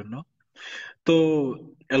করার জন্য। তো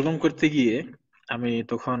অ্যালবাম করতে গিয়ে আমি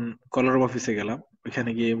তখন কলরব অফিসে গেলাম। ওইখানে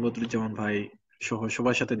গিয়ে বদরুজ্জামান ভাই সহ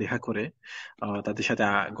সবার সাথে দেখা করে, তাদের সাথে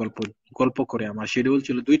গল্প গল্প করে, আমার শিডিউল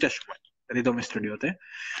ছিল 2টার সময় রিদম স্টুডিওতে।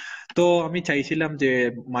 তো আমি চাইছিলাম যে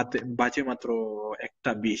বাজে মাত্র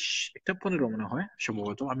 1:20, 1:15 মনে হয়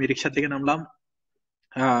সম্ভবত। আমি রিক্সা থেকে নামলাম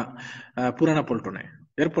আহ পুরানা পল্টনে।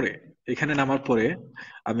 এরপরে এখানে নামার পরে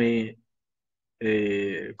আমি এই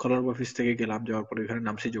কলর অফিস থেকে গেলাম, যাওয়ার পরে এখানে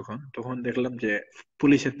নামছি যখন, তখন দেখলাম যে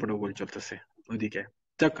পুলিশের প্রোটোকল চলতেছে ওইদিকে।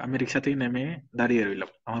 যাক, আমি রিক্সা থেকে নেমে দাঁড়িয়ে রইলাম।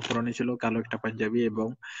 আমার পরনে ছিল কালো একটা পাঞ্জাবি এবং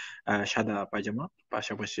সাদা পায়জামা,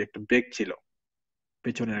 পাশাপাশি একটা ব্যাগ ছিল,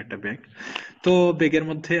 পেছনের একটা ব্যাগ। তো ব্যাগের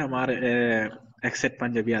মধ্যে আমার এক সেট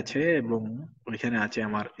পাঞ্জাবি আছে এবং ওইখানে আছে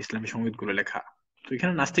আমার ইসলামী সঙ্গীত গুলো লেখা। তো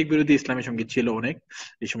এখানে নাস্তিক বিরোধী ইসলামী সঙ্গীত ছিল অনেক।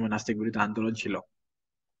 এই সময় নাস্তিক বিরোধী আন্দোলন ছিল।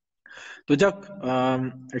 তো যাক, আম,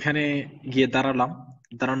 এখানে গিয়ে দাঁড়ালাম।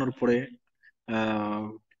 দাঁড়ানোর পরে আহ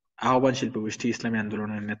আহ্বান শিল্প গোষ্ঠী ইসলামী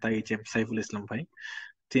আন্দোলনের নেতা এইচ এম সাইফুল ইসলাম ভাই,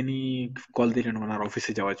 তিনি কল দিলেন ওনার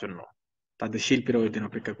অফিসে যাওয়ার জন্য। তাদের শিল্পীরা ওই দিন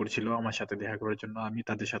অপেক্ষা করছিল আমার সাথে দেখা করার জন্য, আমি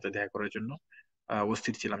তাদের সাথে দেখা করার জন্য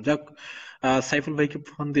উপস্থিত ছিলাম। যাক, সাইফুল ভাইকে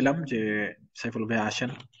ফোন দিলাম যে সাইফুল ভাই আসেন।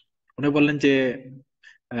 উনি বললেন যে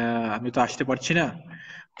আমি তো আসতে পারছি না।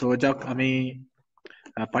 তো যাক, আমি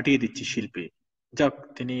পাঠিয়ে দিচ্ছি শিল্পী। যাক,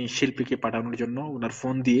 তিনি শিল্পীকে পাঠানোর জন্য ওনার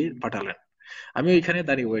ফোন দিয়ে পাঠালেন। আমি ওইখানে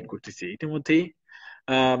দাঁড়িয়ে ওয়েট করতেছি। ইতিমধ্যেই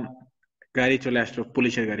আহ গাড়ি চলে আসলো,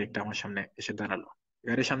 পুলিশের গাড়ি একটা আমার সামনে এসে দাঁড়ালো।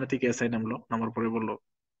 গাড়ির সামনে থেকে এসআই নামলো, নামার পরে বললো,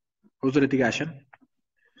 হুজুরের দিকে আসেন।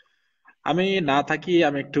 আমি না থাকি,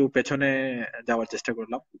 আমি একটু পেছনে যাওয়ার চেষ্টা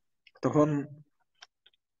করলাম। তখন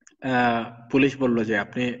আহ পুলিশ বলল যে,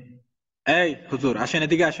 আপনি, এই হুজুর আসেন,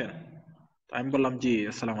 এদিকে আসেন। তো আমি বললাম, জি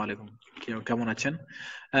আসসালামু আলাইকুম, কেমন আছেন?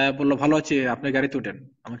 বললো, ভালো আছি, আপনি গাড়িতে উঠেন।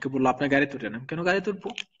 আমাকে বললো, আপনি গাড়িতে উঠেন। আমি, কেন গাড়িতে উঠবো?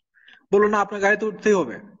 বললো, না, আপনার গাড়িতে উঠতেই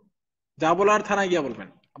হবে, যা বলার থানায় গিয়ে বলবেন।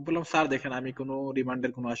 আমি বললাম, স্যার দেখেন, আমি কোনো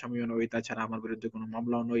রিমান্ডের কোনো আসামিও নই, তাছাড়া আমার বিরুদ্ধে কোনো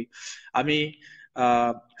মামলাও নই। আমি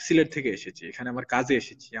আহ সিলেট থেকে এসেছি, এখানে আমার কাজে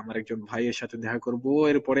এসেছি, আমার একজন ভাইয়ের সাথে দেখা করব,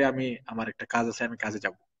 এরপরে আমি, আমার একটা কাজ আছে, আমি কাজে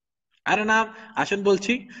যাব। আরে না, আসেন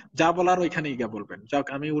বলছি, যা বলার ওইখানেই গিয়ে বলবেন। যাক,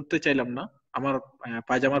 আমি উঠতে চাইলাম না। আমার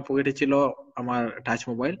পায়জামার পকেটে ছিল আমার টাচ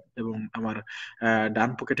মোবাইল, এবং আমার ডান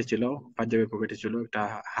পকেটে ছিল, পাঞ্জাবের পকেটে ছিল একটা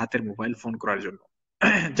হাতের মোবাইল ফোন করার জন্য।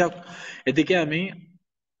 যাক, এদিকে আমি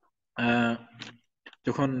আহ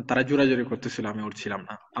যখন তারা জোরাজুরি করতেছিল, আমি উঠছিলাম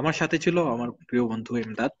না। আমার সাথে ছিল আমার প্রিয় বন্ধু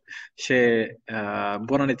ইমদাদ। সে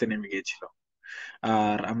বনানীতে নেমে গিয়েছিল।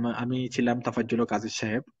 আর আমি ছিলাম তাফাজ্জুল কাজী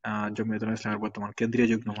সাহেব, জমিয়তুল ইসলামের বর্তমান কেন্দ্রীয়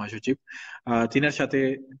যুগ্ম মহাসচিব। তিনার সাথে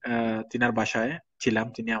তিনার বাসায় ছিলাম,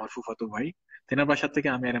 তিনি আমার ফুফাতো ভাই। তিনার বাসা থেকে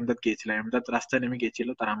আমি আর এমদাদ গিয়েছিলাম। এমদাদ রাস্তায় নেমে গিয়েছিল,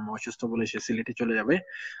 তার আম্মু অসুস্থ বলে সে সিলেটে চলে যাবে।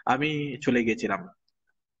 আমি চলে গিয়েছিলাম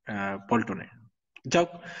পল্টনে। যাক,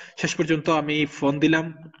 শেষ পর্যন্ত আমি ফোন দিলাম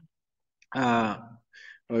আহ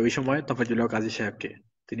ওই সময় তোফাজ্জল কাজী সাহেবকে।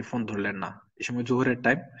 তিনি ফোন ধরলেন না। এই সময় জোহরের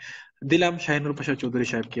টাইম। দিলাম শাহিনুর পাশা চৌধুরী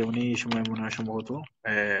সাহেবকে, উনি এই সময় মনে হয় সম্ভবত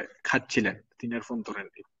খাচ্ছিলেন, তিনি আর ফোন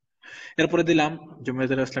ধরেননি। এরপরে দিলাম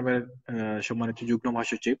জমিয়তুল ইসলামের সম্মানিত যুগ্ম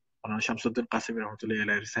মহাসচিব মাওলানা শামসুদ্দিন কাসিম রহমতুল্লাহ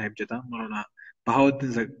আলাইহির সাহেব যেটা মাওলানা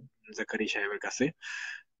বাহাউদ্দিন জাকারি সাহেবের কাছে।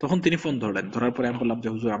 তখন তিনি ফোন ধরলেন। ধরার পরে আমি বললাম যে,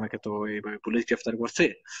 হুজুর আমাকে তো এইভাবে পুলিশ গ্রেফতার করছে,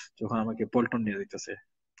 যখন আমাকে পল্টন নিয়ে যাইতেছে।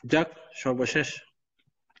 যাক, সর্বশেষ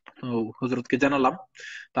তো হজরতকে জানালাম।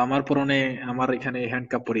 তো আমার পরনে, আমার এখানে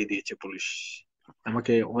হ্যান্ডকাপ পরিয়ে দিয়েছে পুলিশ।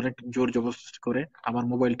 আমাকে অনেক জোর জবরদস্তি করে আমার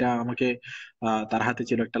মোবাইলটা আমাকে, তার হাতে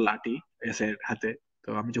ছিল একটা লাঠি, এসের হাতে। তো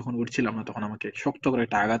আমি যখন উঠছিলাম না, তখন আমাকে শক্ত করে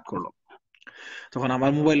একটা আঘাত করলো। তখন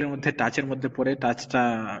আমার মোবাইলের মধ্যে টাচের মধ্যে পড়ে, টাচটা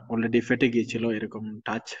অলরেডি ফেটে গিয়েছিল, এরকম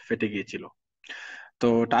টাচ ফেটে গিয়েছিল। তো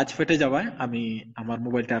টাচ ফেটে যাওয়ায় আমি, আমার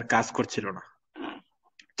মোবাইলটা আর কাজ করছিল না।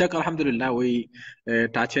 যাক, আলহামদুলিল্লাহ, ওই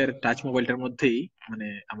টাচ মোবাইলটার মধ্যেই মানে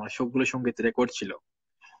আমার সবগুলো সঙ্গীত রেকর্ড ছিল।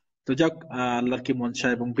 তো যাক, আল্লাহর কি মনসা,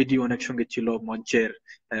 এবং ভিডিও অনেক সঙ্গীত ছিল মঞ্চের,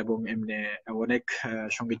 এবং এমনি অনেক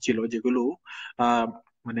সঙ্গীত ছিল যেগুলো আহ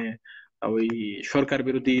মানে ওই সরকার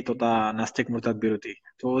বিরোধী তথা নাস্তিক মুরতাদ বিরোধী।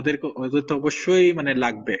 তো ওদের তো অবশ্যই মানে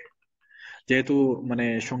লাগবে, যেহেতু মানে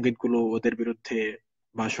সঙ্গীতগুলো ওদের বিরুদ্ধে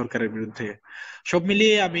বা সরকারের বিরুদ্ধে। সব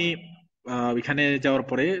মিলিয়ে আমি ওইখানে যাওয়ার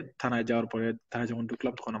পরে, থানায় যাওয়ার পরে, থানায় যখন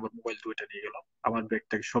ঢুকলাম, তখন আমার মোবাইল দুইটা নিয়ে গেল, আমার ব্যাগ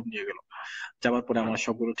ট্যাগ সব নিয়ে গেল। যাওয়ার পরে আমার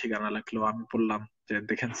সবগুলো ঠিকানা লাগলো। আমি বললাম যে,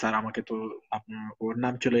 দেখেন স্যার, আমাকে তো ওর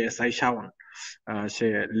নাম ছিল এসআই শাওন, সে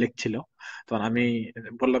লিখছিল। তখন আমি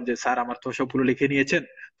বললাম যে, স্যার আমার তো সবগুলো লিখে নিয়েছেন,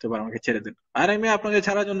 তো এবার আমাকে ছেড়ে দিন। আর আমি আপনাকে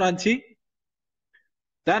ছাড়ার জন্য আনছি,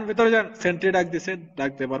 যান ভিতরে যান। সেন্ট্রি ডাক দিছে,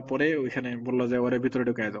 ডাক দেওয়ার পরে ওইখানে বললো যে, ওরে ভিতরে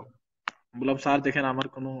ঢুকাই দাও। বললাম, স্যার দেখেন,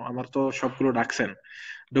 আমার তো সবগুলো রাখছেন,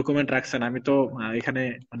 ডকুমেন্ট রাখছেন, আমি তো এখানে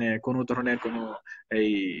মানে কোনো ধরনের কোনো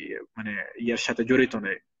এই মানে ইয়ার সাথে জড়িত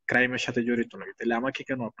নই, ক্রাইমের সাথে জড়িত নই, তাহলে আমাকে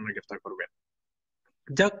কেন আপনারা গ্রেফতার করবেন?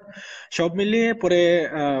 যাক, সব মিলিয়ে পরে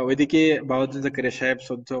ওইদিকে বাহাদুর জাকারিয়া সাহেব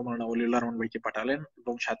সদ্য মাওলানা ওলিউল্লাহ রহমান ভাইকে পাঠালেন,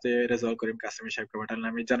 এবং সাথে রেজাউল করিম কাসেমি সাহেবকে পাঠালেন।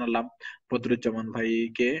 আমি জানালাম বদরুজ্জামান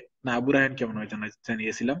ভাইকে, না আবু রায়হানকে মনে হয়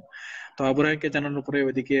জানিয়েছিলাম। তো আবু রায়হানকে জানানোর পরে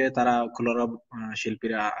ওইদিকে তারা কুলরব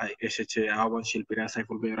শিল্পীরা এসেছে, আহ্বান শিল্পীরা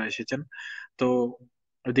সাইফুল ভাই ওরা এসেছেন। তো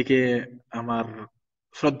ওইদিকে আমার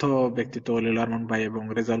শ্রদ্ধেয় ব্যক্তিত্ব ওলিউল্লাহ রহমান ভাই এবং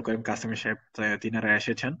রেজাউল করিম কাসেমি সাহেব, তিনারা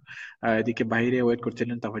এসেছেন। এদিকে বাইরে ওয়েট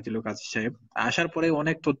করছিলেন তাফাজ্জুল কাজী সাহেব। আসার পরে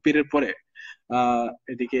অনেক তদবিরের পরে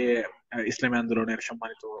এদিকে ইসলামী আন্দোলনের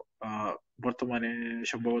সম্মানিত আহ বর্তমানে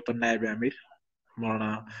সম্ভবত নায়েবে আমির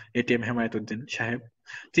মাওলানা এটিএম হেমায়েতুদ্দিন সাহেব,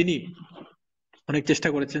 তিনি অনেক চেষ্টা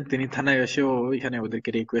করেছেন। তিনি থানায় এসেও এখানে ওদেরকে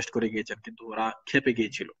রিকোয়েস্ট করে গিয়েছেন, কিন্তু ওরা খেপে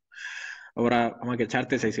গিয়েছিল, ওরা আমাকে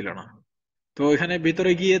ছাড়তে চাইছিল না। তো এখানে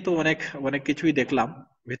ভিতরে গিয়ে তো অনেক অনেক কিছুই দেখলাম।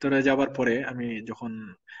 ভিতরে যাওয়ার পরে আমি যখন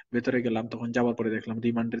ভেতরে গেলাম, তখন যাওয়ার পরে দেখলাম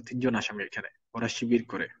রিমান্ডের 3 জন আসামি এখানে, ওরা শিবির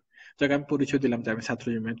করে। যাকে আমি পরিচয় দিলাম যে আমি ছাত্র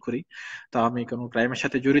জমিয়ত করি, তো আমি কোনো ক্রাইমের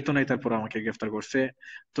সাথে জড়িত নাই, তারপর আমাকে গ্রেফতার করছে।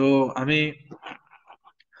 তো আমি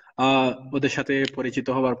ওদের সাথে পরিচিত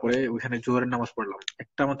হওয়ার পরে ওইখানে জোহরের নামাজ পড়লাম।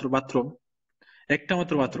 একটা মাত্র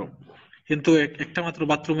বাথরুম, কিন্তু একটা মাত্র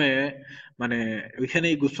বাথরুমে মানে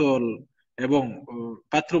ওইখানেই গোসল এবং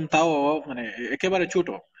বাথরুম তাও মানে একেবারে ছোট,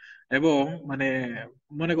 এবং মানে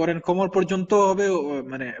মনে করেন কোমর পর্যন্ত হবে,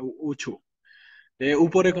 মানে উঁচু,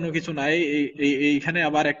 উপরে কোনো কিছু নাই। এইখানে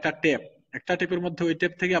আবার একটা টেপের মধ্যে, ওই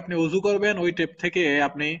টেপ থেকে আপনি অজু করবেন, ওই টেপ থেকে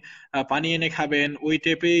আপনি পানি এনে খাবেন, ওই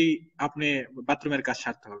টেপেই আপনি বাথরুমের কাজ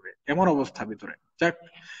সারতে হবে, এমন অবস্থা ভিতরে। যাক,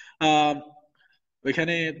 আহ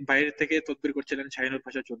ওইখানে বাইরে থেকে তদবির করছিলেন শাহিনুর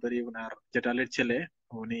পাশা চৌধুরী, ওনার জেঠালের ছেলে,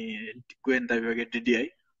 উনি গোয়েন্দা বিভাগের ডিডিআই।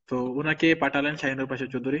 তো ওনাকে পাঠালেন শাহিনুর পাশা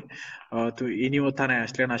চৌধুরী। তো ইনিও থানায়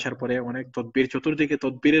আসলেন, আসার পরে অনেক তদবির, চতুর্দিকে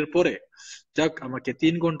তদবিরের পরে যাক আমাকে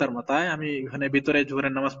 3 ঘন্টার মাথায়, আমি ওখানে ভিতরে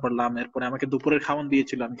জোহরের নামাজ পড়লাম, এরপরে আমাকে দুপুরের খাওয়ান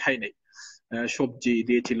দিয়েছিল, আমি খাই নাই। সবজি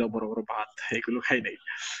দিয়েছিল, বড় বড় ভাত, এগুলো খাই নাই।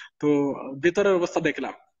 তো ভিতরের অবস্থা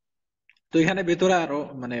দেখলাম। তো এখানে ভেতরে আরো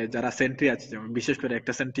মানে যারা সেন্ট্রি আছে, যেমন বিশেষ করে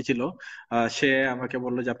একটা সেন্ট্রি ছিল, সে আমাকে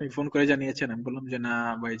বললো যে আপনি ফোন করে জানিয়েছেন। আমি বললাম যে না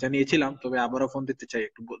ভাই, জানিয়েছিলাম, তবে আবারও ফোন দিতে চাই,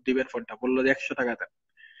 একটু দিবেন ফোনটা। বললো যে 100 টাকা দেন।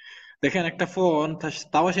 দেখেন, একটা ফোন,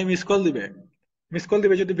 তাও সে মিস কল দিবে। মিস কল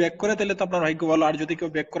দিবে, যদি ব্যাক করে তাহলে তো আপনার ভাগ্য ভালো, আর যদি কেউ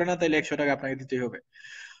ব্যাক করে না তাহলে 100 টাকা আপনাকে দিতেই হবে।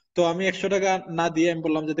 তো আমি 100 টাকা না দিয়ে আমি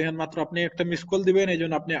বললাম যে দেখেন, মাত্র আপনি একটা মিস কল দিবেন, এই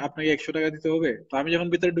জন্য আপনাকে 100 টাকা দিতে হবে। তো আমি যখন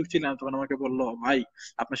ভিতরে ঢুকছিলাম তখন আমাকে বললো, ভাই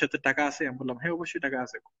আপনার সাথে টাকা আছে? আমি বললাম হ্যাঁ, অবশ্যই টাকা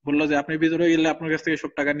আছে। বললো যে আপনি ভিতরে গেলে আপনার কাছ থেকে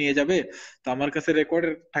সব টাকা নিয়ে যাবে। তো আমার কাছে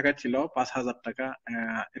রেকর্ডের টাকা ছিল 5,000 টাকা,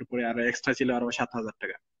 এরপরে আরো এক্সট্রা ছিল আরো 7,000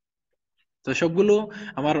 টাকা। তো সবগুলো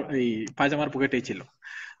আমার এই পায়জামার পকেটেই ছিল।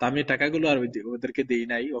 তো আমি টাকাগুলো আর ওদেরকে দেই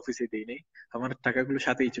নাই, অফিসে দেই নাই। আমার টাকাগুলো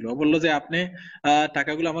সাথেই ছিল। ও বললো যে আপনি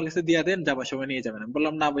টাকাগুলো আমার কাছে দিয়ে দেন, যাবার সময় নিয়ে যাবেন। আমি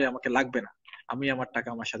বললাম না ভাই, আমাকে লাগবে না, আমি আমার টাকা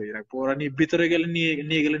আমার সাথেই রাখবো, ওরা ভিতরে গেলে নিয়ে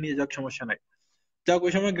নিয়ে গেলে নিয়ে যাক, সমস্যা নাই। যাক,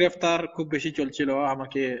 ওই সময় গ্রেফতার খুব বেশি চলছিল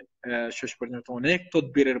আমাকে। শেষ পর্যন্ত অনেক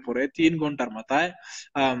তদবিরের পরে 3 ঘন্টার মাথায়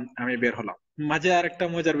আমি বের হলাম। মাঝে আর একটা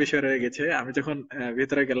মজার বিষয় রয়ে গেছে, আমি যখন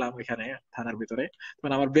ভিতরে গেলাম এখানে থানার ভিতরে,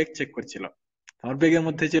 তখন আমার ব্যাগ চেক করছিল। আমার ব্যাগের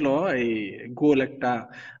মধ্যে ছিল এই গোল একটা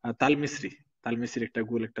তালমিস্রি, তালমিস্রির একটা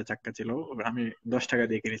গোল একটা চাক্কা ছিল, আমি 10 টাকা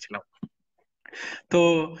দিয়ে কিনেছিলাম। তো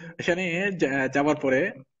এখানে যাবার পরে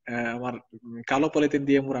আমার কালো পলিথিন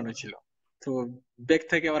দিয়ে মোড়ানো ছিল। তো ব্যাগ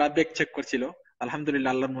থেকে ওরা ব্যাগ চেক করছিল।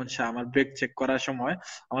 আলহামদুলিল্লাহ, আল্লাহর মনসা, আমার ব্যাগ চেক করার সময়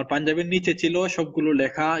আমার পাঞ্জাবির নিচে ছিল সবগুলো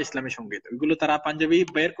লেখা ইসলামী সঙ্গীত। ওইগুলো তারা পাঞ্জাবি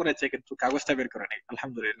বের করেছে, কিন্তু কাগজটা বের করে নাই,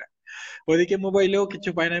 আলহামদুলিল্লাহ। ওইদিকে মোবাইলেও কিছু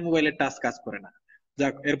পাই নাই, মোবাইলের টাচ কাজ করে না।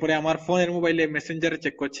 যাক, এরপরে আমার ফোনের মোবাইলে মেসেঞ্জারে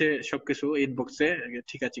চেক করছে সবকিছু, ইনবক্সে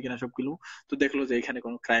ঠিক আছে কিনা সবগুলো। তো দেখলো যে এখানে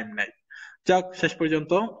কোনো ক্রাইম নাই। যাক, শেষ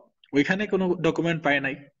পর্যন্ত ওইখানে কোনো ডকুমেন্ট পায়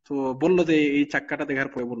নাই। তো বললো যে এই চাক্কাটা দেখার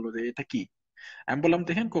পরে বললো যে এটা কি। আমি বললাম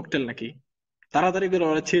দেখেন, ককটেল নাকি। তাড়াতাড়ি করে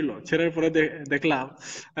ওরা ছেড়ার পরে দেখলাম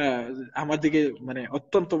আহ, আমার দিকে মানে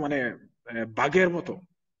অত্যন্ত মানে বাঘের মতো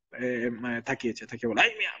মানে তাকিয়েছে, তাকিয়ে বলে,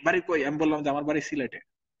 এই মিয়া বাড়ি কই? আমি বললাম যে আমার বাড়ি সিলেটে।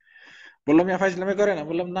 বললাম মিয়া ফাইজলামি করেন? আমি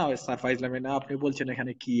বললাম না স্যার, ফাইজলামি না, আপনি বলছেন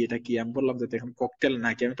এখানে কি, এটা কি? আমি বললাম যে দেখুন, ককটেল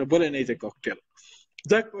নাকি, আমি তো বলে নেই যে ককটেল।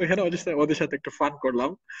 যাক, ওখানে ওদের সাথে একটু ফান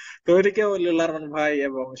করলাম। তো ওইদিকে লারমান ভাই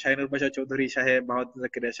এবং শাহিনুর পাশা চৌধুরী সাহেব, বাহাদুর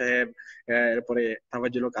জাকিরিয়া সাহেব, এরপরে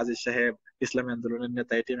তাবাজ্জুল হক আজিজ সাহেব, ইসলামী আন্দোলনের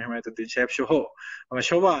নেতা এটিএম হেমায়েতুদ্দিন সাহেব সহ আমরা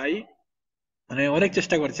সবাই মানে অনেক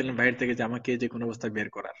চেষ্টা করেছিলেন বাইরে থেকে যে আমাকে যে কোনো অবস্থায় বের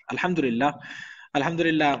করার। আলহামদুলিল্লাহ,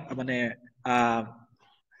 আলহামদুলিল্লাহ, মানে আহ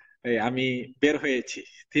আমি বের হয়েছি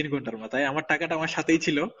 3 ঘন্টার মাথায়। আমার টাকাটা আমার সাথেই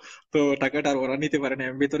ছিল। তো টাকাটা আর ওরা নিতে পারেনি।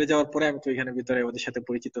 আমি ভিতরে যাওয়ার পরে আমি তো এখানে ভিতরে ওদের সাথে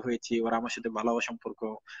পরিচিত হয়েছি, ওরা আমার সাথে ভালো সম্পর্ক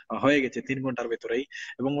হয়ে গেছে 3 ঘন্টার ভেতরেই।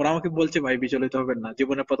 এবং ওরা আমাকে বলছে ভাই বিচলিত হবেন না,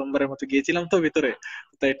 জীবনে প্রথমবারের মতো গিয়েছিলাম তো ভিতরে।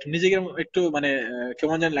 তো একটু নিজেকে একটু মানে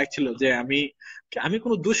কেমন জানি লাগছিল যে আমি আমি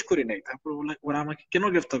কোনো দোষ করি নাই, তারপর ওরা আমাকে কেন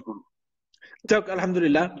গ্রেফতার করলো। যাক,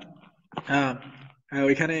 আলহামদুলিল্লাহ। আহ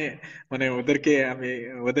ওইখানে মানে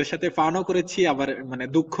ওদের সাথে ফানও করেছি, আবার মানে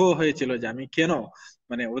দুঃখ হয়েছিল যে আমি কেন,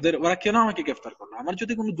 মানে ওরা কেন আমাকে গ্রেফতার করলো। আমার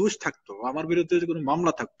যদি কোনো দোষ থাকতো, আমার বিরুদ্ধে যদি কোনো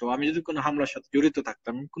মামলা থাকতো, আমি যদি কোনো হামলার সাথে জড়িত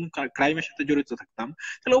থাকতাম, কোন ক্রাইমের সাথে জড়িত থাকতাম,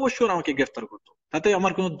 তাহলে অবশ্যই ওরা আমাকে গ্রেফতার করতো, তাতে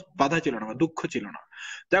আমার কোনো বাধা ছিল না বা দুঃখ ছিল না।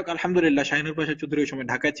 যাক, আলহামদুলিল্লাহ, শাহিনুর পাশা চৌধুরী ওই সময়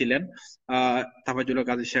ঢাকায় ছিলেন, তাফাজ্জুল হক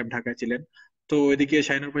কাজী সাহেব ঢাকায় ছিলেন। তো এদিকে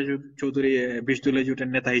শাহিনুর পাশা চৌধুরী 20 দলীয় জোটের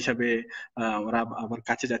নেতা হিসাবে ওরা আবার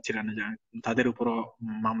কাছে যাচ্ছিলেন না, তাদের উপরও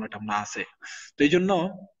মামলা টামলা আছে। তো এই জন্য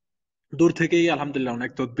দূর থেকেই আলহামদুলিল্লাহ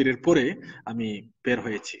অনেক তদবিরের পরে আমি বের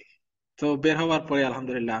হয়েছি। তো বের হওয়ার পরে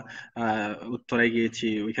আলহামদুলিল্লাহ উত্তরায় গিয়েছি,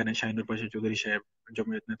 ওইখানে শাহিনুর পাশা চৌধুরী সাহেব,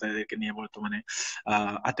 জমিয়ত নেতাদেরকে নিয়ে বর্তমানে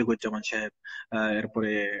আতিকুজ্জামান সাহেব,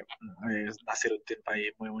 এরপরে নাসির উদ্দিন ভাই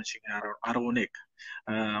ময়মনসিংহ, আরো আরো অনেক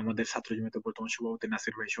আমাদের ছাত্র জমিয়তের বর্তমান সভাপতি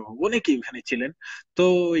নাসির ভাই সহ অনেকেই ওখানে ছিলেন। তো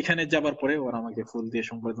এখানে যাবার পরে ওরা আমাকে ফুল দিয়ে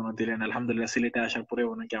সংবর্ধনা দিলেন। আলহামদুলিল্লাহ, সিলেটে আসার পরে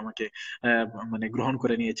অনেকে আমাকে মানে গ্রহণ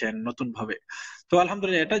করে নিয়েছেন নতুন ভাবে। তো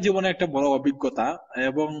আলহামদুলিল্লাহ, এটা জীবনে একটা বড় অভিজ্ঞতা।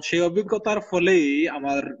 এবং সেই অভিজ্ঞতার ফলেই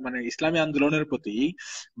আমার মানে ইসলামী আন্দোলনের প্রতি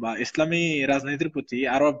বা ইসলামী রাজনীতির প্রতি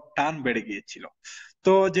আরো টান বেড়ে গিয়েছিল।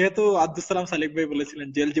 তো যেহেতু আব্দুল সালাম সালিক ভাই বলেছিলেন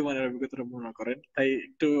জেল জীবনের অভিজ্ঞতা বর্ণনা করেন, তাই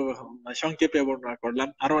একটু সংক্ষেপে বর্ণনা করলাম।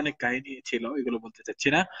 আরো অনেক কাহিনী ছিল, এগুলো বলতে চাচ্ছি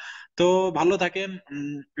না। তো ভালো থাকেন।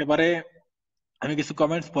 এবারে আমি কিছু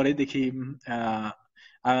কমেন্টস পরে দেখি। আহ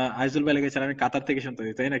আইজুল ভাই লিখেছেন আমি কাতার থেকে শুনতে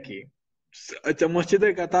তাই নাকি? আচ্ছা,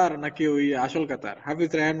 মসজিদের কাতার নাকি ওই আসল কাতার?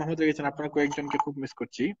 হাফিজ রায়হান মাহমুদ লিখেছেন আপনার কয়েকজনকে খুব মিস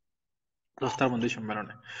করছি দস্তারবন্দি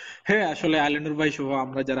সম্মেলনে। হ্যাঁ, আসলে আলিনুর ভাই সহ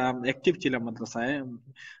আমরা যারা অ্যাক্টিভ ছিলাম মাদ্রাসায়,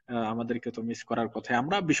 আমাদেরকে তো মিস করার কথা,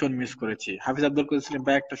 আমরা ভীষণ মিস করেছি। হাফিজ আব্দুল কাদের সেলিম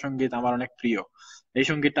ভাই, একটা সঙ্গীত আমার অনেক প্রিয়, এই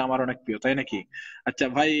সঙ্গীতটা আমার অনেক প্রিয়, তাই নাকি? আচ্ছা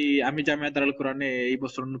ভাই, আমি জামিয়া দারুল কোরআনে এই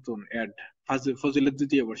বছর নতুন অ্যাড, ফজিলের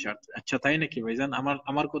দ্বিতীয় বর্ষে। আচ্ছা তাই নাকি ভাইজান? আমার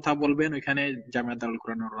আমার কথা বলবেন ওইখানে, জামিয়া দারুল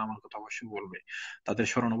কোরআনের ওরা আমার কথা অবশ্যই বলবে, তাদের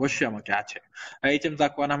স্মরণ অবশ্যই আমাকে আছে। এইচ এম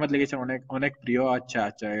জাকওয়ান আহমেদ লিখেছেন অনেক অনেক প্রিয়। আচ্ছা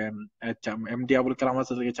আচ্ছা, আচ্ছা এমডি আবুল কালাম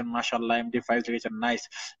আজাদ লিখেছেন মাশাআল্লাহ, এমডি ফাইজ লিখেছেন নাইস,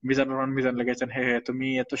 মিজানুর রহমান মিজান লিখেছেন হে হে তুমি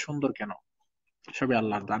এত সুন্দর কেন? সবই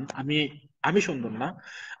আল্লাহর দান। আমি আমি সুন্দর না,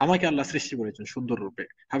 আমাকে আল্লাহ সৃষ্টি করেছেন সুন্দর রূপে।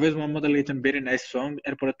 হাফেজ মোহাম্মদ আলী লিখেছেন ভেরি নাইস সং।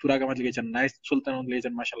 এরপরে তুরাগ আহমদ লিখেছেন নাইস। সুলতান আহমদ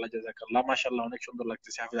লিখেছেন মাশাআল্লাহ জাযাকাল্লাহ, মাশাআল্লাহ অনেক সুন্দর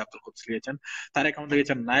লাগতেছে। হাফেজ আব্দুল কুদস লিখেছেন। তারেক আহমদ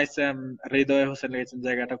লিখেছেন নাইস। হৃদয় হোসেন লিখেছেন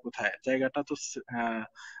জায়গাটা কোথায়? জায়গাটা তো আহ,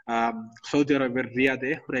 আহ, সৌদি আরবের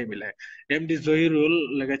রিয়াদে হুরাইমিলায়। এমডি জহিরুল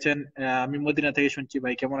লিখেছেন আমি মদিনা থেকে শুনছি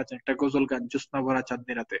ভাই, কেমন আছেন? একটা গজল গান জোৎস্না ভরা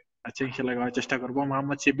চাঁদনি রাতে। আচ্ছা ইনশাআল্লাহ গাওয়ার চেষ্টা করবো।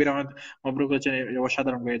 মোহাম্মদ শিবির আহমদ মবরুক হচ্ছেন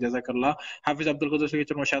অসাধারণ ভাই, জাযাকাল্লাহ। হাফিজ আব্দুল কুদ্দুস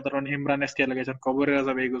লিখেছেন অসাধারণ। ইমরান এসকে লিখেছেন কবরের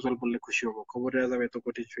আযাব এই গজল বললে খুশি হব। কবরের আযাব এত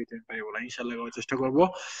কঠিন সইতে আমি পারি বলা, ইনশাআল্লাহ গাওয়ার চেষ্টা করব।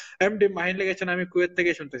 এমডি মাহিন লিখেছেন আমি কুয়েত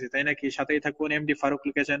থেকে শুনতেছি, তাই নাকি? সাথেই থাকুন। এমডি ফারুক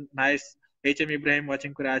লিখেছেন nice. H M Ibrahim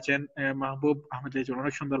watching করে আছেন। মাহবুব আহমেদ লিখেছেন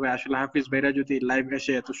অনেক সুন্দর ভাই। আসলে হাফিজ ভাইরা যদি লাইভ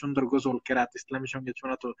এসে এত সুন্দর গজল কেরাত ইসলামী সঙ্গীত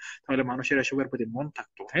শোনাতো, তাহলে মানুষের এসবের প্রতি মন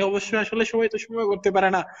থাকতো। হ্যাঁ অবশ্যই, আসলে সবাই তো সময় করতে পারে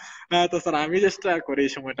না। তো স্যার আমি চেষ্টা করি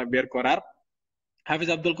এই সময়টা বের করার। হাফিজ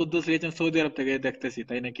আব্দুল কুদ্দুস লিখেছেন সৌদি আরব থেকে দেখতেছি,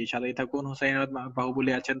 তাই নাকি? সাথেই থাকুন। হুসাইন আহমদ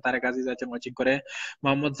বাহুবলী আছেন, তারেক আজিজ আছেন ওয়াচিং করে।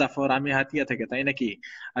 মোহাম্মদ জাফর আমি হাতিয়া থেকে, তাই নাকি?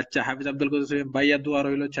 আচ্ছা, হাফিজ আব্দুল কুদ্দুস লিখেছেন, ভাইয়া দোয়া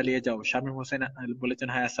রইলো চালিয়ে যাও। শামীম হোসেন বলেছেন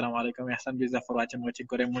হাই আসসালামু আলাইকুম। ইহসান বি জাফর আছেন ওয়াচিং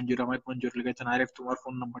করে। মঞ্জুর আহমেদ মঞ্জুর লিখেছেন আরিফ তোমার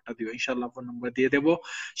ফোন নাম্বারটা দিও, ইনশাআল্লাহ ফোন নাম্বার দিয়ে দেবো।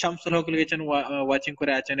 শামসুল হক লিখেছেন ওয়াচিং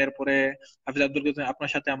করে আছেন। এরপরে হাফিজ আব্দুল কুদ্দুস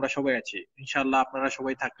আপনার সাথে আমরা সবাই আছি, ইনশাআল্লাহ আপনারা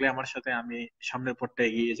সবাই থাকলে আমার সাথে আমি সামনের পথটা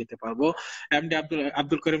এগিয়ে যেতে পারবো। এমডি আব্দুল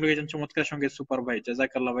আব্দুল করিম লিখেছেন চমৎকার সঙ্গে সুপার ভাই,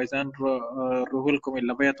 জাযাকাল্লাহ ভাইজান। রুহুল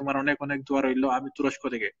কুমিল্লা ভাইয়া তোমার অনেক অনেক দোয়া রইলো। আমি তুরস্ক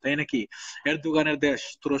থেকে, তাই নাকি? এরদোগানের দেশ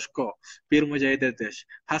তুরস্ক, পীর মুজাহিদের দেশ।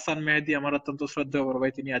 হাসান মেহেদী আমার অত্যন্ত শ্রদ্ধেয় বড়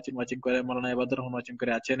ভাই, তিনি আছেন ওয়াচিং করে। মৌলানা ইবাদুর রহমান ওয়াচিং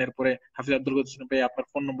করে আছেন। এরপরে হাফিজ আব্দুল কুদ্দুস ভাই আপনার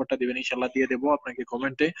ফোন নম্বরটা দিবেন, ইনশাল্লাহ দিয়ে দেবো আপনাকে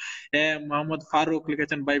কমেন্টে। মোহাম্মদ ফারুক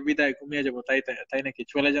লিখেছেন ভাই বিদায়, ঘুমিয়ে যাবো, তাই তাই তাই নাকি?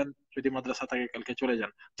 চলে যান, যদি মাদ্রাসা থাকে কালকে চলে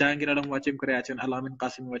যান। জাহাঙ্গীর আলম ওয়াচিং করে আছেন। আলামিন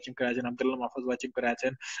কাসিম ওয়াচিং করে আছেন। আব্দুল্লাহ মাহফুজ ওয়াচিং করে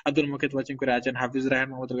আছেন। আব্দুল মুকিত ওয়াচিং করে আছেন। হাফিজ রায়হান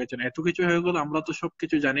মোহাম্মদ রয়েছেন। এত কিছু হয়ে গেল, আমরা তো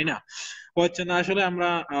সবকিছু জানি না, হচ্ছে না আসলে। আমরা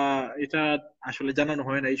এটা আসলে জানানো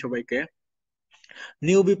হয় না এই সবাইকে।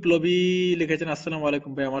 নিউ বিপ্লবী লিখেছেন আসসালামু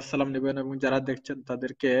আলাইকুম ভাই, আমার সালাম নেবেন এবং যারা দেখছেন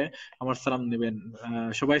তাদেরকে আমার সালাম নেবেন।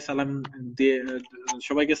 সবাই সালাম দিয়ে,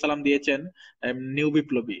 সবাইকে সালাম দিয়েছেন। নিউ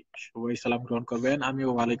বিপ্লবী, সবাই সালাম গ্রহণ করবেন। আমিও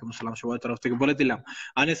ওয়ালাইকুম সালাম সবার তরফ থেকে বলে দিলাম।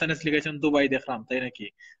 আনিস আনিস লিখেছেন দুবাই দেখলাম, তাই নাকি?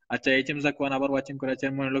 আচ্ছা, এইচ এম জাকওয়ান আবার ওয়াচিং করেছেন।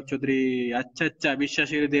 মনিলক চৌধুরী, আচ্ছা আচ্ছা,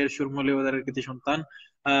 বিশ্বাসীদের সুরমলি ওদের কৃতি সন্তান,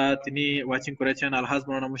 তিনি ওয়াচিং করেছেন। আলহাজ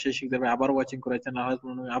মৌলানা মুশাইর শিকদার ভাই আবার ওয়াচিং করেছেন। আলহাজ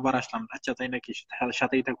মৌলানা আবার আসলাম, আচ্ছা তাই নাকি?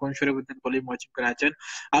 সাথেই থাকুন। শরীফুদ্দিন কলিম ওয়াচিং করে আছেন।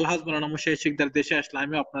 আলহাজ মৌলানা মুশাইর শিকদার দেশে আসলে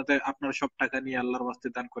আমি আপনাদের আপনার সব টাকা নিয়ে আল্লাহর ওয়াস্তে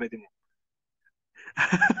দান করে দিব।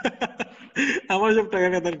 আমার সব টাকা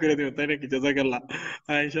দান করে দিব, তাই নাকি? জাযাকাল্লাহ।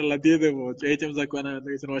 ইনশাল্লাহ দিয়ে দেবো। এইচ এম জাকওয়ান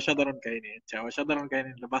অসাধারণ কাহিনী। আচ্ছা, অসাধারণ কাহিনী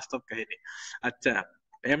হলো বাস্তব কাহিনী। আচ্ছা,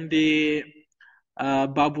 এমডি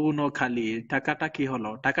বাবু নোখালি, টাকাটা কি হলো?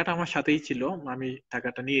 টাকাটা আমার সাথেই ছিল, আমি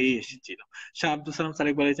টাকাটা নিয়েই এসেছিলাম। শাহ আব্দুল সালাম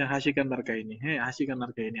সালেক বলেছেন হাসি কান্নার কাহিনী। হ্যাঁ, হাসি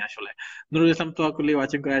কান্নার কাহিনী আসলে। নুরুল ইসলাম তোয়াকুলি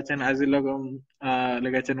ওয়াচিং করে আছেন। আজিল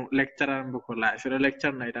লেগেছেন লেকচার আরম্ভ করলা, আসলে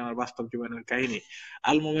লেকচার না, এটা আমার বাস্তব জীবনের কাহিনী।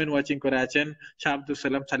 আল মোমেন ওয়াচিং করে আছেন। শাহ আব্দুল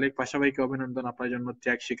সালাম সালেক পাশাপাশি অভিনন্দন, আপনার জন্য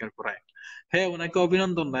ত্যাগ স্বীকার করায়। হ্যাঁ, ওনাকে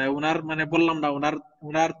অভিনন্দন নয়, ওনার মানে বললাম না, ওনার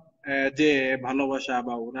ওনার যে ভালোবাসা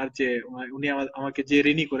বা ওনার যে উনি আমাকে যে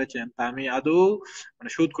ঋণী করেছেন তা আমি আদৌ মানে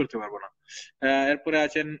শোধ করতে পারবো না। এরপরে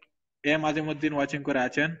আছেন এম আজিমুদ্দিন ওয়াচিং করে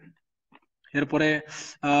আছেন। এরপরে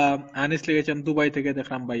আনিস লিখেছেন দুবাই থেকে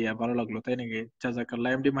দেখলাম ভাইয়া, ভালো লাগলো, তাই নাকি? জাজাকাল্লাহ।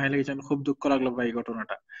 এমডি মাহি লিখেছেন খুব দুঃখ লাগলো ভাই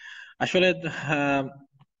ঘটনাটা। আসলে আহ,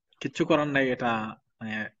 কিচ্ছু করার নাই, এটা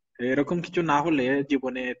মানে এরকম কিছু না হলে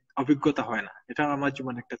জীবনে অভিজ্ঞতা হয় না, এটা আমার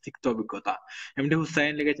জীবনে একটা তিক্ত অভিজ্ঞতা। এমডি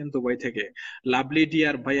হুসাইন লিখেছেন দুবাই থেকে। লাভলি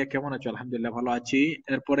ডিয়ার ভাইয়া কেমন আছো? আলহামদুলিল্লাহ ভালো আছি।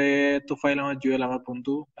 এরপরে তোফাইল আমার জুয়েল আমার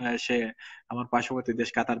বন্ধু, সে আমার পার্শ্ববর্তী দেশ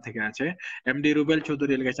কাতার থেকে আছে। এমডি রুবেল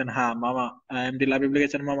চৌধুরী লিখেছেন, হ্যাঁ মামা। এমডি লাবিব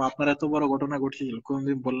লিখেছেন, মামা আপনার এত বড় ঘটনা ঘটেছিল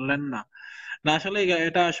কোনদিন বললেন না। না আসলে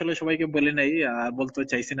এটা আসলে সবাইকে বলে নাই, বলতে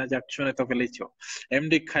চাইছি না, যাক শুনে তো ফেলেছো।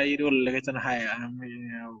 এমডি খাইরুল লিখেছেন, হাই আমি,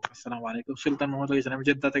 আসসালামু আলাইকুম। সুলতান মোহাম্মদ লিখেছেন, আমি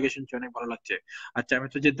জেদ্দা থেকে শুনছি, অনেক ভালো লাগছে। আচ্ছা, আমি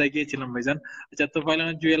তো জেদ্দায় গিয়েছিলাম ভাইজান। আচ্ছা, তো পাইলাম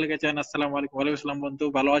জুয়েল লিখেছেন, আসসালামু আলাইকুম। ওয়ালাইকুম আসসালাম বন্ধু,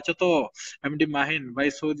 ভালো আছো তো? এমডি মাহিন ভাই,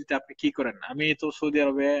 সৌদিতে আপনি কি করেন? আমি তো সৌদি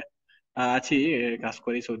আরবে আছি, কাজ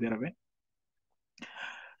করি সৌদি আরবে।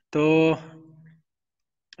 তো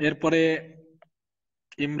এরপরে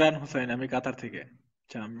ইমরান হোসেন, আমি কাতার থেকে।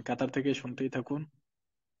 আচ্ছা, আমি কাতার থেকে, শুনতেই থাকুন।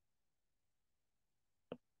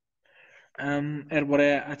 আম, এরপরে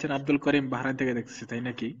আছেন আব্দুল করিম, বাহরাইন থেকে দেখতেছি, তাই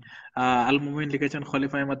নাকি? আল মুমিন লিখেছেন,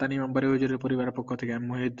 খলিফা মাদানী ইমাম হুজুরের পরিবারের পক্ষ থেকে আমি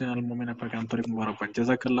মুহিউদ্দিন আল মুমিন আপনাকে আন্তরিক মোবারকবাদ,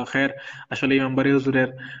 জাযাকাল্লাহ খের। আসলে ইমাম হুজুরের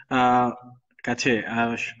আহ কাছে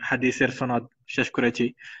হাদিসের সনদ শেষ করেছি,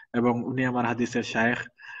 এবং উনি আমার হাদিসের শায়েখ।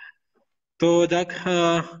 তো যাক,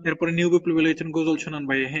 এরপরে নিউ বিপ্লবী লিখেছেন, গজল শোনান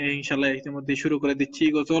ভাই। হ্যাঁ, ইনশাল্লাহ ইতিমধ্যে শুরু করে দিচ্ছি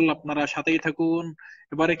গজল, আপনারা সাথেই থাকুন।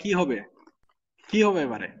 এবারে কি হবে? কি হবে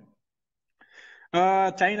এবারে?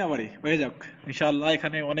 চাই না বাড়ি হয়ে যাক ইনশাআল্লাহ।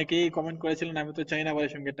 এখানে অনেকেই কমেন্ট করেছিলেন, আমি তো চাই না বাড়ি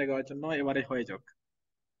সঙ্গীতটা গাওয়ার জন্য, এবারে হয়ে যাক।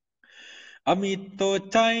 আমি তো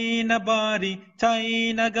চাই না বাড়ি, চাই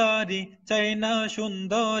না গাড়ি, চাই না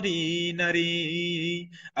সুন্দরী নারী।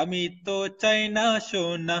 আমি তো চাই না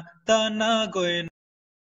সোনা দানা গয়না।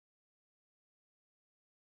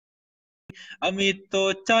 আমি তো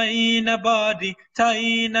চাই না বাড়ি, চাই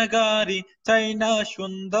না গাড়ি, চাই না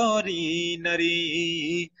সুন্দরী নারী।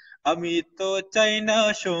 আমি তো চাই না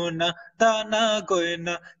সোনা দানা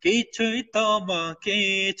গয়না, কিছুই তোমাকে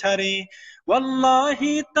ছাড়ি।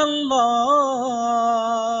 ওয়াল্লাহি তাল্লাহ,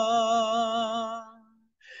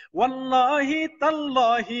 ওয়াল্লাহি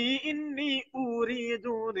তাল্লাহি ইন্নী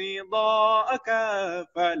উরিদু রিদাআকা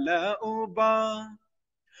ফালা উবা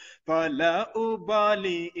فلا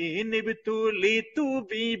أبالي إن ابتليت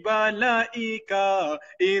ببلائك.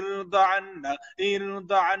 ارض عنا،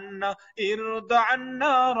 ارض عنا، ارض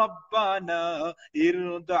عنا ربنا.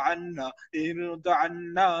 ارض عنا، ارض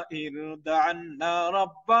عنا، ارض عنا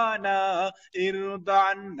ربنا. ارض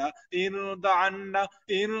عنا، ارض عنا،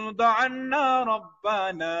 ارض عنا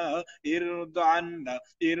ربنا. ارض عنا،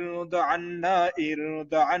 ارض عنا،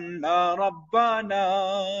 ارض عنا ربنا।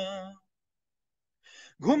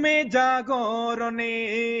 ঘুমে জাগরণে,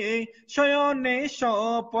 শয়নে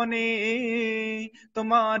স্বপনে,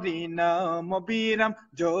 তোমারি নাম বিরাম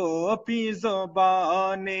জপি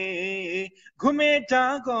জবানে। ঘুমে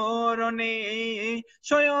জাগরণে,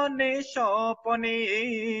 শয়নে স্বপনে,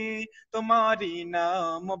 তোমারি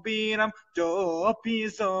নাম বিরাম জপি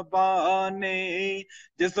জবানে।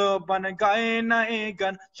 যে জবান গায় না এ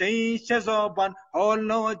গান, সেই সে জবান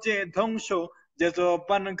হলো যে ধ্বংস। যে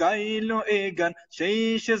জবান গাইলো এ গান, সেই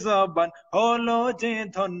সে জবান হলো যে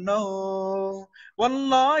ধন্য।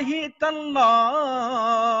 ওয়াল্লাহি তাল্লাহ,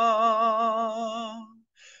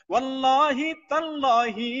 ওয়াল্লাহি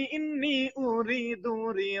তাল্লাহি ইন্নী উরিদু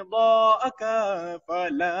রিদাআকা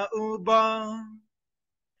ফালা উবা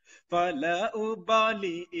فلا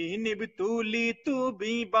أبالي إن ابتليت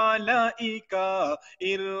ببلائك.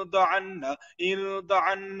 ارض عنا، ارض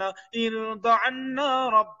عنا، ارض عنا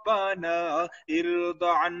ربنا. ارض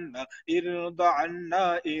عنا، ارض عنا،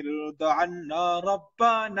 ارض عنا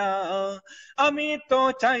ربنا। আমি তো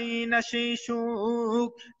চাই না সেই সুখ,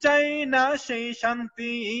 চাই না সেই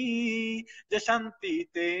শান্তি, যে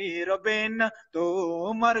শান্তিতে রবে না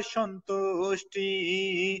তোমার সন্তুষ্টি।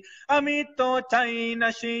 আমি তো চাই না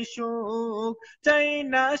সেই সুখ, চাই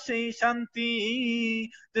না সেই শান্তি,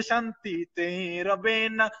 যে শান্তিতে রবে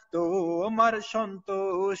না তোমার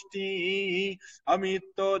সন্তুষ্টি। আমি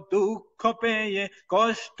তো দুঃখ পেয়ে,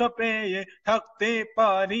 কষ্ট পেয়ে থাকতে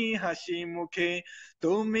পারি হাসি মুখে,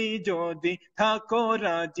 তুমি যদি থাকো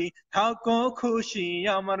রাজি, থাকো খুশি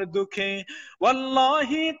আমার দুঃখে।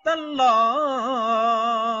 ওয়াল্লাহি তাল্লাহ,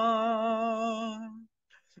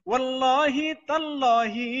 والله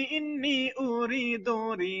تالله إني أريد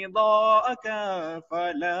رضاك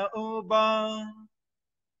فلا أبالي،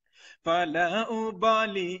 فلا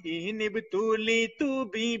أبالي إن ابتليت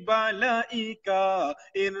ببلائك.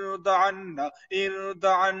 ارض عنا، ارض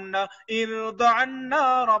عنا، ارض عنا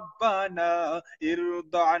ربنا.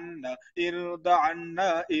 ارض عنا، ارض عنا،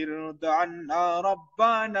 ارض عنا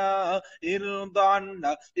ربنا. ارض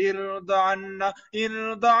عنا، ارض عنا،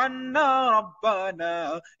 ارض عنا ربنا.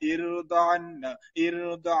 ارض عنا،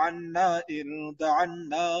 ارض عنا، ارض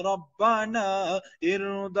عنا ربنا.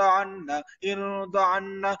 ارض عنا، ارض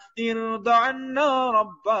عنا، ارض عنا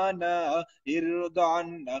ربنا. ارض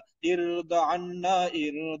عنا، ارض عنا،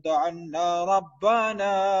 ارض عنا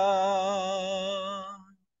ربنا।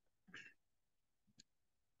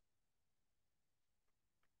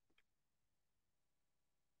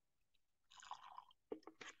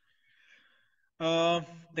 আহ,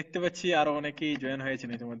 দেখতে পাচ্ছি আরো অনেকেই জয়েন হয়েছেন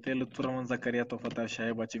ইতিমধ্যে। লুৎফর রহমান জাকারিয়া তোফাজ্জল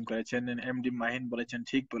সাহেব ওয়াচিং করেছেন, এমডি মাহিন বলেছেন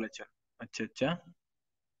ঠিক বলেছেন। আচ্ছা আচ্ছা।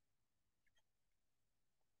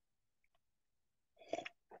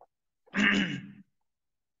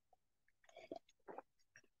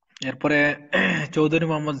 এরপরে চৌধুরী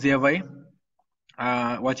মোহাম্মদ জিয়া ভাই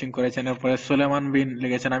ওয়াচিং করেছেন। এরপরে সুলেমান বিন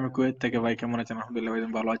লিখেছেন আমি কুয়েত থেকে, ভাই কেমন আছেন? আলহামদুলিল্লাহ ভাই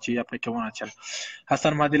ভালো আছি, আপনি কেমন আছেন?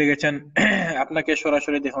 হাসান মাহাদি লিখেছেন আপনাকে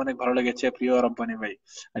সরাসরি দেখে অনেক ভালো লেগেছে প্রিয় রব্বানী ভাই,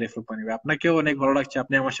 আরিফ রব্বানী ভাই, আপনাকেও অনেক ভালো লাগছে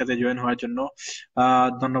আপনি আমার সাথে জয়েন হওয়ার জন্য।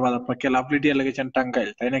 ধন্যবাদ আপনাকে। লাভলি ডিয়া লিখেছেন টাঙ্গাইল,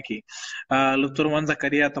 তাই নাকি? লুৎফর রহমান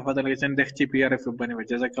জাকারিয়া তোফাজ্জল লিখেছেন দেখছি প্রিয় আরিফ রব্বানী ভাই,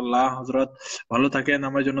 জাযাকাল্লাহ হযরত, ভালো থাকেন,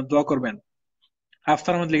 আমার জন্য দোয়া করবেন।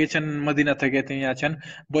 আফসার আহমদ লিখেছেন মদিনা থেকে, তিনি আছেন।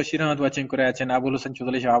 বশির আহমদ ওয়াচিং করে আছেন। আবুল হোসেন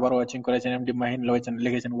চৌধুরী সাহেব আবার ওয়াচিং করেছেন। এমডি মাহিন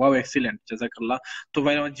লিখেছেন ওয়াও এক্সিলেন্ট, জাযাকাল্লাহ।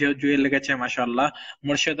 তুফাইল আহমদ জুয়েল লিখেছেন মাশাআল্লাহ।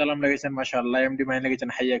 মুর্শিদ আলম লিখেছেন মাশাআল্লাহ। এমডি মাহিন লিখেছেন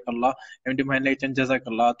হাইয়াকাল্লাহ। এমডি মাহিন লিখেছেন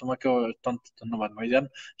জাযাকাল্লাহ, তোমাকেও অত্যন্ত ধন্যবাদ ভাইজান।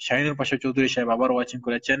 শাহিনুর পাশা চৌধুরী সাহেব আবার ওয়াচিং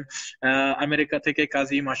করেছেন। আমেরিকা থেকে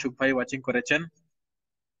কাজী মাসুক ভাই ওয়াচিং করেছেন।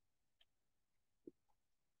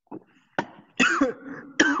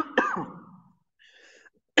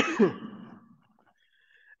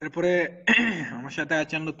 এরপরে আমার সাথে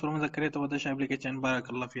আছেন লুৎফর রহমান জাকারিয়া তোফাজ্জল সাহেব লিখেছেন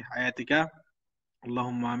বারাকাল্লাহ ফি হায়াতিকা,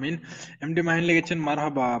 আল্লাহুম্মা আমিন। এমডি মাহিন লিখেছেন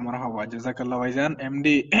মারহাবা মারহাবা, জাযাকাল্লাহ ভাইজান।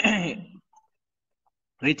 এমডি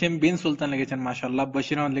রিচেম বিন সুলতান লিখেছেন মাশাআল্লাহ।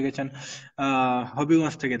 বশির আহমদ লিখেছেন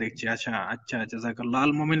হবিগঞ্জ থেকে দেখছি, আচ্ছা আচ্ছা, জাযাকাল্লাহ।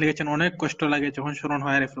 আল মুমিন লিখেছেন অনেক কষ্ট লাগে যখন স্মরণ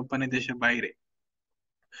হয় আরিফ রব্বানী দেশের বাইরে,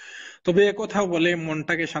 তবে কথা বলে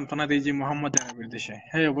মনটাকে সান্ত্বনা দেয় যে মোহাম্মদ আরবের দেশে।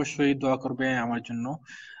 হ্যাঁ অবশ্যই দোয়া করবে আমার জন্য।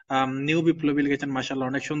 নিউ বিপ্লবী লিখেছেন মাশাআল্লাহ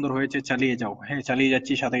অনেক সুন্দর হয়েছে, চালিয়ে যাও। হ্যাঁ চালিয়ে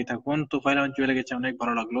যাচ্ছি, সাথেই থাকুন। তোফাইল আহমদ জুয়েল লিখেছেন অনেক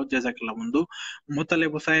ভালো লাগলো, জাযাকাল্লাহ বন্ধু।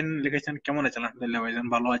 মোতালেব হোসাইন লিখেছেন কেমন আছেন? আলহামদুলিল্লাহ ভাইজান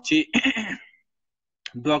ভালো আছি,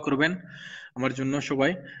 দোয়া করবেন আমার জন্য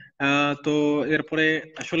সবাই। তো এরপরে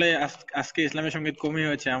আসলে আজকে ইসলামী সঙ্গীত কমই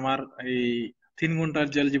হয়েছে আমার। এই 3 ঘন্টার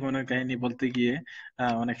জেল জীবনের কাহিনী বলতে গিয়ে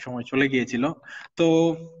অনেক সময় চলে গিয়েছিল। তো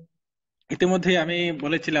ইতিমধ্যে আমি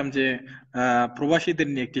বলেছিলাম যে প্রবাসীদের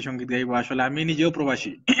নিয়ে একটি সঙ্গীত গাইবো, আসলে আমি নিজেও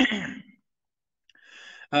প্রবাসী।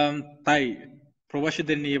 আম, তাই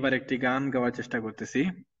প্রবাসীদের নিয়ে এবার একটি গান গাওয়ার চেষ্টা করতেছি।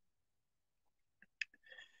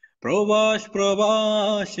 প্রবাস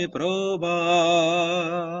প্রবাস প্রবাস,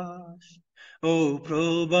 ও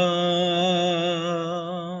প্রবাস,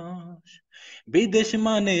 বিদেশ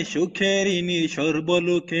মানে সুখের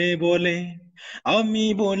সর্বলোকে বলে, আমি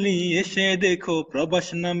বলি এসে দেখো প্রবাস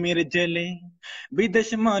নামের জেলে। বিদেশ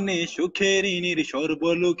মানে সুখের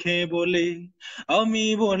সর্বলোকে বলে, আমি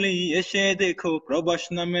বলি এসে দেখো প্রবাস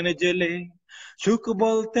নামের জেলে। সুখ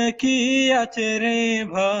বলতে কি আছে রে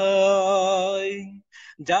ভাই,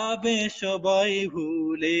 যাবে সবাই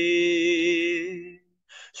ভুলে।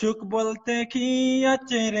 সুখ বলতে কি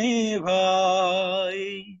আছে রে ভাই,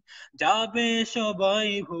 যাবে সবাই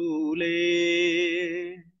ভুলে।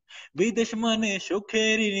 বিদেশ মানে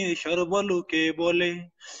সুখের সর্বলোকে বলে,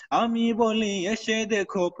 আমি বলি এসে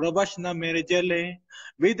দেখো প্রবাস নামের জেলে।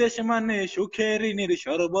 বিদেশ মানে সুখের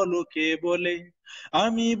সর্বলোকে বলে,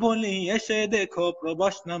 আমি বলি এসে দেখো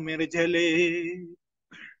প্রবাস নামের জেলে।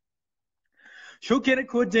 সুখের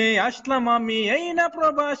খোঁজে আসলাম আমি এই না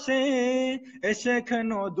প্রবাসে, এসে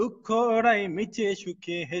কেন দুঃখ ওরাই মিছে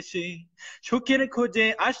সুখে হেসে। সুখের খোঁজে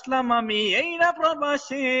আসলাম আমি এই না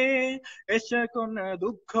প্রবাসে, এসে কোন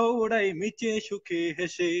দুঃখ ওরাই মিছে সুখে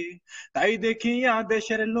হেসে। তাই দেখিয়া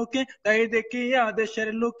দেশের লোকে, তাই দেখিয়া দেশের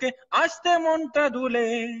লোকে আসতে মনটা দুলে,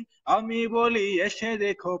 আমি বলি এসে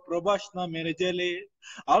দেখো প্রবাস নামের জেলে।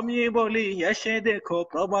 আমি বলি এসে দেখো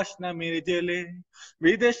প্রবাস নামের জেলে।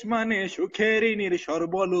 বিদেশ মানে সুখের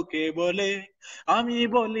সর্বলোকে বলে, আমি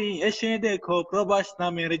বলি এসে দেখো প্রবাস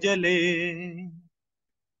নামের জেলে।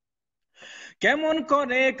 কেমন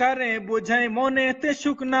করে কারে বুঝাই মনেতে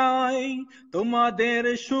সুখ নাই, তোমাদের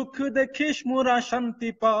সুখ দেখিস মোরা শান্তি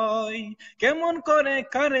পাই। কেমন করে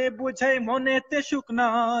কারে বুঝাই মনেতে সুখ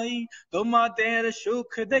নাই, তোমাদের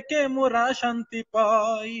সুখ দেখে মোরা শান্তি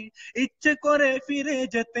পাই। ইচ্ছে করে ফিরে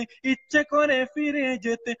যেতে, ইচ্ছে করে ফিরে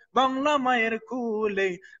যেতে বাংলা মায়ের কুলে,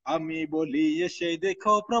 আমি বলি এসে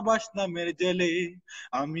দেখো প্রবাস নামের জেলে।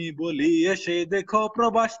 আমি বলি এসে দেখো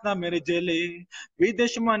প্রবাস নামের জেলে।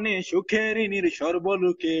 বিদেশ মানে সুখের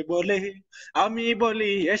সর্বলোকে বলে, আমি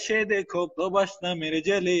বলি এসে দেখো প্রবাস নামের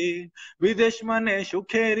জেলে। বিদেশ মানে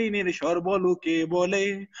সুখের সর্বলোকে বলে,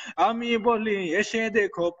 আমি বলি এসে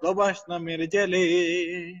দেখো প্রবাস নামের জেলে।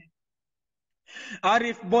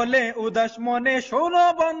 আরিফ বলে উদাস মনে, শোনো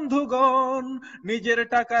বন্ধুগণ, নিজের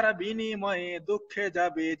টাকার বিনিময়ে দুঃখে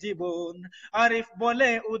যাবে জীবন। আরিফ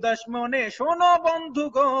বলে উদাস মনে, শোনো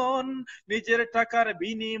বন্ধুগণ, নিজের টাকার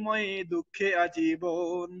বিনিময়ে দুঃখে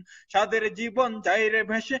আজীবন। সাদের জীবন যায় রে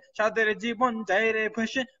ভেসে, সাদের জীবন যায় রে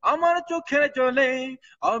ভেসে আমার চোখের জলে।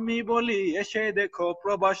 আমি বলি এসে দেখো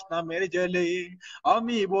প্রবাস নামের জেলে।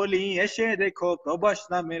 আমি বলি এসে দেখো প্রবাস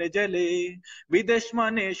নামের জেলে। বিদেশ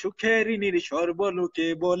মানে সুখের সর্বলোকে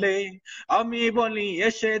বলে। আমি বলি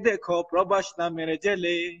এসে দেখো প্রবাস নামের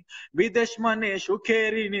জেলে। বিদেশ মানে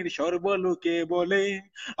সুখের সর্বলোকে বলে।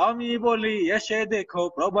 আমি বলি এসে দেখো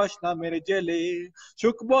প্রবাস নামের জেলে।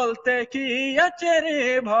 সুখ বলতে কি আছে রে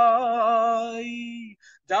ভাই,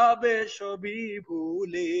 যাবে সবই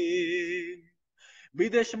ভুলে।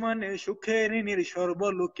 বিদেশ মানে সুখের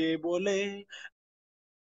সর্বলোকে বলে।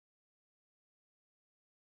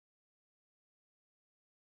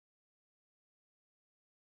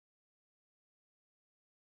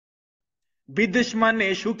 বিদেশ মানে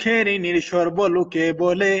সুখের সর্বলোকে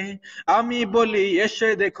বলে। আমি বলি এসে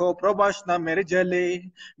দেখো প্রবাস নামের জেলে।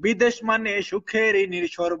 বিদেশ মানে সুখের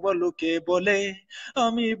সর্বলোকে বলে।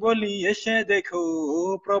 আমি বলি এসে দেখো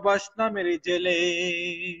প্রবাস নামের জেলে।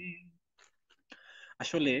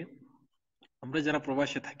 আসলে আমরা যারা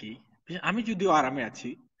প্রবাসে থাকি, আমি যদিও আরামে আছি,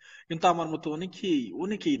 কিন্তু আমার মতো অনেকেই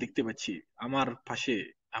অনেকেই দেখতে পাচ্ছি আমার পাশে,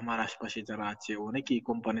 আমার আশপাশে যারা আছে অনেকেই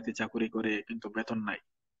কোম্পানিতে চাকরি করে কিন্তু বেতন নাই।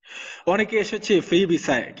 অনেকে এসেছে ফ্রি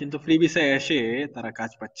ভিসায়, কিন্তু ফ্রি ভিসায় এসে তারা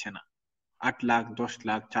কাজ পাচ্ছে না। 8 লাখ, 10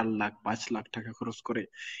 লাখ, 4 লাখ, 5 লাখ টাকা খরচ করে,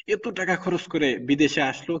 এত টাকা খরচ করে বিদেশে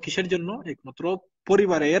আসলো কিসের জন্য? একমাত্র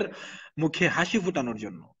পরিবারের মুখে হাসি ফোটানোর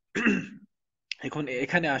জন্য। এখন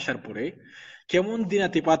এখানে আসার পরে কেমন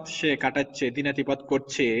দিনাতিপাত সে কাটাচ্ছে, দিনাতিপাত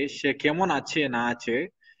করছে, সে কেমন আছে না আছে,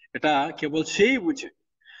 এটা কেবল সেই বুঝে।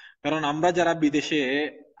 কারণ আমরা যারা বিদেশে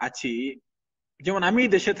আছি, যেমন আমি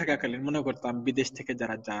দেশে থাকাকালীন মনে করতাম বিদেশ থেকে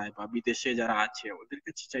যারা যায় বা বিদেশে যারা আছে ওদের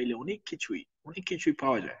কাছে চাইলে অনেক কিছুই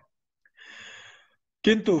পাওয়া যায়।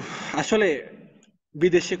 কিন্তু আসলে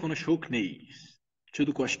বিদেশে কোনো সুখ নেই,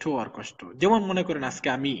 শুধু কষ্ট আর কষ্ট। যেমন মনে করেন আজকে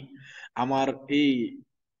আমি আমার এই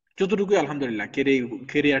যতটুকু আলহামদুলিল্লাহ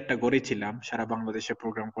কেরিয়ারটা গড়েছিলাম, সারা বাংলাদেশে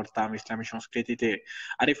প্রোগ্রাম করতাম ইসলামী সংস্কৃতিতে।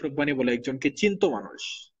 আরিফ রব্বানী বলে একজনকে চিনতো মানুষ,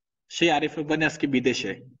 সেই আরিফ রব্বানী আজকে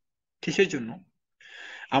বিদেশে। কিসের জন্য?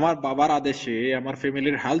 আমার বাবার আদেশে, আমার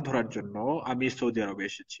ফ্যামিলির হাল ধরার জন্য আমি সৌদি আরবে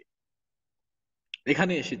এসেছি,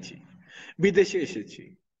 এখানে এসেছি, বিদেশে এসেছি।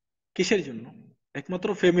 কিসের জন্য? একমাত্র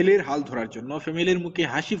ফ্যামিলির হাল ধরার জন্য, ফ্যামিলির মুখে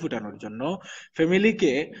হাসি ফুটানোর জন্য,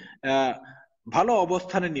 ফ্যামিলিকে আহ ভালো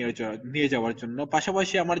অবস্থানে নিয়ে যাওয়ার জন্য,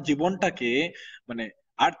 পাশাপাশি আমার জীবনটাকে মানে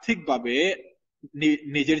আর্থিকভাবে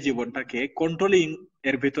নিজের জীবনটাকে কন্ট্রোলিং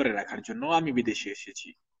এর ভেতরে রাখার জন্য আমি বিদেশে এসেছি।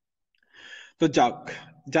 তো যাক,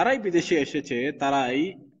 যারাই বিদেশে এসেছে তারাই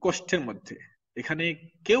কষ্টের মধ্যে। এখানে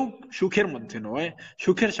কেউ সুখের মধ্যে নয়,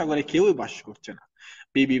 সুখের সাগরে কেউই বাস করছে না।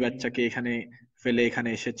 বিবি বাচ্চাকে এখানে ফেলে এখানে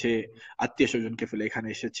এসেছে, আত্মীয় স্বজনকে ফেলে এখানে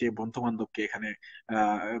এসেছে, বন্ধু বান্ধবকে এখানে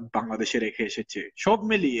আহ বাংলাদেশে রেখে এসেছে। সব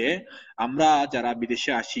মিলিয়ে আমরা যারা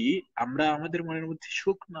বিদেশে আসি, আমাদের মনের মধ্যে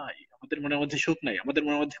সুখ নাই, আমাদের মনের মধ্যে সুখ নাই, আমাদের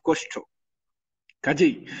মনের মধ্যে কষ্ট।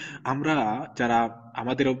 কাজেই আমরা যারা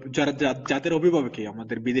যাদের অভিভাবকে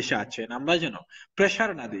আমাদের বিদেশে আছেন, আমরা যেন প্রেসার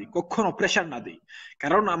না দিই, কখনো প্রেসার না দিই।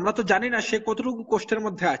 কারণ আমরা তো জানি না সে কতটুকু কষ্টের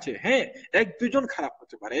মধ্যে আছে। হ্যাঁ, এক দুইজন খারাপ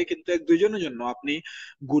হতে পারে, কিন্তু এক দুইজনের জন্য আপনি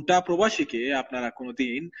গোটা প্রবাসীকে আপনারা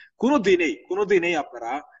কোনোদিনেই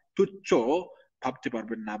আপনারা তুচ্ছ ভাবতে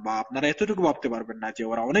পারবেন না, বা আপনারা এতটুকু ভাবতে পারবেন না যে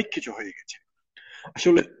ওরা অনেক কিছু হয়ে গেছে।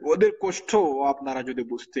 আসলে ওদের কষ্ট আপনারা যদি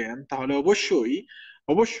বুঝতেন, তাহলে অবশ্যই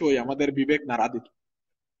অবশ্যই আমাদের বিবেক নাড়া দিত।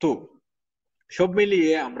 তো সব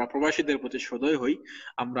মিলিয়ে আমরা প্রবাসীদের প্রতি সদয় হই,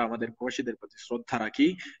 আমরা আমাদের প্রবাসীদের প্রতি শ্রদ্ধা রাখি,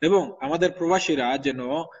 এবং আমাদের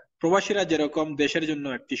প্রবাসীরা যেরকম দেশের জন্য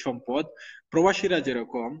একটি সম্পদ, প্রবাসীরা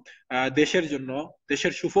যেরকম দেশের জন্য,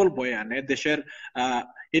 দেশের সুফল বয়ে আনে, দেশের আহ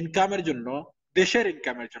ইনকামের জন্য, দেশের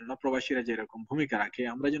ইনকামের জন্য প্রবাসীরা যেরকম ভূমিকা রাখে,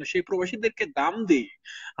 আমরা যেন সেই প্রবাসীদেরকে দাম দিই।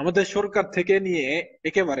 আমাদের সরকার থেকে নিয়ে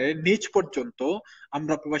একেবারে নিচ পর্যন্ত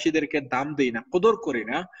আমরা প্রবাসীদেরকে দাম দিই না, কদর করি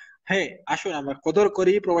না। হ্যাঁ, আসুন আমরা কদর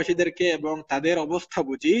করি প্রবাসীদেরকে এবং তাদের অবস্থা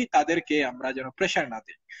বুঝি, তাদেরকে আমরা যেন প্রেসার না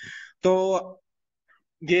দিই। তো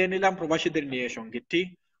গেয়ে নিলাম প্রবাসীদের নিয়ে সঙ্গীতটি।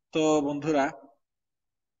 তো বন্ধুরা,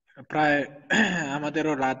 প্রায়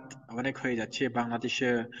আমাদেরও রাত অনেক হয়ে যাচ্ছে বাংলাদেশে,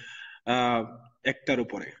 আহ 1টার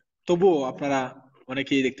উপরে। তবুও আপনারা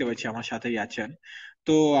অনেকেই দেখতে পাচ্ছি আমার সাথেই আছেন।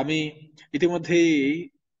 তো আমি ইতিমধ্যেই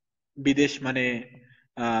বিদেশ মানে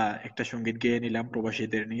একটা সঙ্গীত গেয়ে নিলাম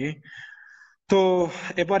প্রবাসীদের নিয়ে। তো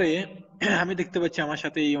এবারে আমি দেখতে পাচ্ছি আমার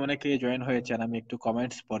সাথে অনেকে জয়েন হয়েছেন, আমি একটু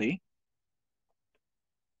কমেন্টস পড়ি।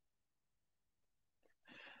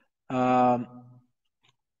 আহ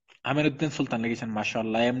আমিরউদ্দিন সুলতান লিখেছেন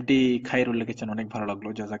মাশাআল্লাহ। এমডি খাইরুল লিখেছেন অনেক ভালো লাগলো,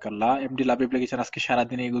 জাযাকাল্লাহ। এমডি লাবিব লিখেছেন আজকে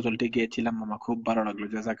সারাদিন এই গজলটি গেয়েছিলাম মামা, খুব ভালো লাগলো,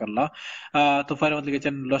 জাযাকাল্লাহ। তোফায়েল আহমদ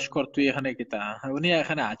লিখেছেন লস্কর তুই এখানে কিতা, উনি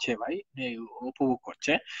এখানে আছে ভাই, উনি উপভোগ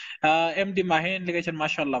করছে। এমডি মাহিন লিখেছেন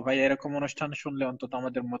মাশাআল্লাহ ভাই, এরকম অনুষ্ঠান শুনলে অন্তত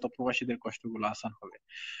আমাদের মতো প্রবাসীদের কষ্টগুলো আসান হবে।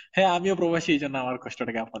 হ্যাঁ, আমিও প্রবাসী, এই জন্য আমার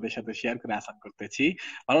কষ্টটাকে আপনাদের সাথে শেয়ার করে আসান করতেছি।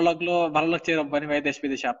 ভালো লাগলো, ভালো লাগছে রব্বানি ভাই, দেশ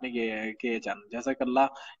বিদেশে আপনি গিয়ে যান, জাযাকাল্লাহ।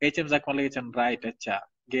 এইচ এম জাকমান লিখেছেন রাইট, আচ্ছা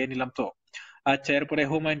গিয়ে নিলাম তো। আচ্ছা, এরপরে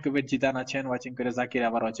হুমায়ুন কবির জিদান আছেন ওয়াচিং করে, জাকির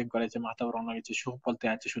আবার ওয়াচিং করেছে, মাহতাবুর রহমান লিখেছে সুখ বলতে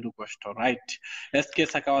আছে শুধু কষ্ট, right. S K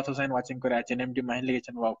Sakawat Hossain watching করে আছেন, এমডি মাহিন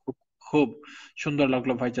লিখেছেন ওয়াও খুব খুব সুন্দর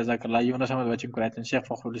লাগলো ভাই, জাযাকাল্লাহ। ইউনুস আহমেদ ওয়াচিং করে আছেন, শেখ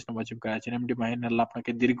ফখরুল ইসলাম ওয়াচিং করে আছেন, এমডি মাহিন আল্লাহ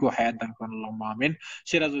আপনাকে দীর্ঘ হায়াত দান করুন, আল্লাহুম্মা আমিন।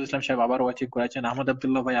 সিরাজুল ইসলাম সাহেব আবার ওয়াচিং করেছেন, আহমদ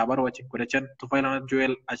আব্দুল্লাহ ভাই আবার ওয়াচিং করেছেন, তুফাইল আহমেদ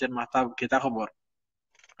জুয়েল আছেন, মাহতাব গীতা খবর,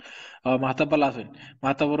 মাহতাব ভালো আছেন,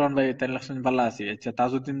 মাহতাবুর রহমান ভাই তাই লাগছেন ভালো আছি। আচ্ছা,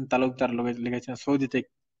 তাজউদ্দিন তালুকদার লিখেছেন সৌদিতে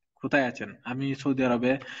কোথায় আছেন, আমি সৌদি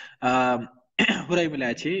আরবে আহ হুরাইমিলে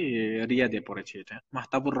আছি, রিয়াদে পড়েছি এটা।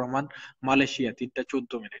 মাহতাবুর রহমান মালয়েশিয়া, 3টা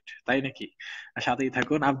 14 মিনিট, তাই নাকি? সাথেই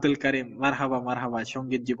থাকুন। আব্দুল কারিম মারহাবা মারহাবা,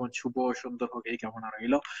 সঙ্গীত জীবন শুভ ও সুন্দর হোক এই কামনা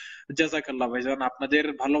রইল। জাযাকাল্লাহ ভাইজান, আপনাদের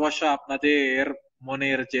ভালোবাসা, আপনাদের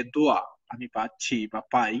মনের যে দোয়া আমি পাচ্ছি বা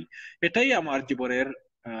পাই, এটাই আমার জীবনের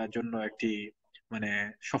জন্য একটি মানে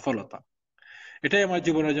সফলতা। এটাই আমার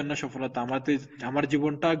জীবনের জন্য সফলতা। আমার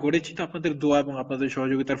জীবনটা গড়েছি তো আপনাদের দোয়া এবং আপনাদের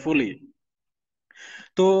সহযোগিতার ফলে।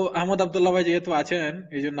 তো আহমদ আব্দুল্লাহ ভাই যেহেতু আছেন,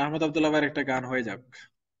 এই জন্য আহমদ আব্দুল্লাহ ভাইয়ের একটা গান হয়ে যাক।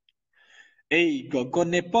 এই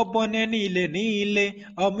গগনে পবনে নীলে নীলে,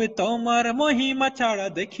 আমি তোমার মহিমা ছাড়া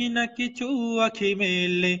দেখি না কিছু আখি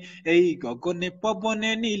মেলে। এই গগনে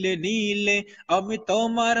পবনে নীলে নীলে, আমি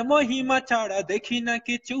তোমার মহিমা ছাড়া দেখি না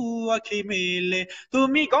কিছু আখি মেলে।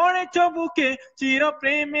 তুমি গড়েছ বুকে চির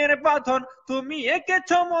প্রেমের বাঁধন, তুমি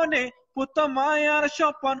এঁকেছ মনে পুত মায়ার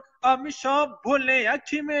স্বপন, আমি সব ভুলে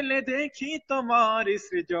আখি মেলে দেখি তোমার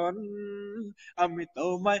সৃজন। আমি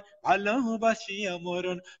তোমায় ভালোবাসি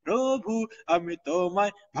আমরণ প্রভু, আমি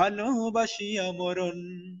তোমায় ভালোবাসি আমরণ।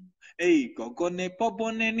 এই গগনে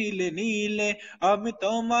পবনে নীলে নীলে, আমি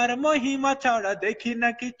তোমার মহিমা ছাড়া দেখি না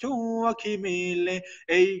কিছু আখি মিলে।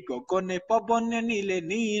 এই গগনে পবনে নীলে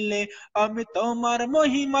নীলে, আমি তোমার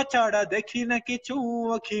মহিমা ছাড়া দেখি না কিছু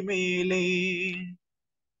আখি মিলে।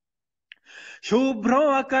 শুভ্র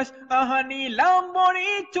আকাশ আহা নীলাম বড়ি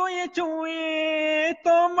চুয়ে চুয়ে,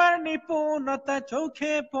 তোমার নিপুণতা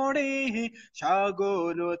চোখে পড়ে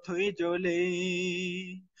সাগর থই জ্বলে।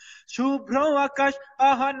 শুভ্র আকাশ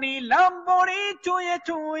আহা নীলাম বড়ি চুয়ে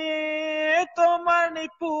চুয়ে, তোমার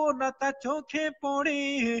নিপুণতা চোখে পড়ে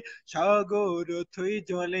সাগর থই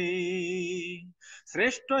জ্বলে।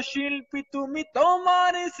 শ্রেষ্ঠ শিল্পী তুমি,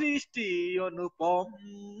 তোমার সৃষ্টি অনুপম,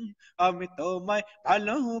 আমি তোমায়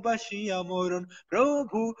ভালোবাসি আমরণ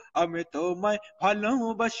প্রভু, আমি তোমায়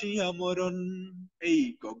ভালোবাসি আমরণ। এই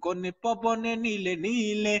গগনে পবনে নীলে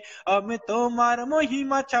নীলে, আমি তোমার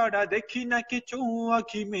মহিমা ছাড়া দেখি না কিছু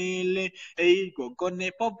আখি মেলে। এই গগনে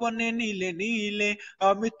পবনে নীলে নীলে,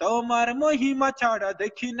 আমি তোমার মহিমা ছাড়া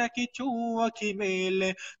দেখি না কিছু আখি মেলে।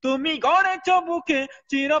 তুমি গড়েছ বুকে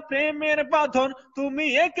চির প্রেমের বাঁধন, তুমি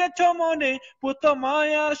এঁকেছ মনে পুত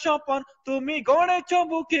মায়ার স্বপন, তুমি গড়েছ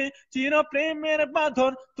বুকে চির প্রেমের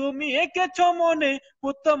বাঁধন, তুমি এঁকেছ মনে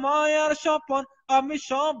পুত মায়ার স্বপন, আমি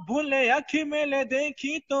সব ভুলে আখি মেলে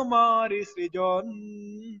দেখি তোমার সৃজন।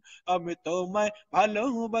 আমি তোমায়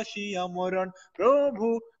ভালোবাসি আমরণ প্রভু,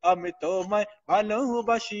 আমি তোমায়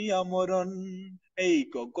ভালোবাসি আমরণ। এই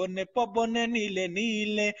গগনে পবনে নীলে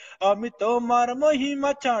নীলে, আমি তোমার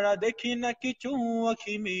মহিমা ছাড়া দেখি না কিছু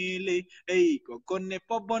আখি মিলে। এই গগনে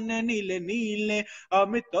পবনে নীলে নীলে,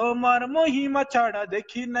 আমি তোমার মহিমা ছাড়া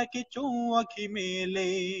দেখি না কিছু আখি মেলে।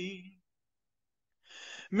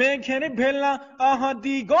 মেঘের ভেলা আহা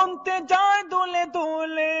দিগন্তে যায় দোলে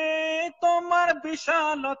দোলে, তোমার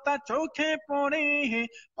বিশালতা চোখে পড়ে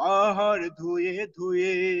পাহাড় ধুয়ে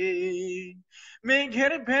ধুয়ে।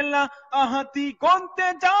 মেঘের ভেলা আহা দিগন্তে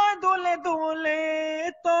যায় দোলে দোলে,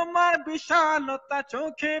 তোমার বিশালতা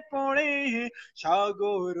চোখে পড়ে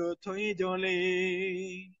সাগর থই জ্বলে।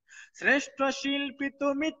 শ্রেষ্ঠ শিল্পী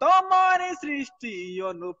তুমি, তোমার সৃষ্টি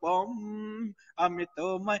অনুপম, আমি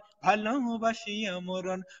তোমায় ভালোবাসি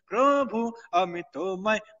আমরণ প্রভু, আমি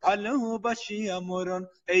তোমায় ভালোবাসি আমরণ।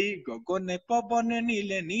 এই গগনে পবনে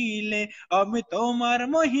নীলে নীলে, আমি তোমার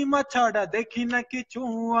মহিমা ছাড়া দেখি না কিছু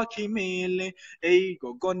আখি মেলে। এই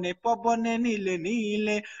গগনে পবনে নীলে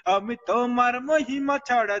নীলে, আমি তোমার মহিমা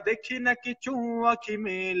ছাড়া দেখি না কিছু আখি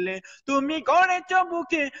মেলে। তুমি গড়েছ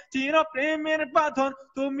বুকে চির প্রেমের বাঁধন,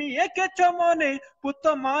 তুমি এঁকেছ মনে পুত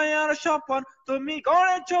মায়ার স্বপন, তুমি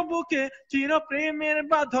গড়েছ বুকে চির প্রেমের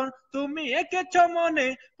বাঁধন, তুমি এঁকেছ মনে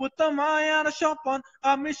পুত মায়ার স্বপন,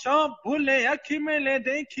 আমি সব ভুলে আখি মেলে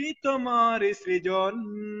দেখি তোমার সৃজন।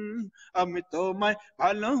 আমি তোমায়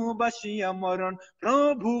ভালোবাসিয়া মরণ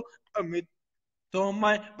প্রভু, আমি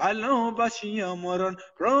তোমায় ভালোবাসিয়া মরণ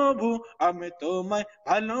প্রভু, আমি তোমায়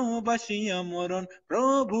ভালোবাসিয়া মরণ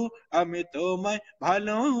প্রভু, আমি তোমায়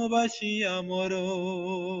ভালোবাসিয়া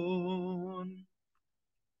মরণ।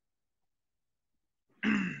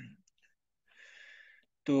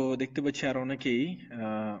 তো দেখতে পাচ্ছি আর অনেকেই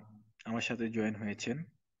আমার সাথে জয়েন হয়েছেন।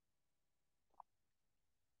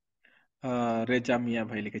 রেজা মিয়া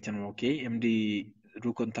ভাই লিখেছেন ওকে। এমডি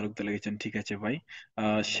রুকন তালুকদার লিখেছেন ঠিক আছে ভাই।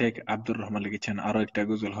 শেখ আব্দুর রহমান লিখেছেন আরো একটা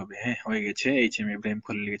গজল হবে, হ্যাঁ হয়ে গেছে। এইচ এম ইব্রাহিম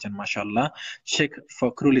খলিল লিখেছেন মাশাআল্লাহ। শেখ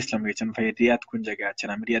ফখরুল ইসলাম লিখেছেন ভাই রিয়াদ কোন জায়গায় আছেন,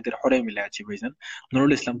 আমি রিয়াদের হরাই মিলে আছি ভাইজান।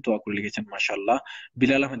 নুরুল ইসলাম তোয়াকুল লিখেছেন মাশাআল্লাহ।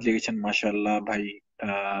 বিলাল আহমেদ লিখেছেন মাশাআল্লাহ ভাই।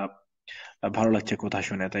 আহ ভালো লাগছে কথা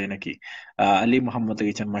শুনে, তাই নাকি? আলী মোহাম্মদ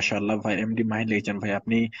লিখেছেন মাশাআল্লাহ ভাই। এমডি মাহিন লিখেছেন ভাই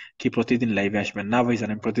আপনি কি প্রতিদিন লাইভে আসবেন? না ভাই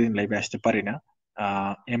জানেন প্রতিদিন লাইভে আসতে পারি না।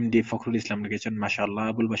 এমডি ফখরুল ইসলাম লিখেছেন মাশাআল্লাহ।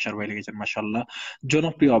 আবুল বাশার ভাই লিখেছেন মাশাআল্লাহ।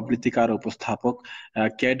 জনপ্রিয় আবৃত্তিকার ও উপস্থাপক,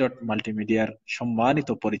 কে ডট মাল্টিমিডিয়ার সম্মানিত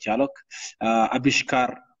পরিচালক, আবিষ্কার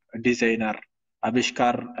ডিজাইনার,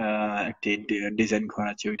 আবিষ্কার একটি ডিজাইন ঘর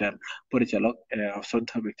আছে ওইটার পরিচালক,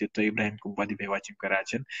 শ্রদ্ধা ব্যক্তিত্ব ইব্রাহিম কুম্পাদি ভাই ওয়াচিং করে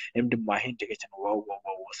আছেন। এমডি মাহিন লিখেছেন ওয়াও ওয়াও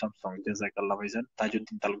ওয়াও স্যামসাং জাযাকাল্লাহ ভাইজান।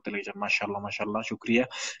 তাজউদ্দিন তালুকদার লিখেছেন মাশাআল্লাহ মাশাআল্লাহ শুকরিয়া।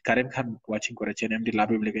 কারিম খান ওয়াচিং করেছেন। এমডি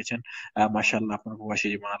লাবিব লিখেছেন মাশাআল্লাহ আপনার প্রবাসী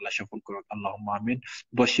জীবন আল্লাহ সফল করুক আল্লাহুম্মা আমিন।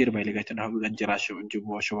 বশির ভাই লিখেছেন হবিগঞ্জ জেলা যুব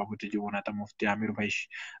সভাপতি যুব নেতা মুফতি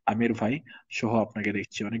আমির ভাই সহ আপনাকে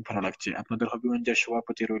দেখছি অনেক ভালো লাগছে। আপনাদের হবিগঞ্জের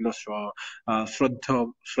সভাপতি রইল শ্রদ্ধা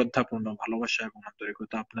শ্রদ্ধাপূর্ণ ভালোবাসা এবং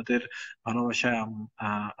আন্তরিকতা। আপনাদের ভালোবাসায়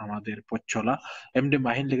আমাদের পথ চলা। এমডি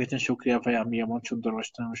মাহিন লিখেছেন শুকরিয়া ভাই আমি এমন সুন্দর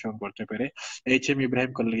অনুষ্ঠান অনুসরণ করতে পেরে। এইচ এম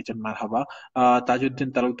ইব্রাহিম কল লিখেছেন মারহাবা। তাজউদ্দিন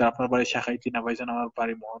তালুকদার আপনার বাড়ি শাখাইতি না ভাইজান? আমার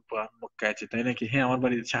বাড়ি মোহনপুর মক্কায় আছে, তাই নাকি? হ্যাঁ আমার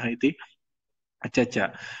বাড়ি শাখাইতি। আচ্ছা আচ্ছা।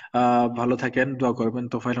 ভালো থাকেন, দোয়া করবেন।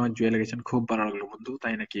 তোফাইল আহমেদ জুয়েল লিখেছেন খুব ভালো লাগলো বন্ধু,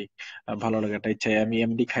 তাই নাকি? ভালো লাগাটাই চাই আমি।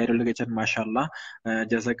 এমডি খাইরুল লিখেছেন মাশাআল্লাহ।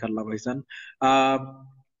 জাযাকাল্লাহ ভাইজান। আহ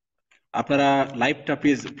আপনারা লাইভটা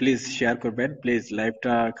প্লিজ প্লিজ শেয়ার করবেন, প্লিজ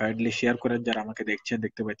লাইভটা কাইন্ডলি শেয়ার করেন যারা আমাকে দেখছেন।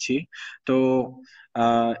 দেখতে পাচ্ছি তো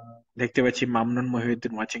আহ দেখতে পাচ্ছি মামনুন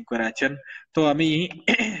মহিউদ্দিন ওয়াচিং করে আছেন। তো আমি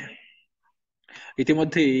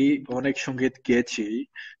ইতিমধ্যেই অনেক সঙ্গীত গেয়েছি।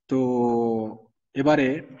 তো এবারে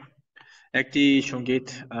একটি সঙ্গীত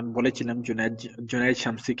আমি বলেছিলাম জুনায়েদ জুনায়েদ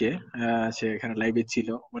শামসীকে, সে এখানে লাইভে ছিল,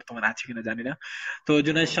 বর্তমানে আছে কিনা জানি না। তো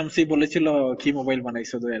জুনায়েদ শামসী বলেছিল কি মোবাইল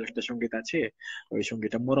বানাইছো দোয়েল, একটা সঙ্গীত আছে, ওই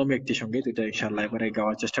সঙ্গীতটা মরমী একটি সঙ্গীত, এটা ইনশাআল্লাহ এবারে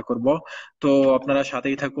গাওয়ার চেষ্টা করব। তো আপনারা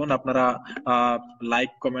সাথেই থাকুন, আপনারা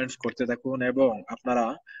লাইক কমেন্টস করতে থাকুন এবং আপনারা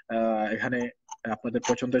এখানে আপনাদের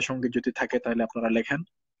পছন্দের সঙ্গীত যদি থাকে তাহলে আপনারা লেখেন,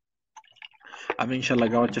 আমি ইনশাল্লাহ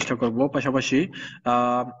গাওয়ার চেষ্টা করব। পাশাপাশি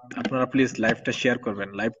আহ আপনারা প্লিজ লাইভটা শেয়ার করবেন,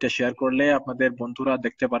 লাইভটা শেয়ার করলে আপনাদের বন্ধুরা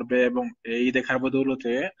দেখতে পারবে এবং এই দেখার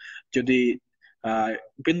বদৌলতে যদি আহ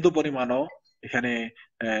বিন্দু পরিমাণও এখানে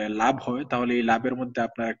লাভ হয় তাহলে এই লাভের মধ্যে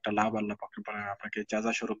আপনার একটা লাভ আল্লাহ পাক আপনাকে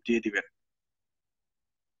যাজা স্বরূপ দিয়ে দিবেন।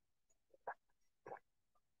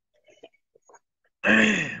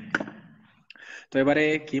 তো এবারে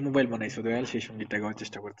কি মোবাইল বানাইছো দয়াল সেই সঙ্গীতটা গাওয়ার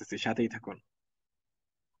চেষ্টা করতেছি, সাথেই থাকুন।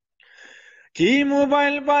 কি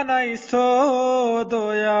মোবাইল বানাইছো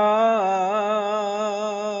দয়াল,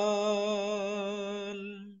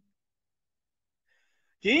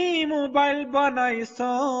 কি মোবাইল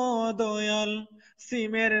বানাইছো দয়াল,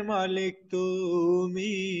 সিমের মালিক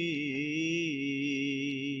তুমি,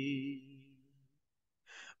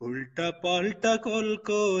 উল্টা পাল্টা কল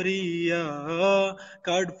করিয়া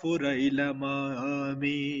কার্ড ফুরাইলাম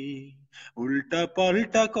আমি, উল্টা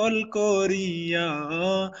পাল্টা কল করিয়া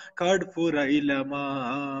কার্ড ফুরাইলাম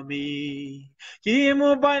আমি। কি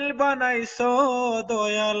মোবাইল বানাইছো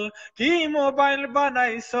দয়াল, কি মোবাইল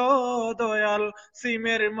বানাইছো দয়াল,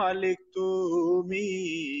 সিমের মালিক তুমি,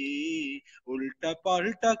 উল্টা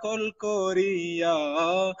পাল্টা কল করিয়া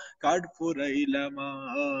কার্ড ফুরাইলাম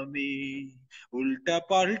আমি, উল্টা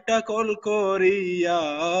পাল্টা কল করিয়া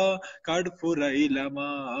কার্ড ফুরাইলাম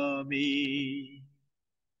আমি।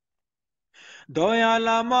 দয়াল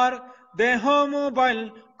আমার দেহ মোবাইল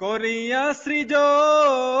করিয়া সৃজন,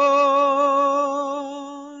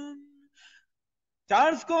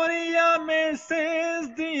 চার্জ করিয়া মেসেজ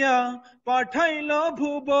দিয়া পাঠাইল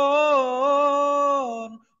ভুবন,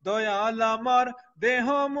 দয়াল আমার দেহ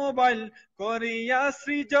মোবাইল করিয়া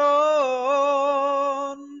সৃজন,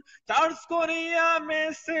 চার্জ করিয়া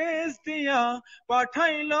মেসেজ দিয়া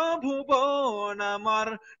পাঠাইল ভুবন আমার,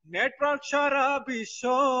 নেটওয়ার্ক সারা বিশ্ব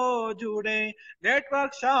জুড়ে,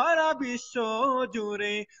 নেটওয়ার্ক সারা বিশ্ব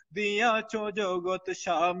জুড়ে দিয়াছ জগৎ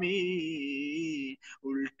স্বামী,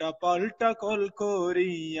 উল্টা পাল্টা কল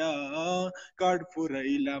করিয়া কার্ড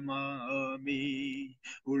ফুরাইলাম আমি,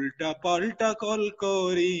 উল্টা পাল্টা কল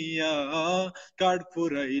করিয়া কার্ড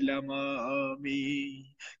ফুরাইলাম আমি।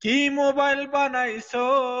 কি মোবাইল বানাইছো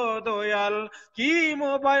দয়াল, কি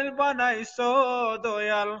মোবাইল বানাইছো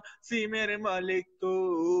দয়াল, সিমের মালিক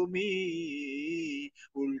তুমি,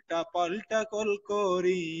 উল্টা পাল্টা কল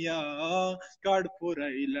করিয়া কার্ড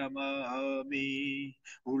ফুরাইলাম আমি,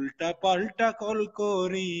 উল্টা পাল্টা কল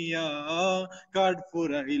করিয়া কার্ড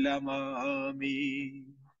ফুরাইলাম আমি।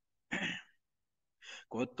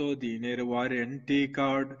 কত দিনের ওয়ারেন্টি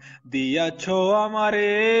কার্ড দিয়াছ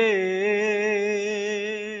আমারে,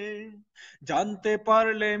 জানতে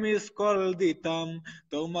পারলে মিস কল দিতাম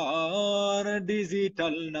তোমার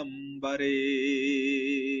ডিজিটাল নাম্বারে।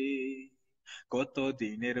 কত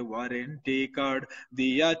দিনের ওয়ারেন্টি কার্ড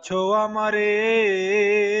দিয়াছ আমারে,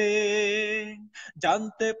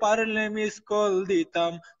 জানতে পারলে মিস কল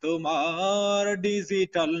দিতাম তোমার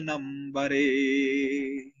ডিজিটাল নাম্বারে।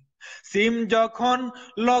 সিম যখন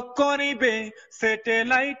লক করিবে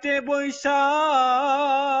স্যাটেলাইটে বৈশা,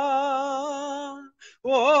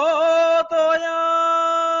 ও দয়াল,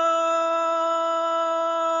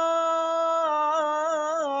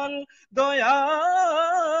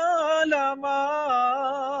 দয়াল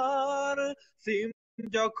আমার, সিম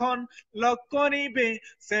যখন লক করিবে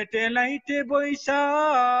স্যাটেলাইটে বৈশা,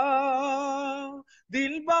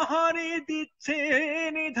 দিল বাহারি দিচ্ছে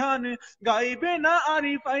নিধান, গাইবে না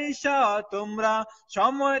আরি পয়সা তোমরা,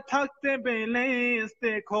 সময় থাকতে ব্যালেন্স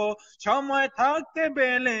দেখো, সময় থাকতে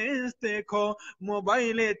ব্যালেন্স দেখো,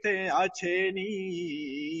 মোবাইলেতে আছে নি,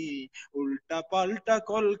 উল্টা পাল্টা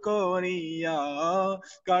কল করিয়া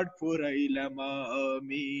কার্ড ফুরাইলাম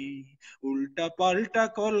আমি, উল্টা পাল্টা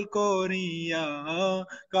কল করিয়া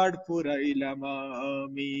কার্ড ফুরাইলাম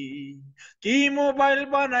আমি। কি মোবাইল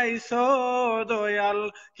বানাইছো দয়াল,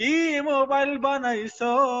 কি মোবাইল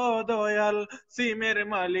বানাইছো দয়াল, সিমের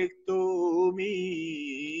মালিক তুমি,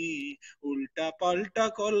 উল্টা পাল্টা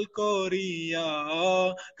কল করিয়া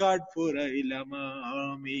কার্ড ফুরাইলাম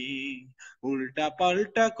আমি, উল্টা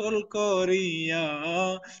পাল্টা কল করিয়া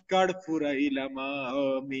কার্ড ফুরাইলাম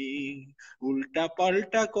আমি, উল্টা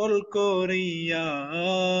পাল্টা কল করিয়া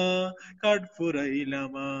কার্ড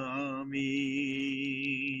ফুরাইলাম আমি।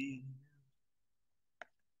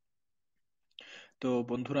 তো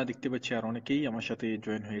বন্ধুরা দেখতে পাচ্ছি আর অনেকেই আমার সাথে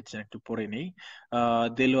জয়েন হয়েছেন, একটু পরে নেই।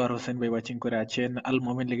 দেলোয়ার হোসেন ভাই ওয়াচিং করে আছেন। আল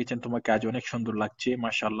মোমিন লিখেছেন তোমাকে আজ অনেক সুন্দর লাগছে,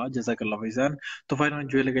 মাশাআল্লাহ, জাযাকাল্লাহ ভাইজান। তোফাইল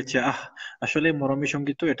জুয়েল লিখেছে আসলে মরমী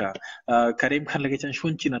সঙ্গীত তো এটা। কারিম খান লিখেছেন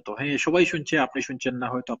শুনছি না তো। হ্যাঁ, সবাই শুনছে, আপনি শুনছেন না,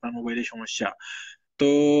 হয়তো আপনার মোবাইলে সমস্যা। তো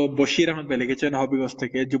বশির আহমদ ভাই লিখেছেন হবিগঞ্জ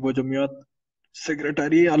থেকে, যুব জমিয়ত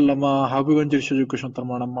সেক্রেটারি আল্লামা হাবিগঞ্জের সুযোগ্য সন্তান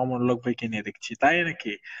মাওলানা মামুনুল হক ভাইকে নিয়ে দেখছি, তাই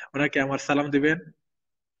নাকি? ওনাকে আমার সালাম দিবেন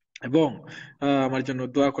এবং আমার জন্য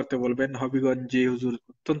দোয়া করতে বলবেন। হবিগঞ্জ জি হুজুর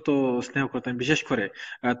অত্যন্ত স্নেহ করতেন, বিশেষ করে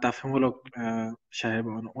তাফহিমুলক সাহেব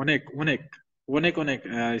অনেক অনেক অনেক অনেক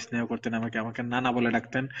স্নেহ করতেন আমাকে, আমাকে নানা বলে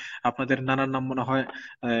ডাকতেন। আপনাদের নানার নাম মনে হয়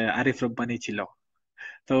আরিফ রব্বানী ছিল।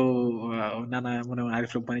 তো নানা মনে হয়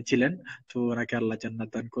আরিফ রব্বানী ছিলেন। তো ওনাকে আল্লাহ জান্নাত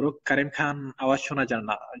দান করুক। কারিম খান আওয়াজ শোনা যায়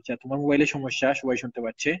না, আচ্ছা তোমার মোবাইলে সমস্যা, সবাই শুনতে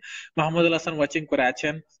পাচ্ছে। মাহমুদ আল হাসান ওয়াচিং করে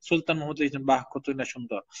আছেন। সুলতান মাহমুদ লিখেছেন বাহ কত না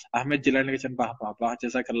সুন্দর। আহমেদ জিলানি লিখেছেন বাহ বাহ বাহ,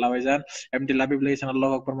 জাযাকাল্লাহ ভাইজান। এমডি লাবিব লিখেছেন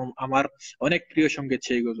আল্লাহু আকবার, আমার অনেক প্রিয় সঙ্গীত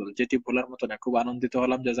সেই গজল, যেটি ভোলার মতো না, খুব আনন্দিত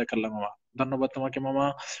হলাম, জাযাকাল্লাহ মামা। ধন্যবাদ তোমাকে মামা।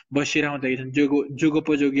 বশির আহমদ লিখেছেন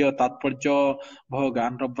যুগোপযোগী ও তাৎপর্য বহু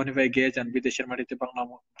গান রব্বানী ভাই গেয়ে যান, বিদেশের মাটিতে বাংলা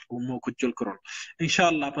মুখ উজ্জ্বল করুন।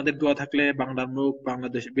 ইনশাআল্লাহ আপনাদের দোয়া থাকলে বাংলার মুখ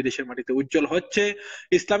বাংলাদেশ বিদেশের মাটিতে উজ্জ্বল হচ্ছে।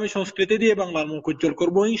 ইসলামী সংস্কৃতি দিয়ে বাংলার মুখ উজ্জ্বল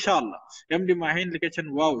করবো ইনশাআল্লাহ। এমডি মাহিন লিখেছেন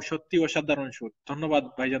ওয়াও সত্যি অসাধারণ সুর, ধন্যবাদ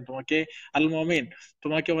ভাইজান তোমাকে। আল মমিন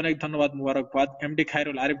তোমাকে অনেক ধন্যবাদ, মুবারকবাদ। এমডি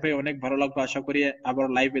খায়রুল আরিফ ভাই অনেক ভালো লাগলো, আশা করি আবার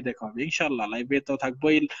লাইভে দেখা হবে ইনশাআল্লাহ। লাইভে তো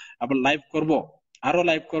থাকবোই, আবার লাইভ করব, আরো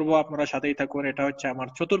লাইভ করব, আপনারা সাথেই থাকুন। এটা হচ্ছে আমার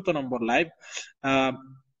 4র্থ নম্বর লাইভ। আহ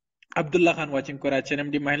আব্দুল্লাহ খান ওয়াচিং করে আছেন।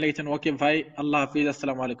 এমডি মাহিন লিখেছেন ওকে ভাই, আল্লাহ হাফিজ,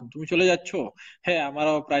 আসসালামু আলাইকুম। তুমি চলে যাচ্ছ? হ্যাঁ,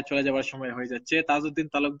 আমারও প্রায় চলে যাবার সময় হয়ে যাচ্ছে। তাজউদ্দিন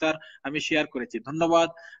তালুকদার আমি শেয়ার করেছি, ধন্যবাদ।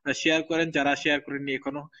 শেয়ার করেন যারা শেয়ার করেননি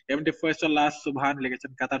এখনো। এমডি ফয়সাল্লাহ সুবহান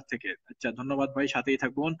লিখেছেন কাতার থেকে, আচ্ছা ধন্যবাদ ভাই, সাথেই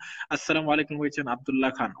থাকুন। আসসালামু আলাইকুম হয়েছেন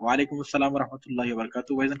আব্দুল্লাহ খান, ওয়ালাইকুম আসসালাম রহমতুল্লাহি ওয়া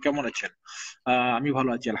বারাকাতুহু। ভাইজান কেমন আছেন? আমি ভালো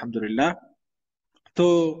আছি আলহামদুলিল্লাহ। তো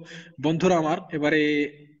বন্ধুরা আমার, এবারে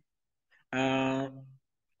আহ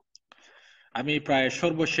আমি প্রায়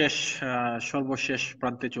সর্বশেষ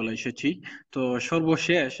প্রান্তে চলে এসেছি। তো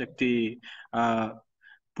সর্বশেষ একটি আহ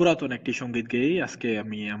পুরাতন একটি সঙ্গীত গেয়েই আজকে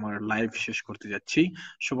আমি আমার লাইভ শেষ করতে যাচ্ছি।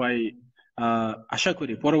 সবাই আশা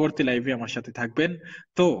করি পরবর্তী লাইভে আমার সাথে থাকবেন।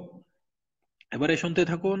 তো এবারে শুনতে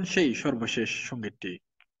থাকুন সেই সর্বশেষ সঙ্গীতটি।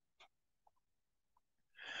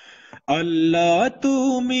 আল্লাহ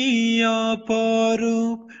তুমি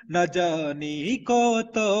অপরূপ, না জানি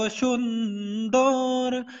কত সুন্দর,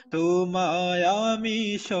 তোমায় আমি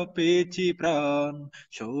সপেছি প্রাণ,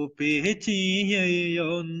 সপেছি এই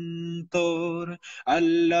অন্তর।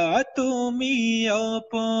 আল্লাহ তুমি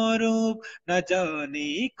অপরূপ, না জানি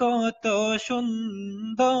কত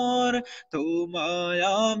সুন্দর, তোমায়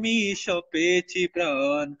আমি সপেছি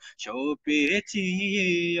প্রাণ, সপেছি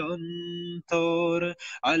এই অন্তর।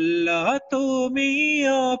 আল্লাহ তুমি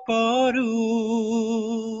অপরূপ,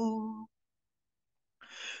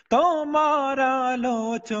 তোমার আলো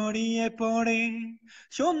ছড়িয়ে পড়ে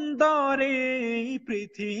সুন্দর এই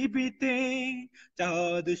পৃথিবীতে,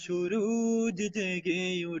 চাঁদ সূরজ জেগে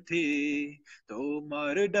ওঠে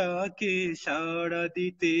তোমার ডাকে সাড়া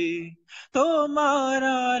দিতে। তোমার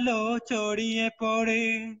আলো ছড়িয়ে পড়ে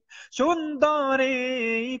সুন্দর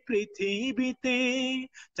এই পৃথিবীতে,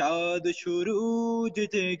 চাঁদ সূরজ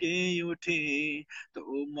জেগে ওঠে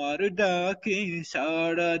তোমার ডাকে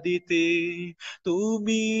সাড়া দিতে।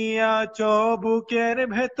 তুমি আছো বুকের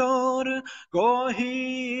ভেতর,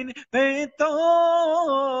 গহীন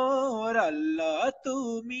ভেতর। আল্লাহ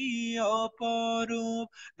তুমি অপরূপ,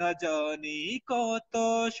 না জানি কত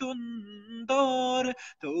সুন্দর,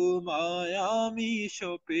 তোমায় আমি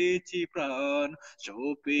সপেছি প্রাণ,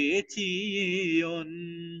 সপেছি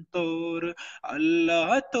অন্তর। আল্লাহ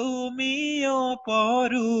তুমি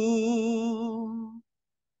অপরূপ,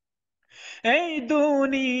 এই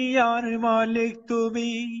দুনিয়ার মালিক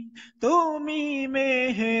তুমি, তুমি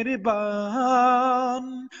মেহেরবান।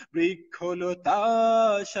 বৃক্ষলতা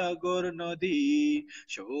সাগর নদী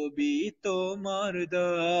সবই তোমার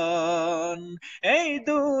দান। এই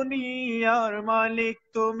দুনিয়ার মালিক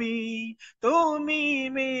তুমি, তুমি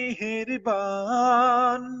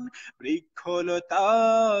মেহেরবান। বৃক্ষলতা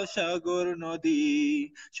সাগর নদী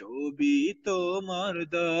সবই তোমার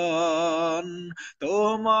দান।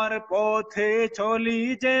 তোমার পথে চলি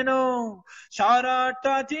যেন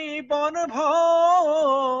সারাটা জীবন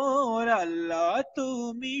ভর। আল্লাহ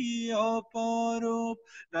তুমি অপরূপ,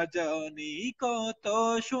 না জানি কত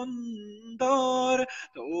সুন্দর,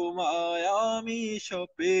 তোমায় আমি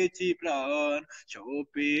সপেছি প্রাণ,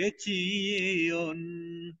 সপেছি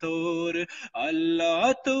অন্তর। আল্লাহ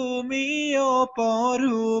তুমি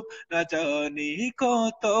অপরূপ, না জানি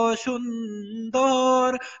কত সুন্দর,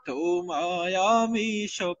 তোমায় আমি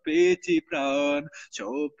সপেছি প্রাণ,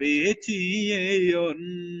 সপেছি এই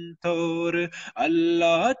অন্তর।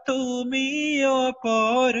 আল্লাহ তুমি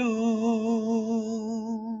অপরূপ।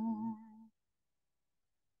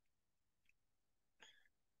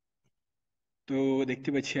 তো দেখতে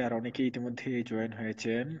পাচ্ছি আর অনেকেই ইতিমধ্যে জয়েন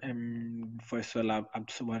হয়েছেন। ফয়সাল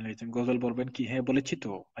আব্দুল সুবহান লিখেছেন গজল বলবেন কি? হ্যাঁ বলেছি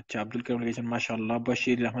তো। আচ্ছা, আব্দুল কালাম লিখেছেন মাশাআল্লাহ।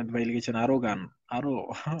 বশির আহমেদ ভাই লিখেছেন আরো গান, আরো।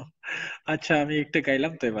 আচ্ছা, আমি একটা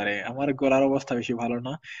গাইলাম তো এবারে, আমার গলার অবস্থা বেশি ভালো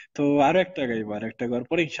না। তো আরো একটা গাইবো, আর একটা গাওয়ার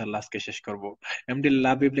পরে ইনশাল্লাহ আজকে শেষ করবো। এমডি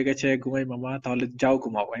লাবিব লিখেছে ঘুমাই মামা, তাহলে যাও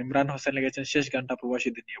ঘুমাও। ইমরান হোসেন লিখেছেন শেষ গানটা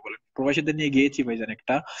প্রবাসীদের নিয়ে বলেন। প্রবাসীদের নিয়ে গিয়েছি ভাইজান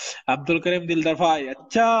একটা। আব্দুল করিম দিলদার ভাই,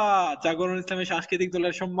 আচ্ছা, জাগরণ ইসলামী সাংস্কৃতিক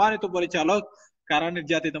দলের সম্মানিত পরিচালক, কারণের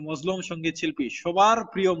জাতিতে মজলুম সঙ্গীত শিল্পী, সবার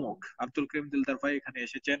প্রিয় মুখ আব্দুল করিম দিলদার ভাই এখানে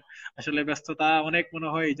এসেছেন। আসলে ব্যস্ততা অনেক মনে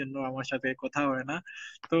হয়, এই জন্য আমার সাথে কথা হয় না।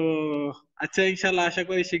 তো আচ্ছা, ইনশাল্লাহ আশা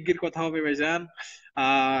করি শিগগির কথা হবে ভাইজান।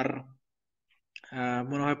 আর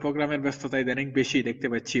মনে হয় প্রোগ্রামের ব্যস্ততা ইদানিং বেশি দেখতে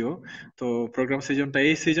পাচ্ছিও। তো প্রোগ্রাম সিজনটা,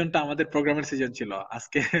 এই সিজনটা আমাদের প্রোগ্রামের সিজন ছিল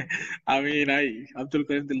আজকে। আমি নাই, আব্দুল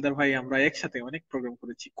করিম দিলদার ভাই আমরা একসাথে অনেক প্রোগ্রাম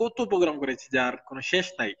করেছি, কত প্রোগ্রাম করেছি যার কোনো শেষ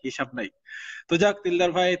নাই, হিসাব নাই। তো যাক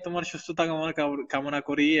দিলদার ভাই, তোমার সুস্থতা কামনা কামনা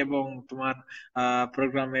করি, এবং তোমার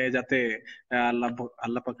প্রোগ্রামে যাতে আল্লাহ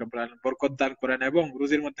আল্লাহ পাক রব্বুল আলামিন বরকত দান করেন এবং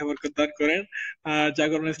রুজির মধ্যে বরকত দান করেন।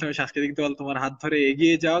 জাগরণ ইসলামী সাংস্কৃতিক দল তোমার হাত ধরে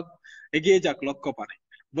এগিয়ে যাক, এগিয়ে যাক লক্ষ্য পানে।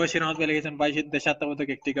 বশির আহমদ ভাই লিখেছেন ভাই দেশাত্মবোধক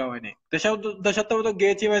একটি গাওয়া হয়নি। দেশাত্মবোধক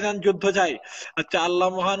গেয়েছি ভাইজান, যুদ্ধ চাই। আচ্ছা, আল্লাহ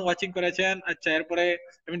মহান ওয়াচিং করেছেন। আচ্ছা, এরপরে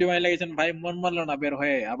এমডি ভাই লিখেছেন ভাই মন মানলো না, বের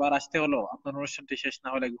হয়ে আবার আসতে হলো, আপনার অনুষ্ঠানটি শেষ না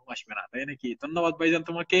হলে ঘুম আসবে না, তাই নাকি? ধন্যবাদ ভাইজান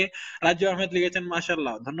তোমাকে। রাজু আহমেদ লিখেছেন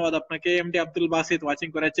মাশাআল্লাহ, ধন্যবাদ আপনাকে। এমডি আব্দুল বাসিত ওয়াচিং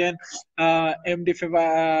করেছেন। এমডি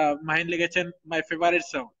মাহিন লিখেছেন মাই ফেভারিট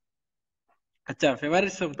সং। আচ্ছা,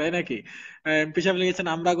 ফেভারিট সং, তাই নাকি? এমপি সাহেব লিখেছেন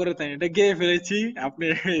আমরা করে তাই এটা গেয়ে ফেলেছি, আপনি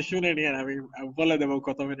শুনে নিন, আমি বলে দেবো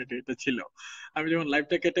কত মিনিট এটা ছিল। আমি যখন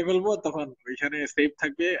লাইভটা কেটে ফেলবো তখন ওইখানে সেভ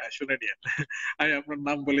থাকবে, শুনে নিন। আমি আপনার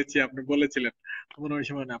নাম বলেছি, আপনি বলেছিলেন কোনো ওই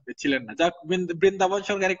সময় না, আপনি ছিলেন না। যাক, বৃন্দাবন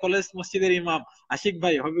সরকারি কলেজ মসজিদের ইমাম আশিক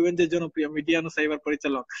ভাই, হবিগঞ্জের জনপ্রিয় মিডিয়া ও সাইবার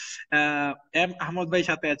পরিচালক এম আহমদ ভাই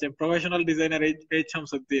সাথে আছে, প্রফেশনাল ডিজাইনার এইচ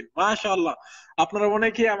শামসুদ্দিন, মাশাআল্লাহ। আপনারা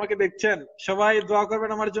অনেকেই আমাকে দেখছেন, সবাই দোয়া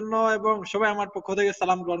করবেন আমার জন্য এবং সবাই আমার পক্ষ থেকে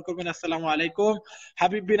সালাম গ্রহণ করবেন, আসসালামু আলাইকুম।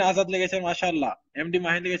 হাবিব বিন আজাদ লিখেছেন মাশাআল্লাহ, এমডি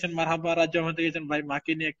মাহিন লিখেছেন মারহাবা, রাজ্য আহমেদ লিখেছেন ভাই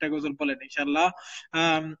মাকে নিয়ে একটা গজল বলেন ইনশাআল্লাহ।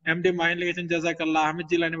 এমডি মাহিন লিখেছেন জাযাকাল্লাহ। আহমেদ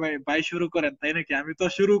জিলানী ভাই, ভাই শুরু করেন, তাই নাকি? আমি তো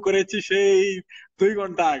শুরু করেছি সেই 2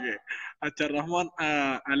 ঘন্টা আগে। আচ্ছা, রহমান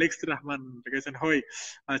আলেক্স রহমান লিখেছেন হই।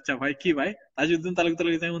 আচ্ছা ভাই, কি ভাই? তাজউদ্দিন তালুকদার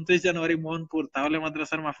লিখেছেন 29 জানুয়ারি মোহনপুর, তাহলে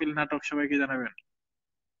মাদ্রাসার মাহফিল নাটক সবাইকে জানাবেন।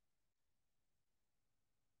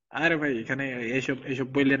 আরে ভাই, এখানে এইসব এইসব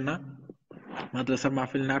বললেন না, মাদ্রাসার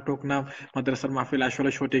মাহফিল নাটক না মাদ্রাসার মাহফিল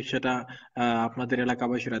আসলে সঠিক সেটা আপনাদের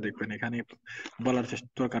এলাকাবাসীরা দেখবেন, এখানে বলার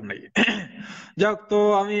দরকার নাই। যাক, তো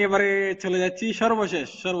আমি এবারে চলে যাচ্ছি সর্বশেষ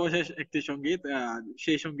সর্বশেষ একটি সঙ্গীত,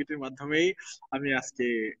 সেই সঙ্গীতের মাধ্যমেই আমি আজকে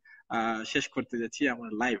শেষ করতে যাচ্ছি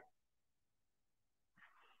আমার লাইভ।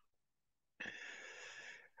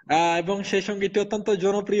 এবং সেই সঙ্গীতটি অত্যন্ত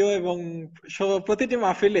জনপ্রিয় এবং প্রতিটি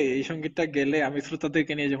মাহফিলে এই সঙ্গীতটা গেলে আমি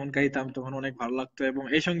শ্রোতাদেরকে নিয়ে যখন গাইতাম তখন অনেক ভালো লাগতো, এবং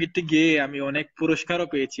এই সঙ্গীতটি গেয়ে আমি অনেক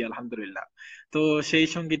পুরস্কারও পেয়েছি আলহামদুলিল্লাহ। তো সেই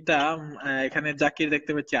সঙ্গীতটা এখানে জাকির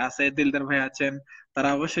দেখতে পাচ্ছি আছে, দিলদার ভাই আছেন, তারা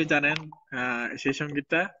অবশ্যই জানেন সেই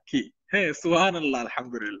সঙ্গীতটা কি। হ্যাঁ, সুবহান আল্লাহ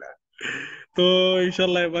আলহামদুলিল্লাহ। তো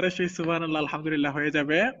ইনশাল্লাহ এবারে সেই সুবহান আল্লাহ আলহামদুলিল্লাহ হয়ে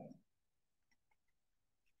যাবে।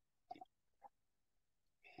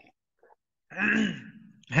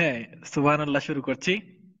 হ্যাঁ, সুবহান আল্লাহ শুরু করছি।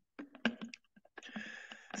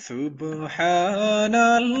 সুবহানাল্লাহ,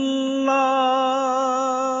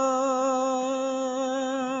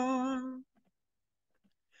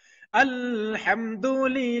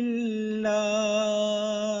 আলহামদুলিল্লাহ,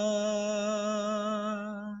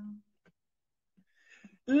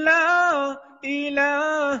 লা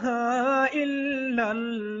ইলাহা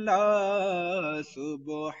ইল্লাল্লাহ,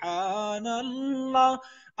 সুবহানাল্লাহ,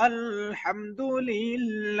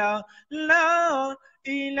 আলহামদুলিল্লাহ, লা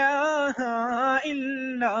ইলাহা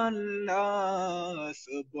ইল্লাল্লাহ,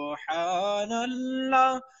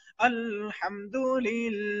 সুবহানাল্লাহ,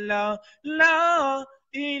 আলহামদুলিল্লাহ, লা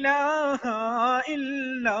ইলাহা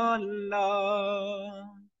ইল্লাল্লাহ।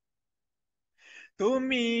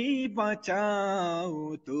 তুমি বাঁচাও,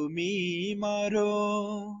 তুমি মারো,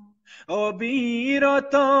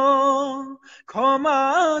 অবিরত ক্ষমা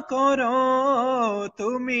করো,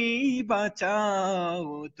 তুমি বাঁচাও,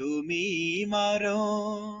 তুমি মারো,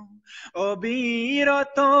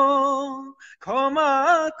 অবিরত ক্ষমা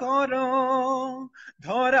করো,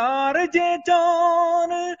 ধরার যে জন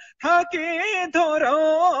থাকে ধরো,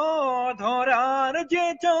 ধরার যে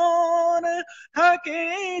জন থাকে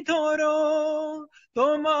ধরো,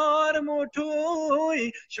 তোমার মুঠোয়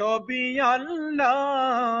সবই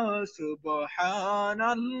আল্লাহ,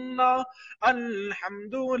 সুবহানাল্লাহ,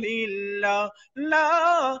 আলহামদুলিল্লাহ, লা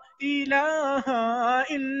ইলাহা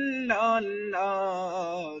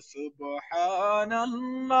ইল্লাল্লাহ,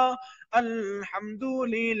 সুবহানাল্লাহ,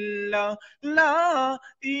 আলহামদুলিল্লাহ, লা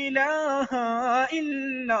ইলাহা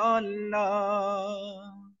ইল্লাল্লাহ।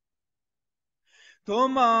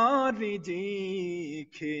 তোমার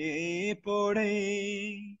রিজিকে পড়ে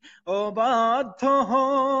অবাধ্য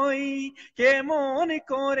হই কেমন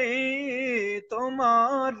করে,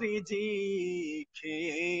 তোমার রিজিকে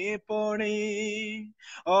পড়ে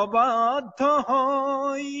অবাধ্য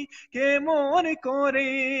হই কেমন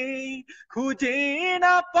করে, খুঁজে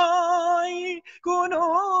না পাই কোনো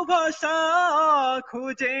ভাষা,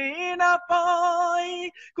 খুঁজে না পাই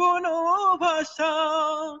কোনো ভাষা,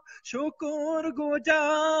 শুকুর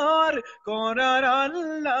গুজার করার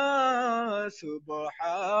আল্লাহ,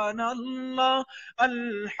 সুবহানাল্লাহ,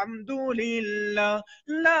 আলহামদুলিল্লাহ,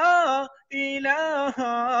 লা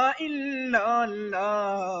ইলাহা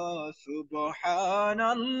ইল্লাল্লাহ,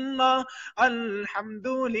 সুবহানাল্লাহ,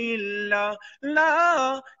 আলহামদুলিল্লাহ, লা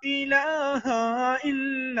ইলাহা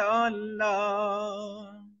ইল্লাল্লাহ।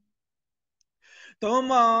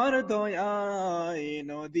 তোমার দয়ায়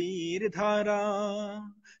নদীর ধারা,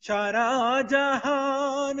 সারা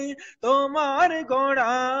জাহান তোমার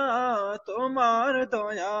গড়া, তোমার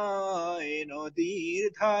দয়ায় নদীর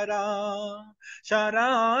ধারা,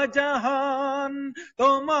 সারা জাহান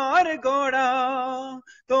তোমার গড়া,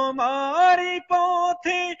 তোমারই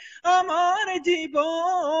পথে আমার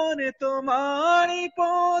জীবন, তোমারই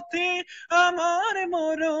পথে আমার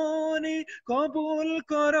মরণ, কবুল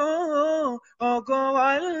করো ওগো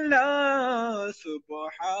আল্লাহ।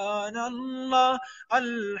 সুবহানাল্লাহ,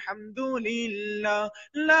 আলহামদুলিল্লাহ,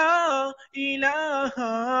 লা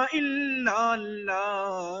ইলাহা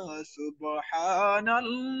ইল্লাল্লাহ।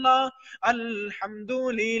 সুবহানাল্লাহ,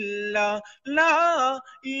 আলহামদুলিল্লাহ, লা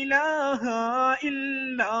ইলাহা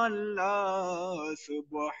ইল্লাল্লাহ।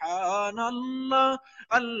 সুবহানাল্লাহ,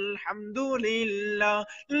 আলহামদুলিল্লাহ,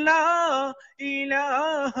 লা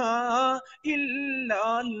ইলাহা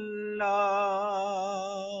ইল্লাল্লাহ।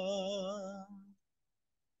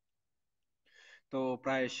 তো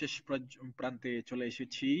প্রায় শেষ প্রান্তে চলে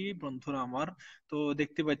এসেছি বন্ধুরা আমার। তো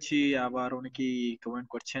দেখতে পাচ্ছি আবার অনেকেই কমেন্ট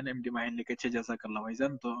করছেন। এমডি মাহিন লিখেছে জাযাকাল্লাহ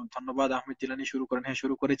ভাইজান, তো ধন্যবাদ। আহমেদ জিলানী শুরু করেন, হ্যাঁ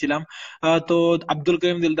শুরু করেছিলাম। তো আব্দুল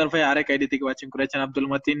করিম দিলদার ভাই আরেক আইডি থেকে ওয়াচিং করেছেন, আব্দুল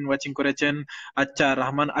মাতিন ওয়াচিং করেছেন। আচ্ছা,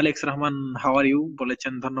 Rahman Alex Rahman how are you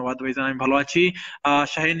বলেছেন, ধন্যবাদ ভাইজান, আমি ভালো আছি।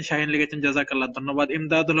 শাহিন শাহিন লিখেছেন জাযাকাল্লাহ, ধন্যবাদ।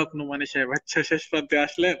 ইমদাদুল হক নুমানী সাহেব, আচ্ছা শেষ প্রান্তে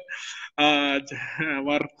আসলেন।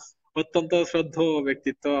 আমার অত্যন্ত শ্রদ্ধেয়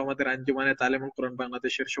ব্যক্তিত্ব, আমাদের আঞ্জুমানে তালিমুল কোরআন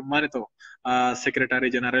বাংলাদেশের সম্মানিত সেক্রেটারি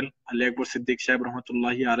জেনারেল আলী আকবর সিদ্দিক সাহেব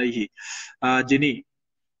রহমতুল্লাহি আলাইহি, যিনি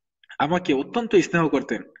আমাকে অত্যন্ত স্নেহ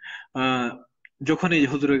করতেন। আহ যখনই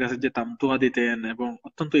হুজুরের কাছে যেতাম দোয়া দিতেন এবং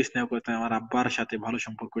অত্যন্ত স্নেহ করতেন। আমার আব্বার সাথে ভালো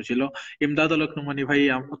সম্পর্ক ছিল। ইমদাদুল হক নোমানী ভাই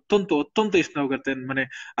অত্যন্ত অত্যন্ত স্নেহ করতেন, মানে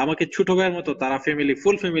আমাকে ছোট ভাইয়ের মতো। তারা ফ্যামিলি,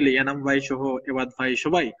 ফুল ফ্যামিলি, এনাম ভাই সহ এবাদ ভাই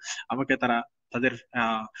সবাই আমাকে তারা তাদের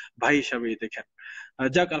ভাই হিসাবে দেখেন।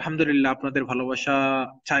 যাক আলহামদুলিল্লাহ, আপনাদের ভালোবাসা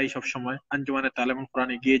চাই সব সময়। আঞ্জুমানে তালেমুল কোরআন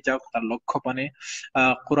এগিয়ে যাক, তার লক্ষ্য পানে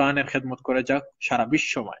কোরআনের খেদমত করে যাক সারা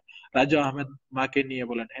বিশ্বময়। রাজু আহমেদ মাকে নিয়ে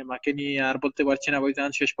বলেন, হ্যাঁ মাকে নিয়ে আর বলতে পারছি না ভাইজান,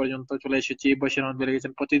 শেষ পর্যন্ত চলে এসেছি। বশির আহমদ বলে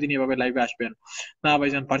গেছেন প্রতিদিন এভাবে লাইভে আসবেন। না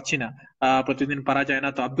ভাইজান পারছি না, প্রতিদিন পারা যায় না।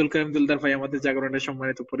 তো আব্দুল করিম দিলদার ভাই আমাদের জাগরণের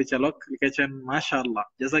সম্মানিত পরিচালক লিখেছেন মাশাআল্লাহ,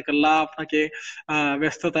 জাযাকাল্লাহ, আপনাকে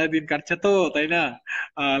ব্যস্ততায় দিন কাটছে তো, তাই না?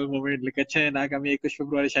 আল মুমিন লিখেছেন আগামী 21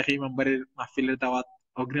 ফেব্রুয়ারি শাহী মেম্বারের মাহফিলের দাওয়াত,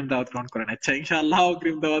 অগ্রিম দাওয়াত গ্রহণ করেন। আচ্ছা ইনশাআল্লাহ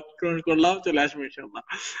অগ্রিম দাওয়াত গ্রহণ করলাম, চলে আসবো ইনশাআল্লাহ।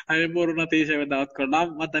 আমি বরুণাতে হিসেবে দাওয়াত করলাম।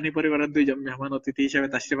 মাদানী পরিবারের 2 জন মেহমান অতিথি হিসেবে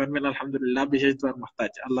তাশরিফ আনবেন, আলহামদুলিল্লাহ। বিশেষ দোয়ার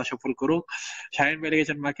মুহতাজ, আল্লাহ সফল করুক। শাহিন বেড়ে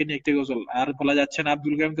গেছেন মাকে নিয়ে একটি গজল, আর বলা যাচ্ছে না।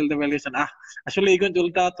 আব্দুল কালাম তুলতে বেড়ে গেছেন, আসলে এই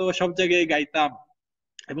গজলটা তো সব জায়গায় গাইতাম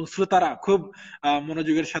এবং শ্রোতারা খুব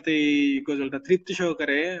মনোযোগের সাথে এই গজলটা তৃপ্তি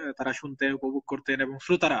সহকারে তারা শুনতেন, উপভোগ করতেন, এবং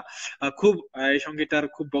শ্রোতারা খুব এই সঙ্গীতটার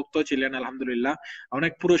খুব ভক্ত ছিলেন। আলহামদুলিল্লাহ,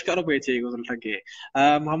 অনেক পুরস্কারও পেয়েছে এই গজলটাকে।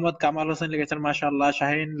 মোহাম্মদ কামাল হোসেন লিখেছেন মাশাআল্লাহ,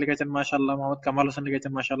 শাহিন লিখেছেন মাশাআল্লাহ, মোহাম্মদ কামাল হোসেন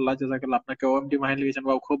লিখেছেন মাশাআল্লাহ, জাযাকাল্লাহ। আপনাকে ওএমডি মাহিন লিখেছেন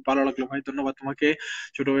বাবু খুব ভালো লাগলো ভাই, ধন্যবাদ তোমাকে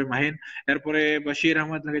ছোট ভাই মাহিন। এরপরে বশির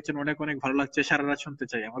আহমদ লিখেছেন অনেক অনেক ভালো লাগছে, সারা রাত শুনতে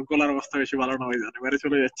চাই। আমার গলার অবস্থা বেশি ভালো না ভাই, জানে এবারে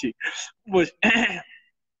চলে যাচ্ছি।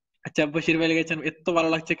 আচ্ছা, বশির ভাই লিখেছেন এত ভালো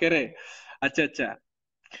লাগছে কে রে? আচ্ছা আচ্ছা,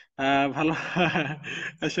 ভালো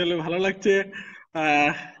আসলে ভালো লাগছে।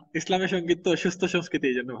 আহ ইসলামী সঙ্গীত তো সুস্থ সংস্কৃতি,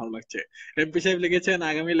 এই জন্য ভালো লাগছে। এমপি সাহেব লিখেছেন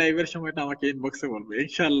আগামী লাইভের সময়টা আমাকে ইনবক্সে বলবে,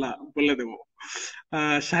 ইনশাল্লাহ বলে দেবো।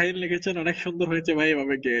 শাহিন লিখেছেন অনেক সুন্দর হয়েছে ভাই,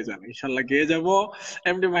 এভাবে গেয়ে যান, ইনশাল্লাহ গেয়ে যাব।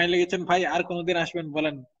 এমডি মাহিন লিখেছেন ভাই আর কোনদিন আসবেন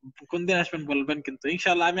বলেন, কোন দিন আসবেন বলবেন কিন্তু,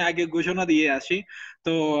 ইনশাল্লাহ আমি আগে ঘোষণা দিয়ে আসি।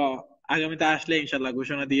 তো আগামীতে আসলে ইনশাল্লাহ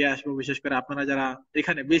ঘোষণা দিয়ে আসবো। বিশেষ করে আপনারা যারা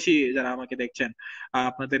এখানে বেশি যারা আমাকে দেখছেন,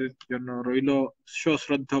 আপনাদের জন্য রইলো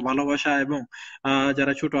সশ্রদ্ধ ভালোবাসা, এবং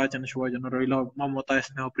যারা ছোট আছেন সবার জন্য রইলো মমতা,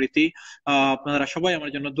 স্নেহ, প্রীতি। আপনারা সবাই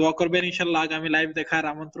আমার জন্য দোয়া করবেন। ইনশাল্লাহ আগামী লাইভ দেখার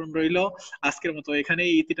আমন্ত্রণ রইলো। আজকের মতো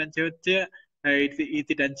এখানেই ইতি টানছে হচ্ছে,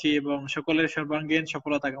 ইতি টানছি এবং সকলের সর্বাঙ্গীন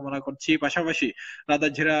সফলতা কামনা করছি। পাশাপাশি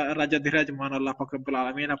রাজা ধীরাজ মহান আল্লাহ পাক রব্বুল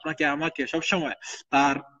আলামিন আপনাকে আমাকে সবসময়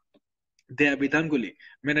তার দেয়া বিধানগুলি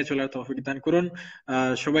মেনে চলার তৌফিক দান করুন।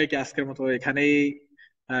 সবাইকে আজকের মতো এখানেই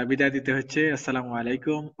বিদায় দিতে হচ্ছে। আসসালামু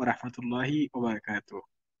আলাইকুম ওয়া রাহমাতুল্লাহি ওয়া বারাকাতুহু।